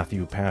St.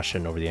 Matthew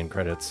Passion over the end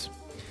credits.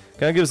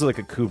 Kind of gives it like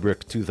a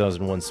Kubrick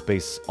 2001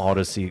 Space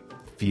Odyssey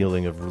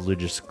feeling of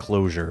religious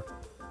closure,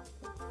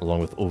 along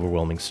with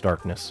overwhelming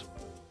starkness.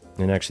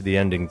 And actually the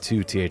ending to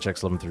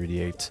THX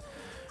 1138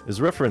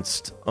 is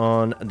referenced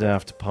on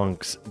Daft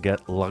Punk's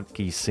Get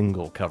Lucky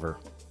single cover.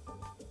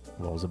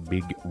 Well, it was a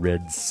big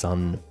red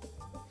sun.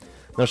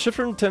 Now,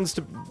 Schifrin tends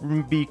to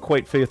be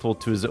quite faithful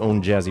to his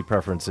own jazzy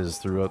preferences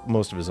throughout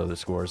most of his other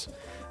scores,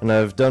 and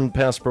I've done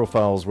past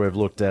profiles where I've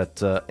looked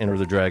at Enter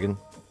the Dragon,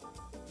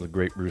 the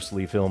great Bruce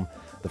Lee film,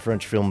 the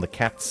French film The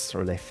Cats,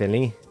 or Les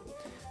Félins,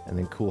 and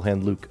then Cool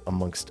Hand Luke,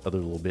 amongst other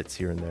little bits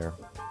here and there.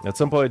 At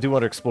some point, I do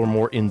want to explore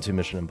more into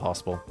Mission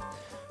Impossible,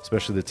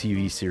 especially the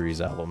TV series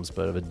albums,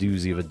 but I have a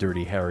doozy of a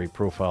Dirty Harry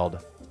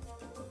profiled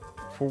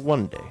for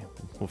one day.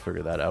 We'll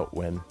figure that out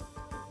when.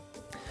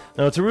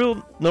 Now, it's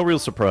no real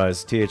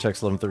surprise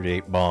THX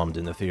 1138 bombed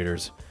in the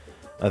theaters.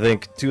 I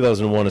think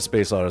 2001 A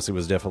Space Odyssey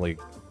was definitely,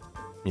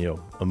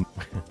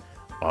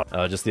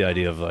 just the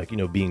idea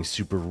of, being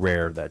super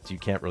rare, that you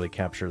can't really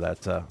capture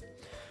that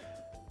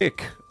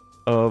pick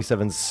of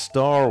 7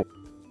 Star,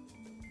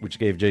 which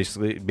gave J.C.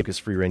 Lucas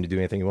free reign to do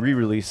anything.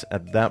 Re-release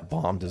at that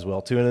bombed as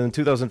well, too. And then in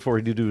 2004,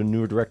 he did do a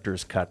newer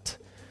director's cut,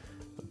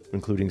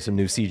 including some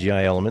new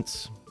CGI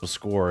elements, a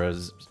score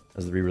as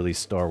the re-release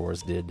Star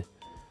Wars did.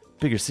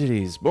 Bigger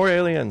cities, more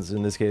aliens,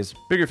 in this case,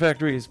 bigger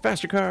factories,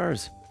 faster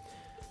cars.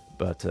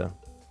 But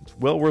it's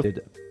well worth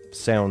it.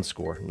 Sound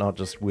score, not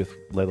just with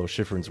Lalo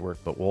Schifrin's work,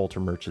 but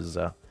Walter Murch's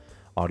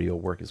audio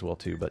work as well,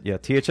 too. But yeah,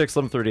 THX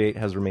 1138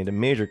 has remained a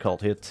major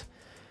cult hit,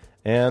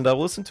 and I'll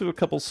listen to a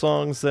couple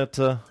songs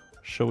that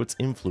show its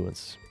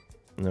influence.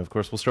 And of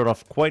course, we'll start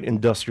off quite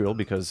industrial,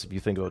 because if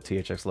you think about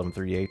THX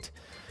 1138,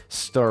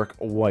 stark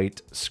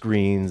white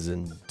screens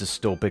and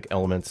dystopic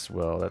elements,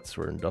 well, that's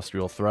where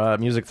industrial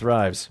music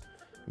thrives.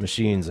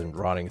 Machines and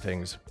rotting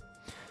things.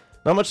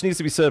 Not much needs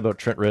to be said about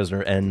Trent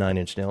Reznor and Nine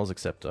Inch Nails,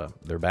 except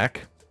they're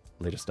back.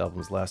 Latest album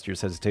was last year's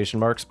Hesitation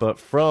Marks, but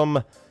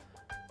from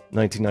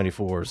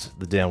 1994's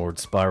The Downward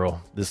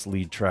Spiral, this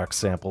lead track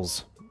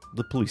samples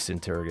the police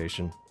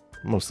interrogation.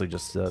 Mostly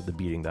just the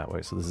beating that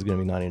way. So this is going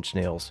to be Nine Inch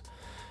Nails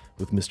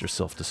with Mr.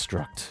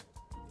 Self-Destruct.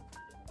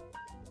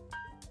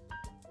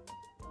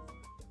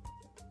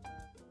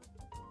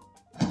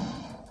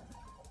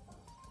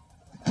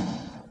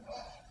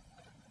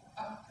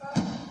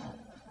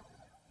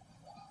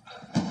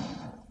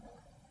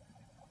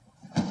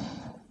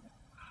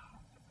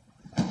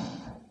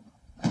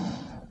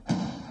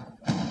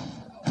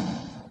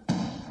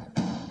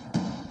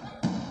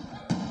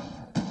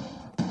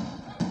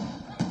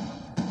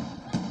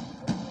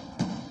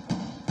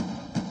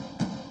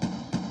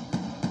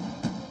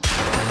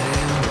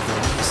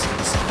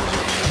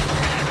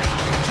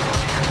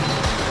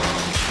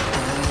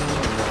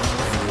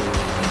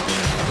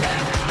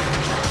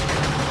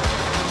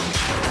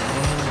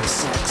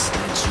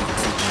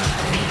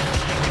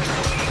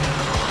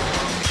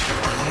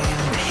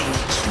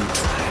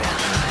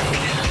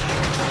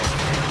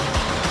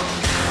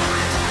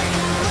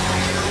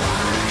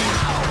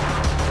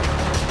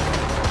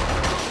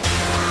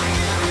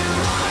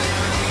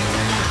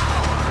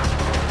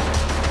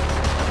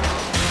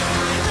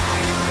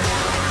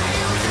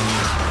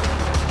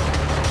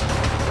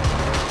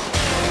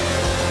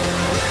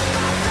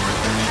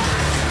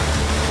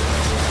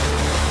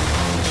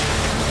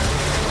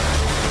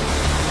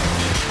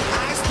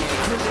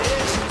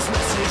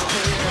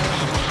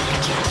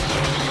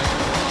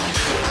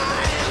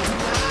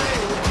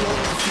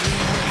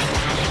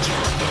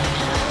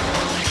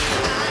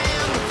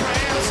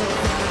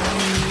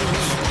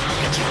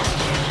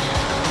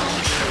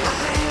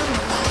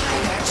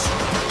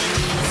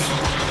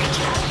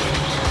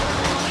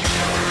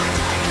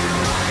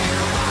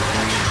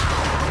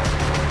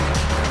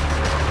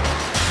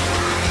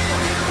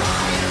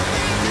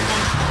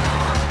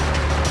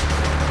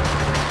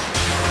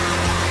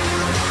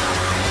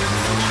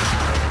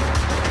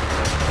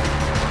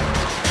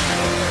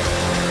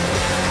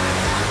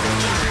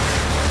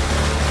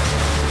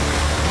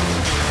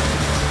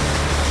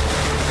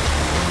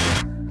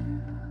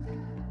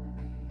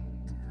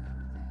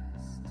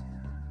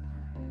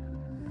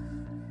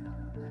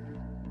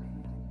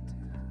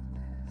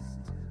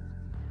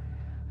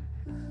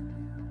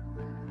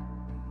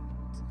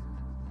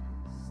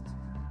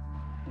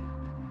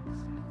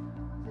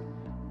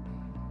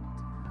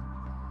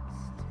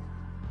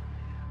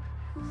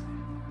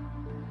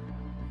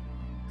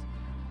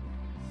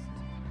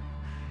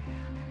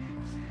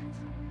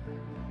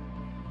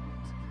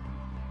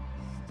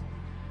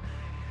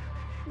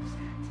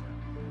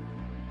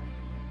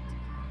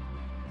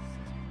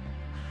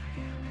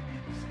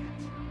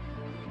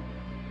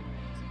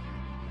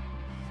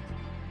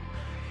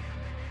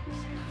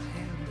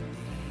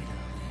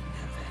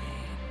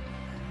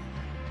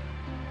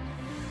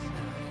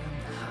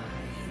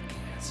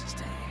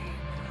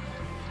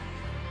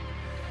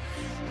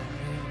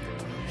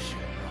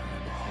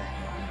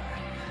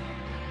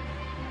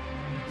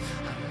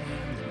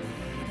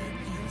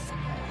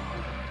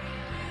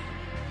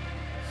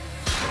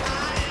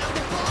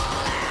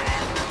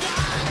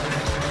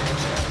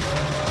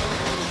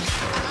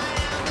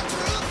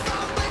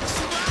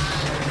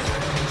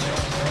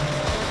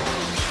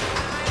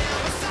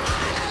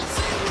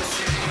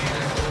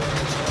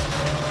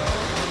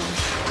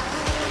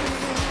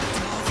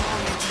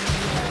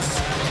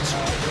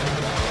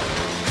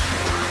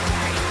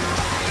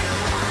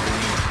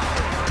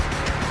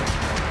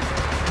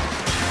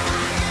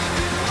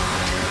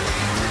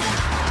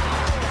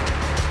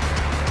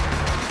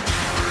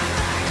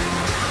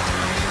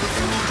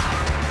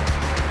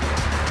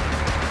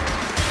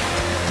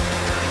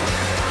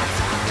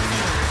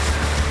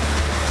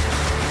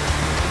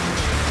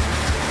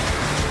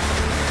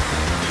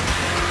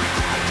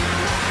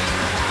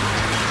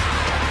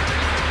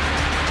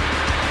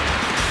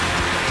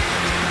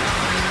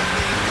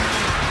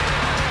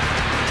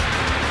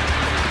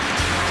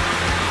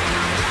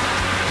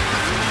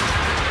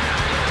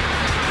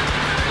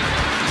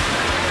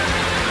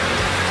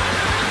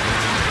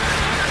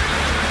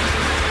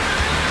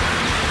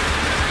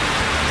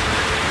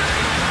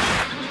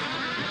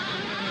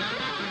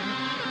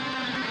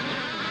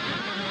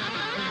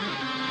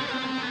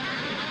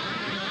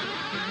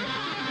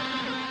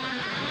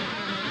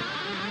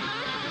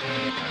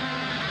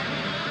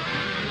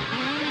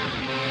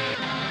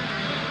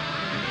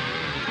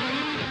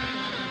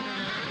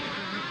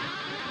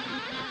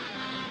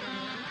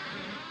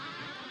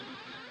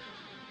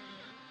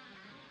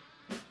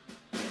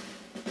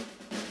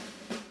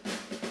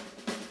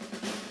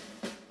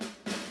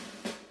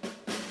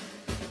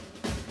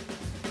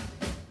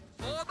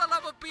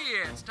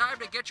 It's time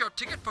to get your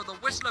ticket for the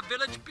Whistler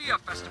Village Beer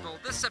Festival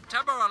this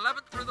September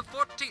 11th through the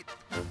 14th.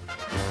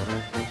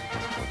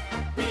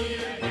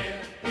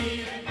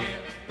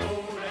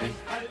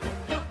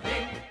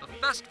 The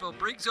festival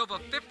brings over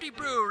 50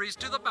 breweries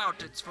to the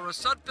mountains for a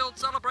sun-filled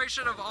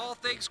celebration of all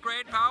things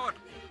grain-powered.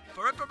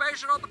 For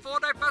information on the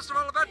 4-day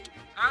festival event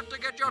and to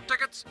get your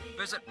tickets,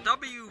 visit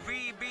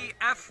wvbf.ca.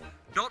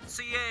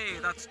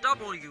 That's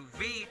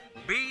wvbf.ca.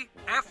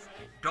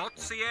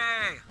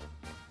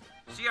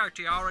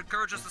 CITR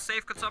encourages the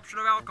safe consumption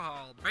of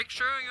alcohol. Make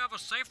sure you have a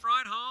safe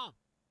ride home.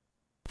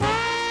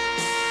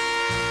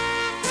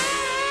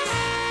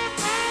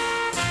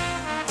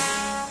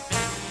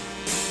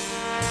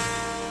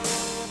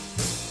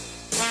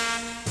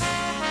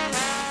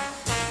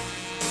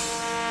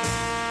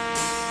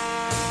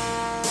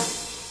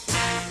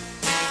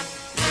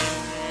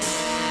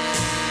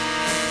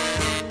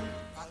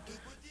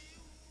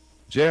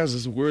 Jazz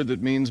is a word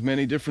that means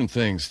many different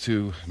things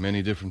to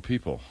many different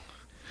people.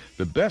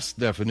 The best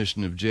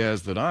definition of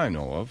jazz that I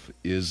know of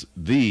is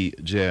The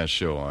Jazz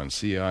Show on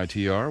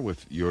CITR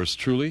with yours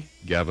truly,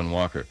 Gavin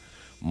Walker.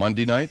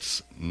 Monday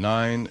nights,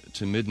 9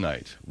 to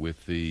midnight,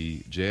 with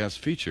the jazz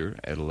feature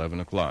at 11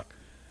 o'clock.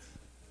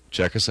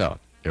 Check us out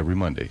every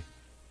Monday.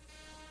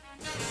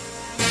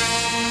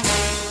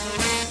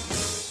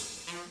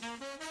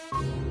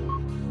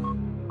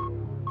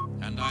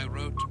 And I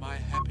wrote my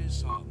happy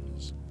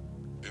songs.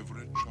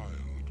 Every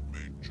child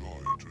made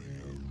joy to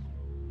hear.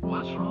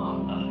 What's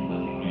wrong?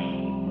 Nothing.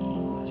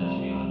 Just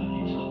feel that I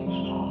need something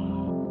strong.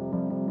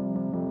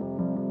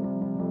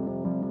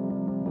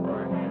 I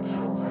need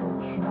something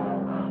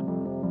strong.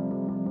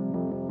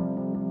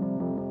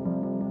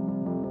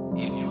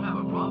 If you have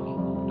a problem,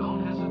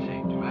 don't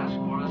hesitate to ask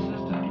for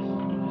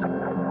assistance.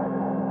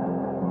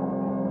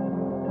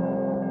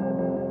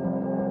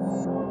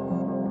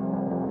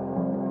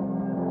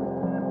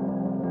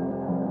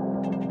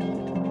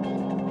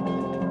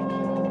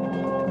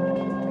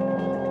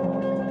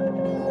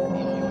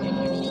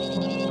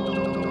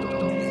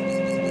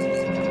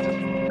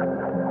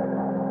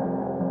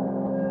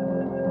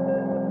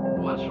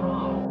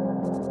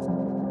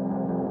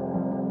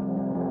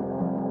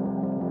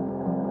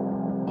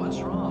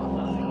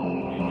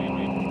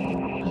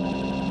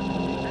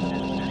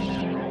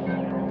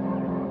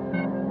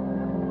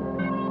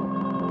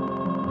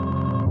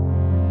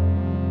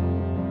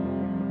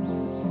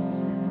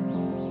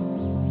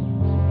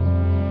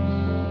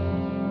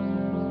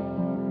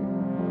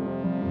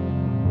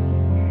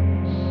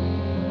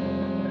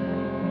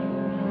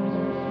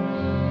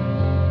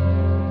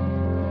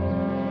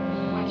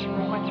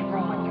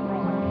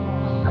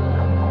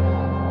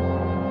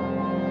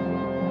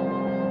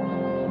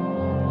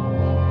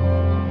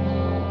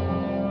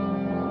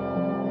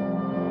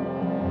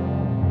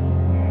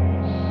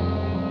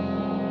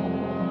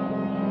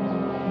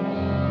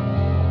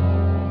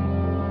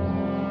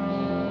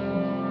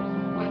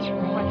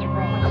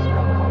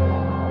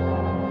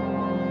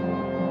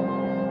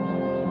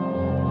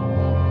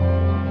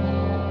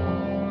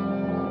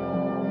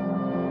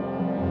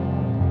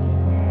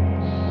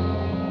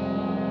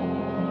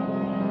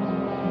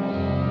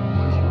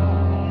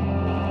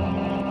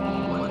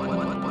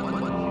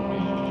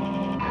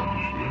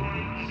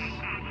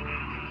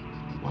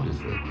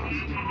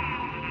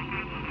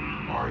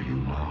 Are you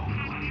now?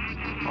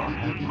 Or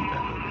have you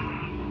ever been?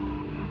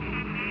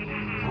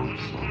 Move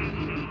slowly.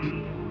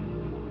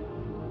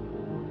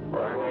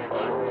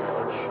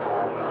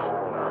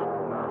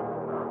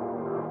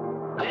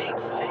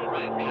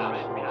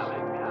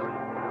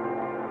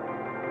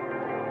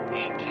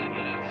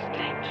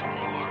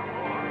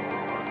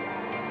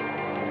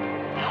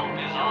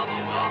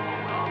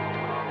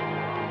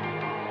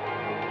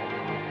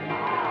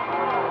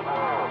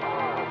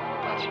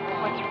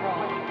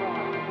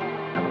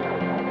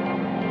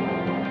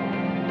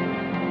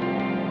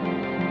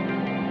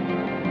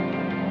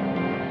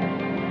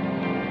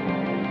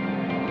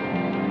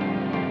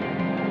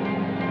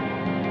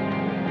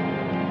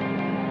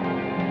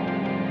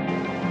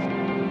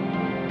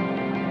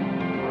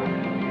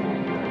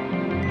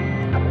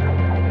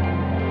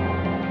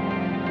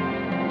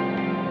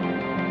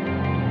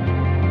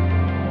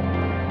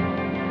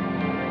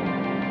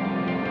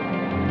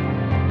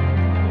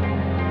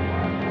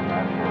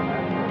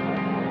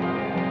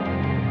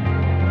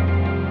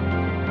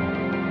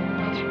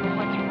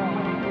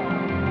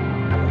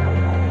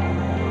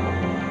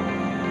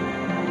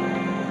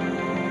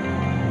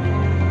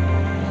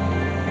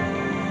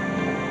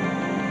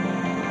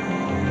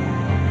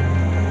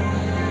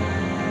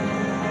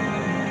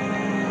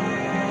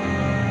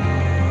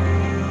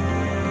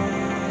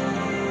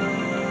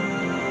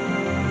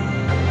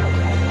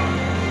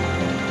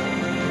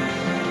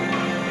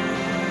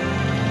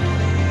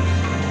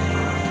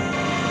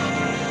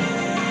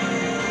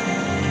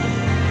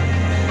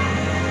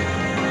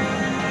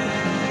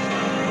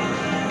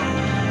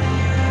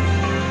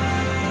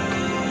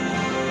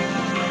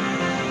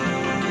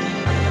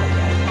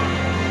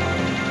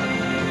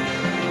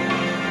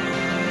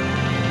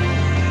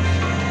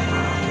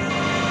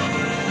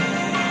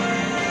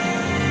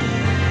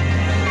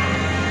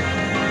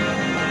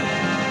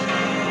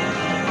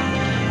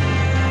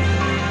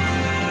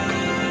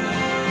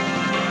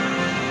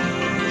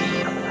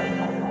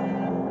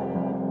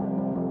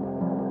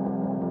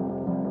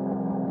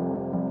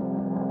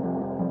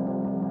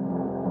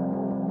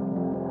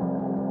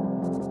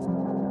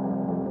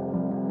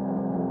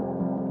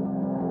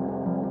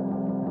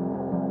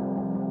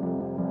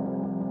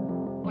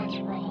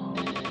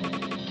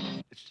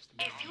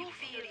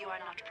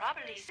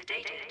 properly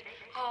sedated,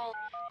 call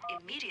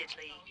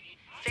immediately.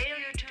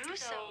 Failure to do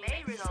so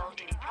may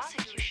result in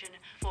prosecution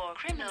for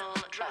criminal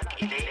drug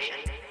evasion.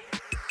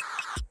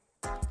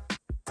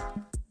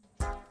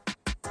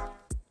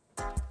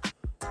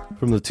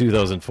 From the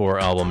 2004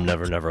 album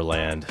Never Never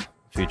Land,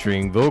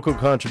 featuring vocal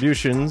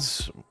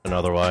contributions and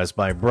otherwise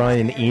by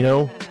Brian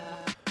Eno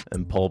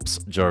and Pulp's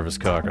Jarvis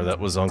Cocker. That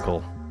was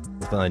Uncle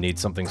with I Need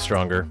Something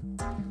Stronger.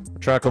 A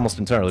track almost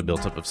entirely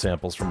built up of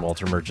samples from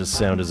Walter Murch's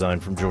sound design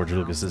from George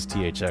Lucas's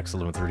THX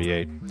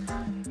 1138.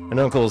 And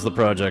Uncle is the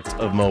project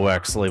of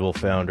Mowax label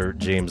founder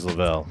James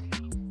Lavelle.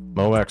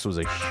 Mowax was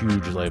a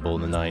huge label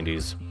in the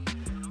 90s,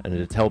 and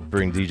it helped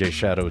bring DJ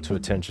Shadow to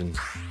attention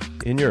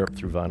in Europe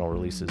through vinyl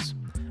releases.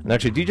 And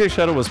actually, DJ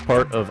Shadow was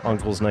part of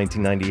Uncle's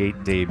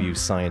 1998 debut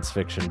Science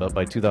Fiction, but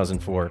by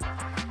 2004,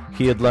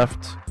 he had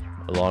left,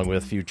 along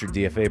with future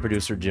DFA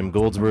producer Jim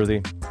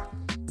Goldsworthy,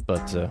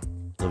 but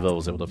Lavelle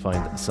was able to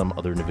find some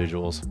other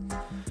individuals.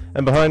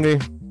 And behind me,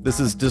 this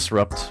is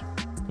Disrupt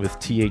with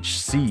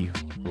THC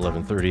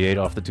 1138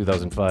 off the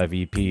 2005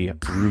 EP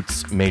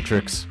Roots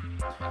Matrix.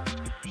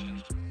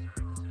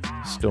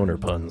 Stoner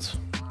puns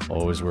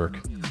always work.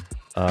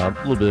 A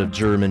little bit of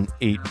German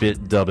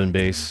 8-bit dub and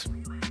bass.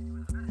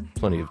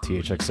 Plenty of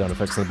THX sound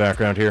effects in the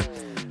background here.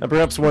 And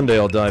perhaps one day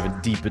I'll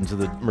dive deep into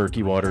the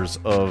murky waters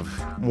of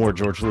more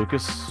George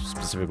Lucas,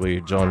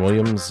 specifically John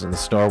Williams and the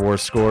Star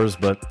Wars scores,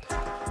 but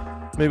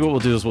maybe what we'll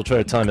do is we'll try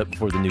to time it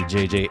before the new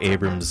J.J.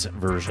 Abrams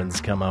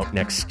versions come out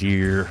next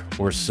year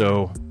or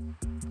so,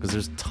 because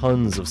there's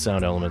tons of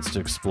sound elements to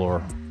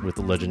explore with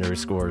the legendary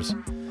scores.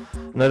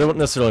 And I don't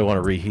necessarily want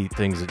to reheat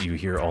things that you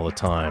hear all the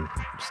time.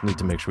 Just need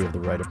to make sure we have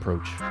the right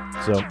approach.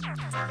 So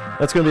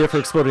that's going to be it for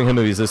Exploding Hit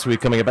Movies this week.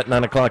 Coming up at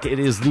 9 o'clock, it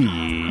is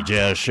the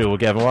Jazz Show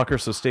with Gavin Walker,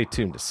 so stay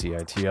tuned to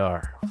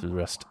CITR for the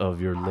rest of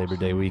your Labor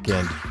Day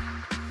weekend.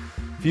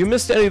 If you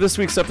missed any of this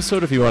week's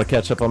episode, if you want to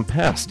catch up on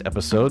past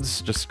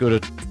episodes, just go to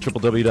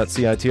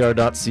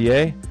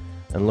www.citr.ca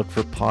and look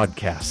for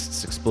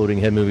podcasts. Exploding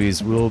Hit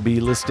Movies will be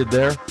listed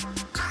there,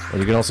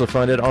 and you can also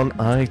find it on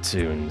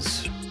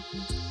iTunes.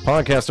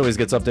 Podcast always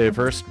gets updated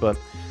first, but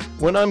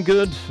when I'm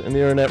good and the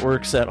internet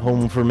works at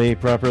home for me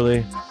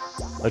properly,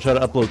 I try to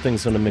upload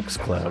things onto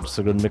Mixcloud.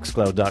 So go to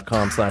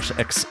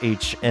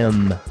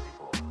mixcloud.com/XHM.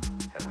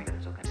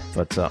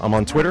 But I'm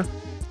on Twitter,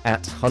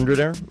 at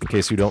 100air, in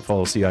case you don't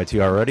follow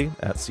CITR already,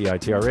 at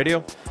CITR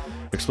Radio.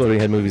 Exploding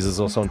Head Movies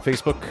is also on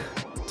Facebook,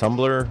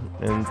 Tumblr,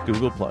 and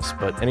Google+.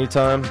 But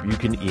anytime, you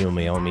can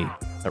email me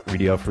at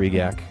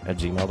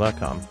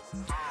radiofreegak@gmail.com.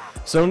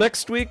 So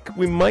next week,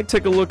 we might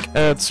take a look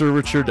at Sir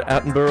Richard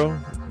Attenborough,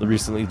 the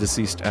recently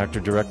deceased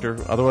actor-director.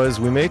 Otherwise,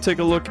 we may take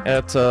a look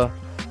at a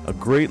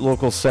great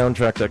local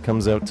soundtrack that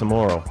comes out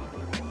tomorrow.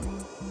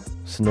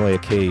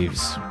 Sonoya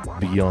Caves,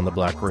 Beyond the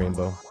Black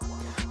Rainbow.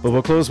 But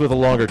we'll close with a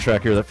longer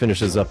track here that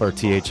finishes up our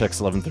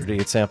THX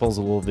 1138 samples,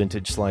 a little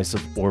vintage slice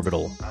of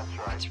Orbital.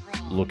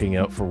 Looking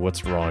out for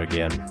what's wrong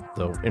again,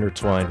 though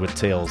intertwined with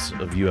tales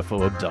of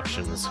UFO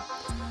abductions.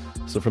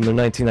 So from their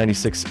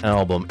 1996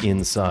 album,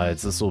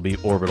 Insides, this will be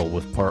Orbital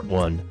with part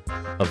 1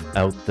 of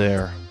Out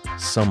There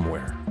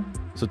Somewhere.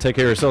 So take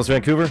care of yourselves,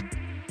 Vancouver.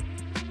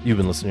 You've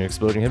been listening to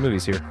Exploding Head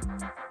Movies here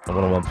on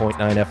 101.9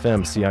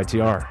 FM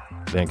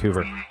CITR,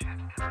 Vancouver.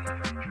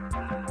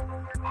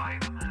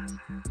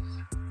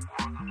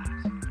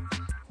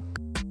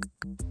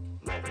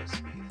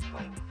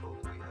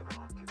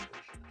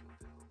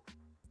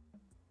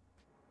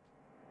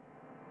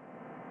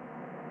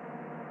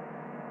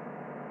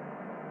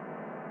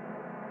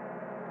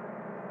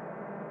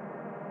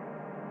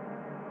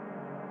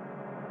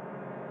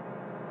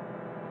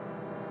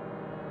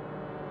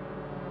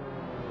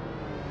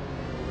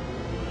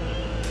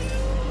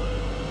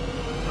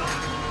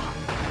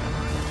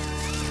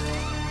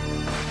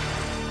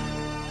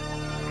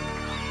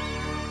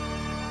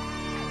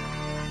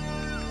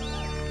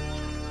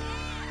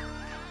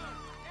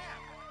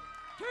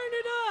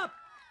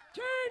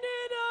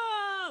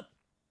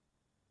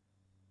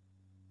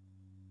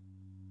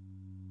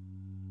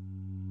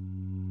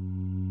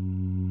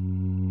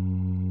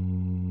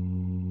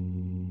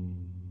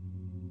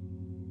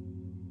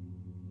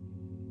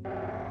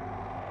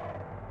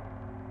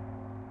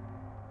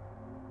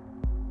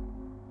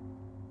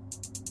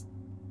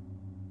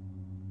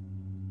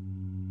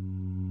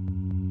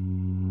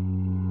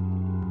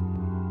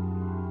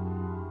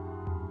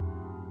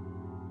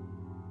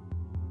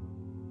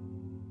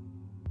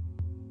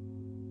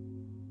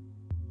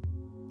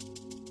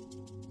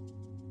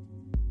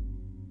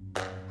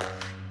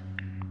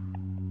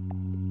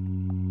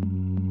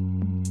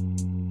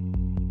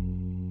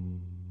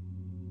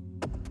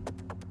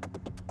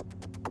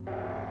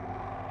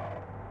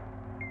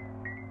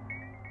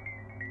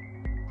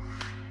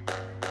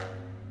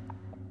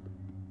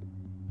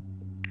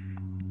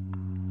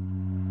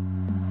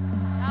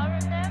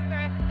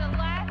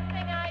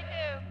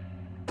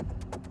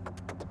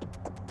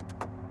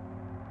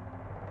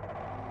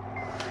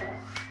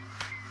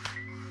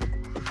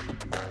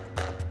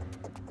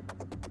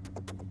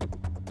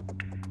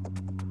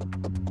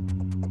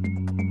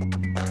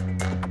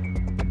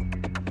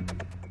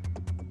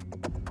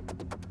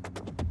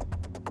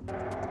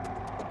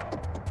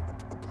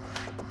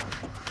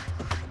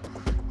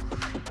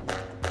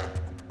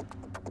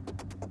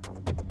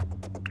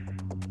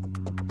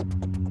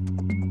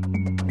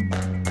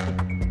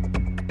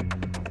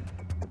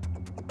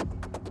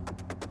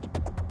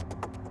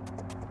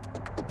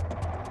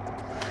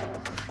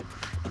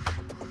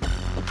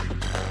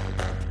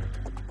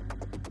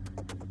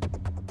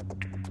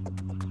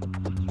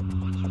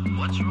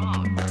 What's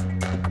wrong?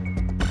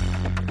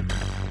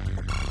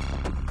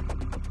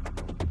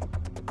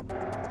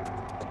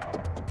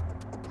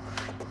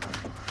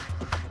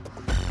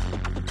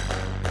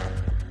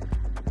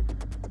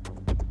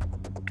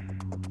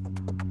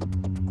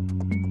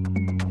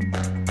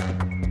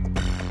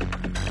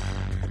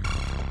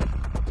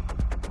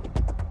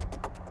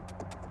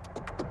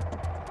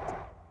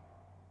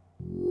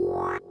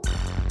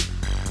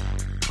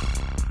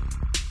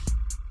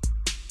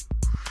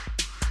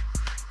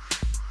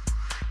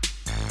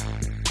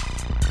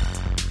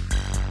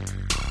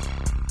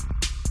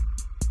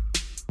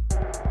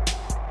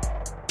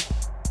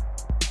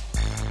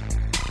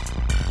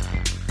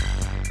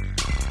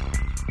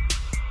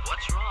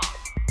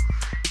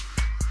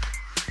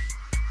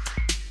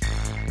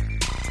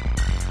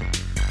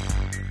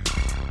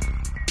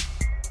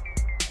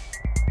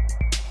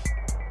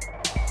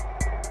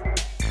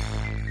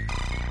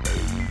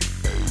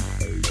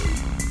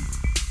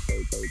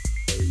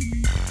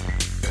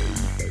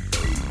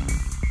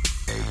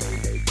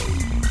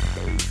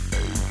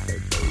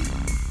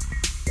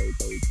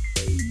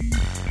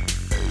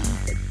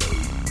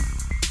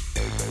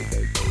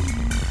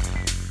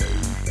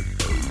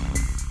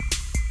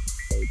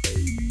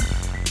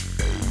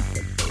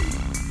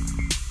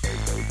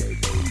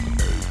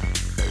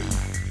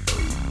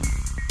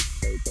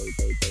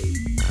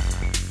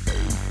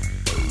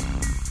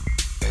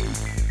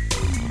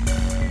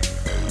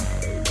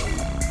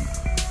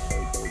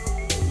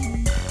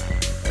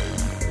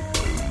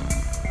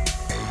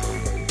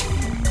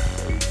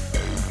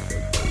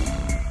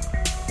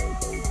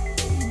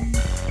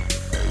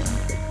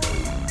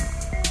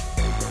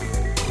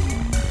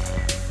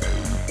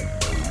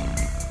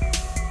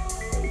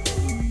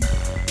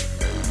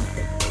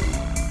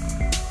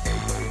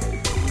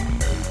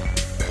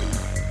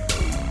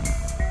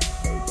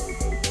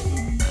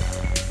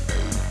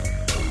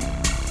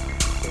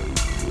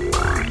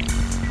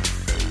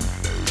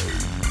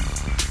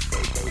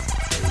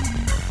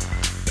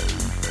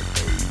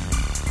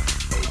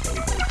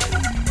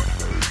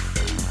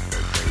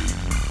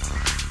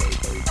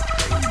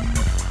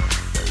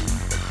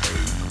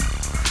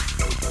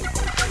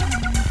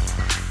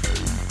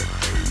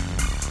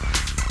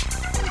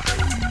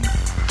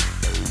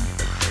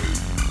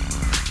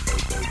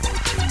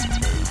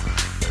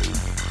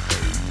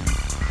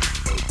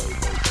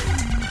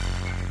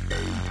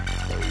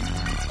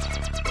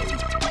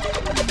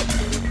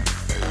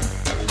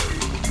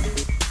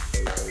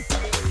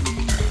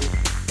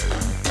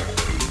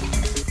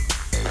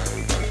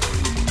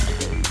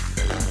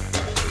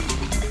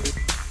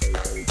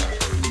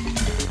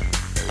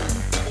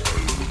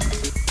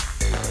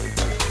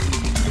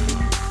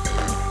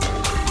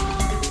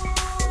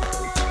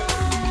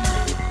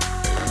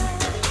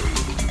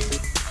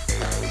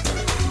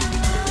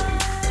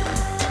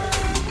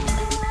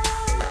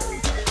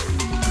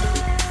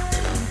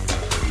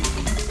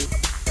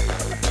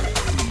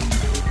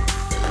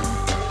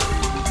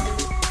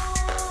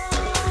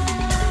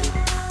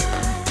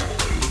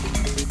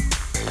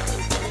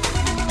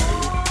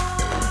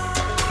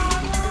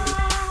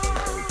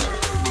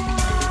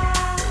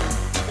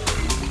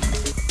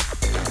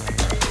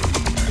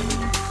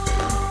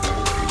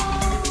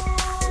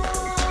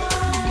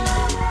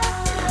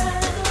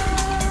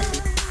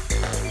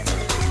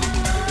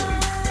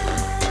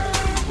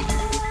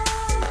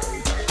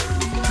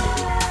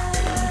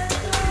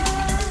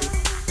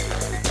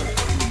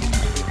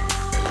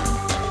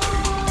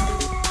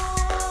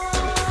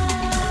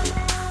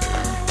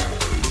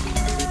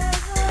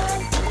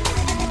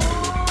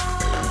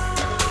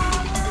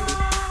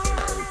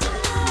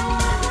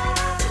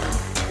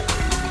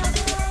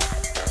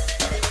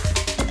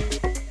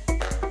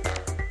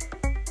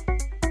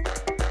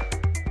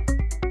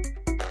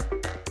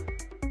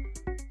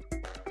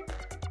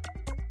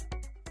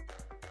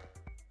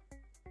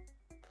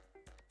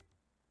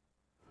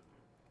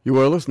 You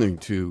are listening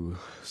to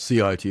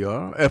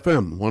CITR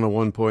FM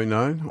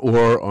 101.9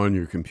 or on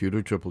your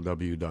computer,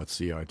 www.citr.ca.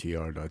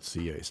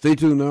 Stay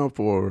tuned now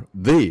for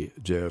The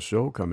Jazz Show coming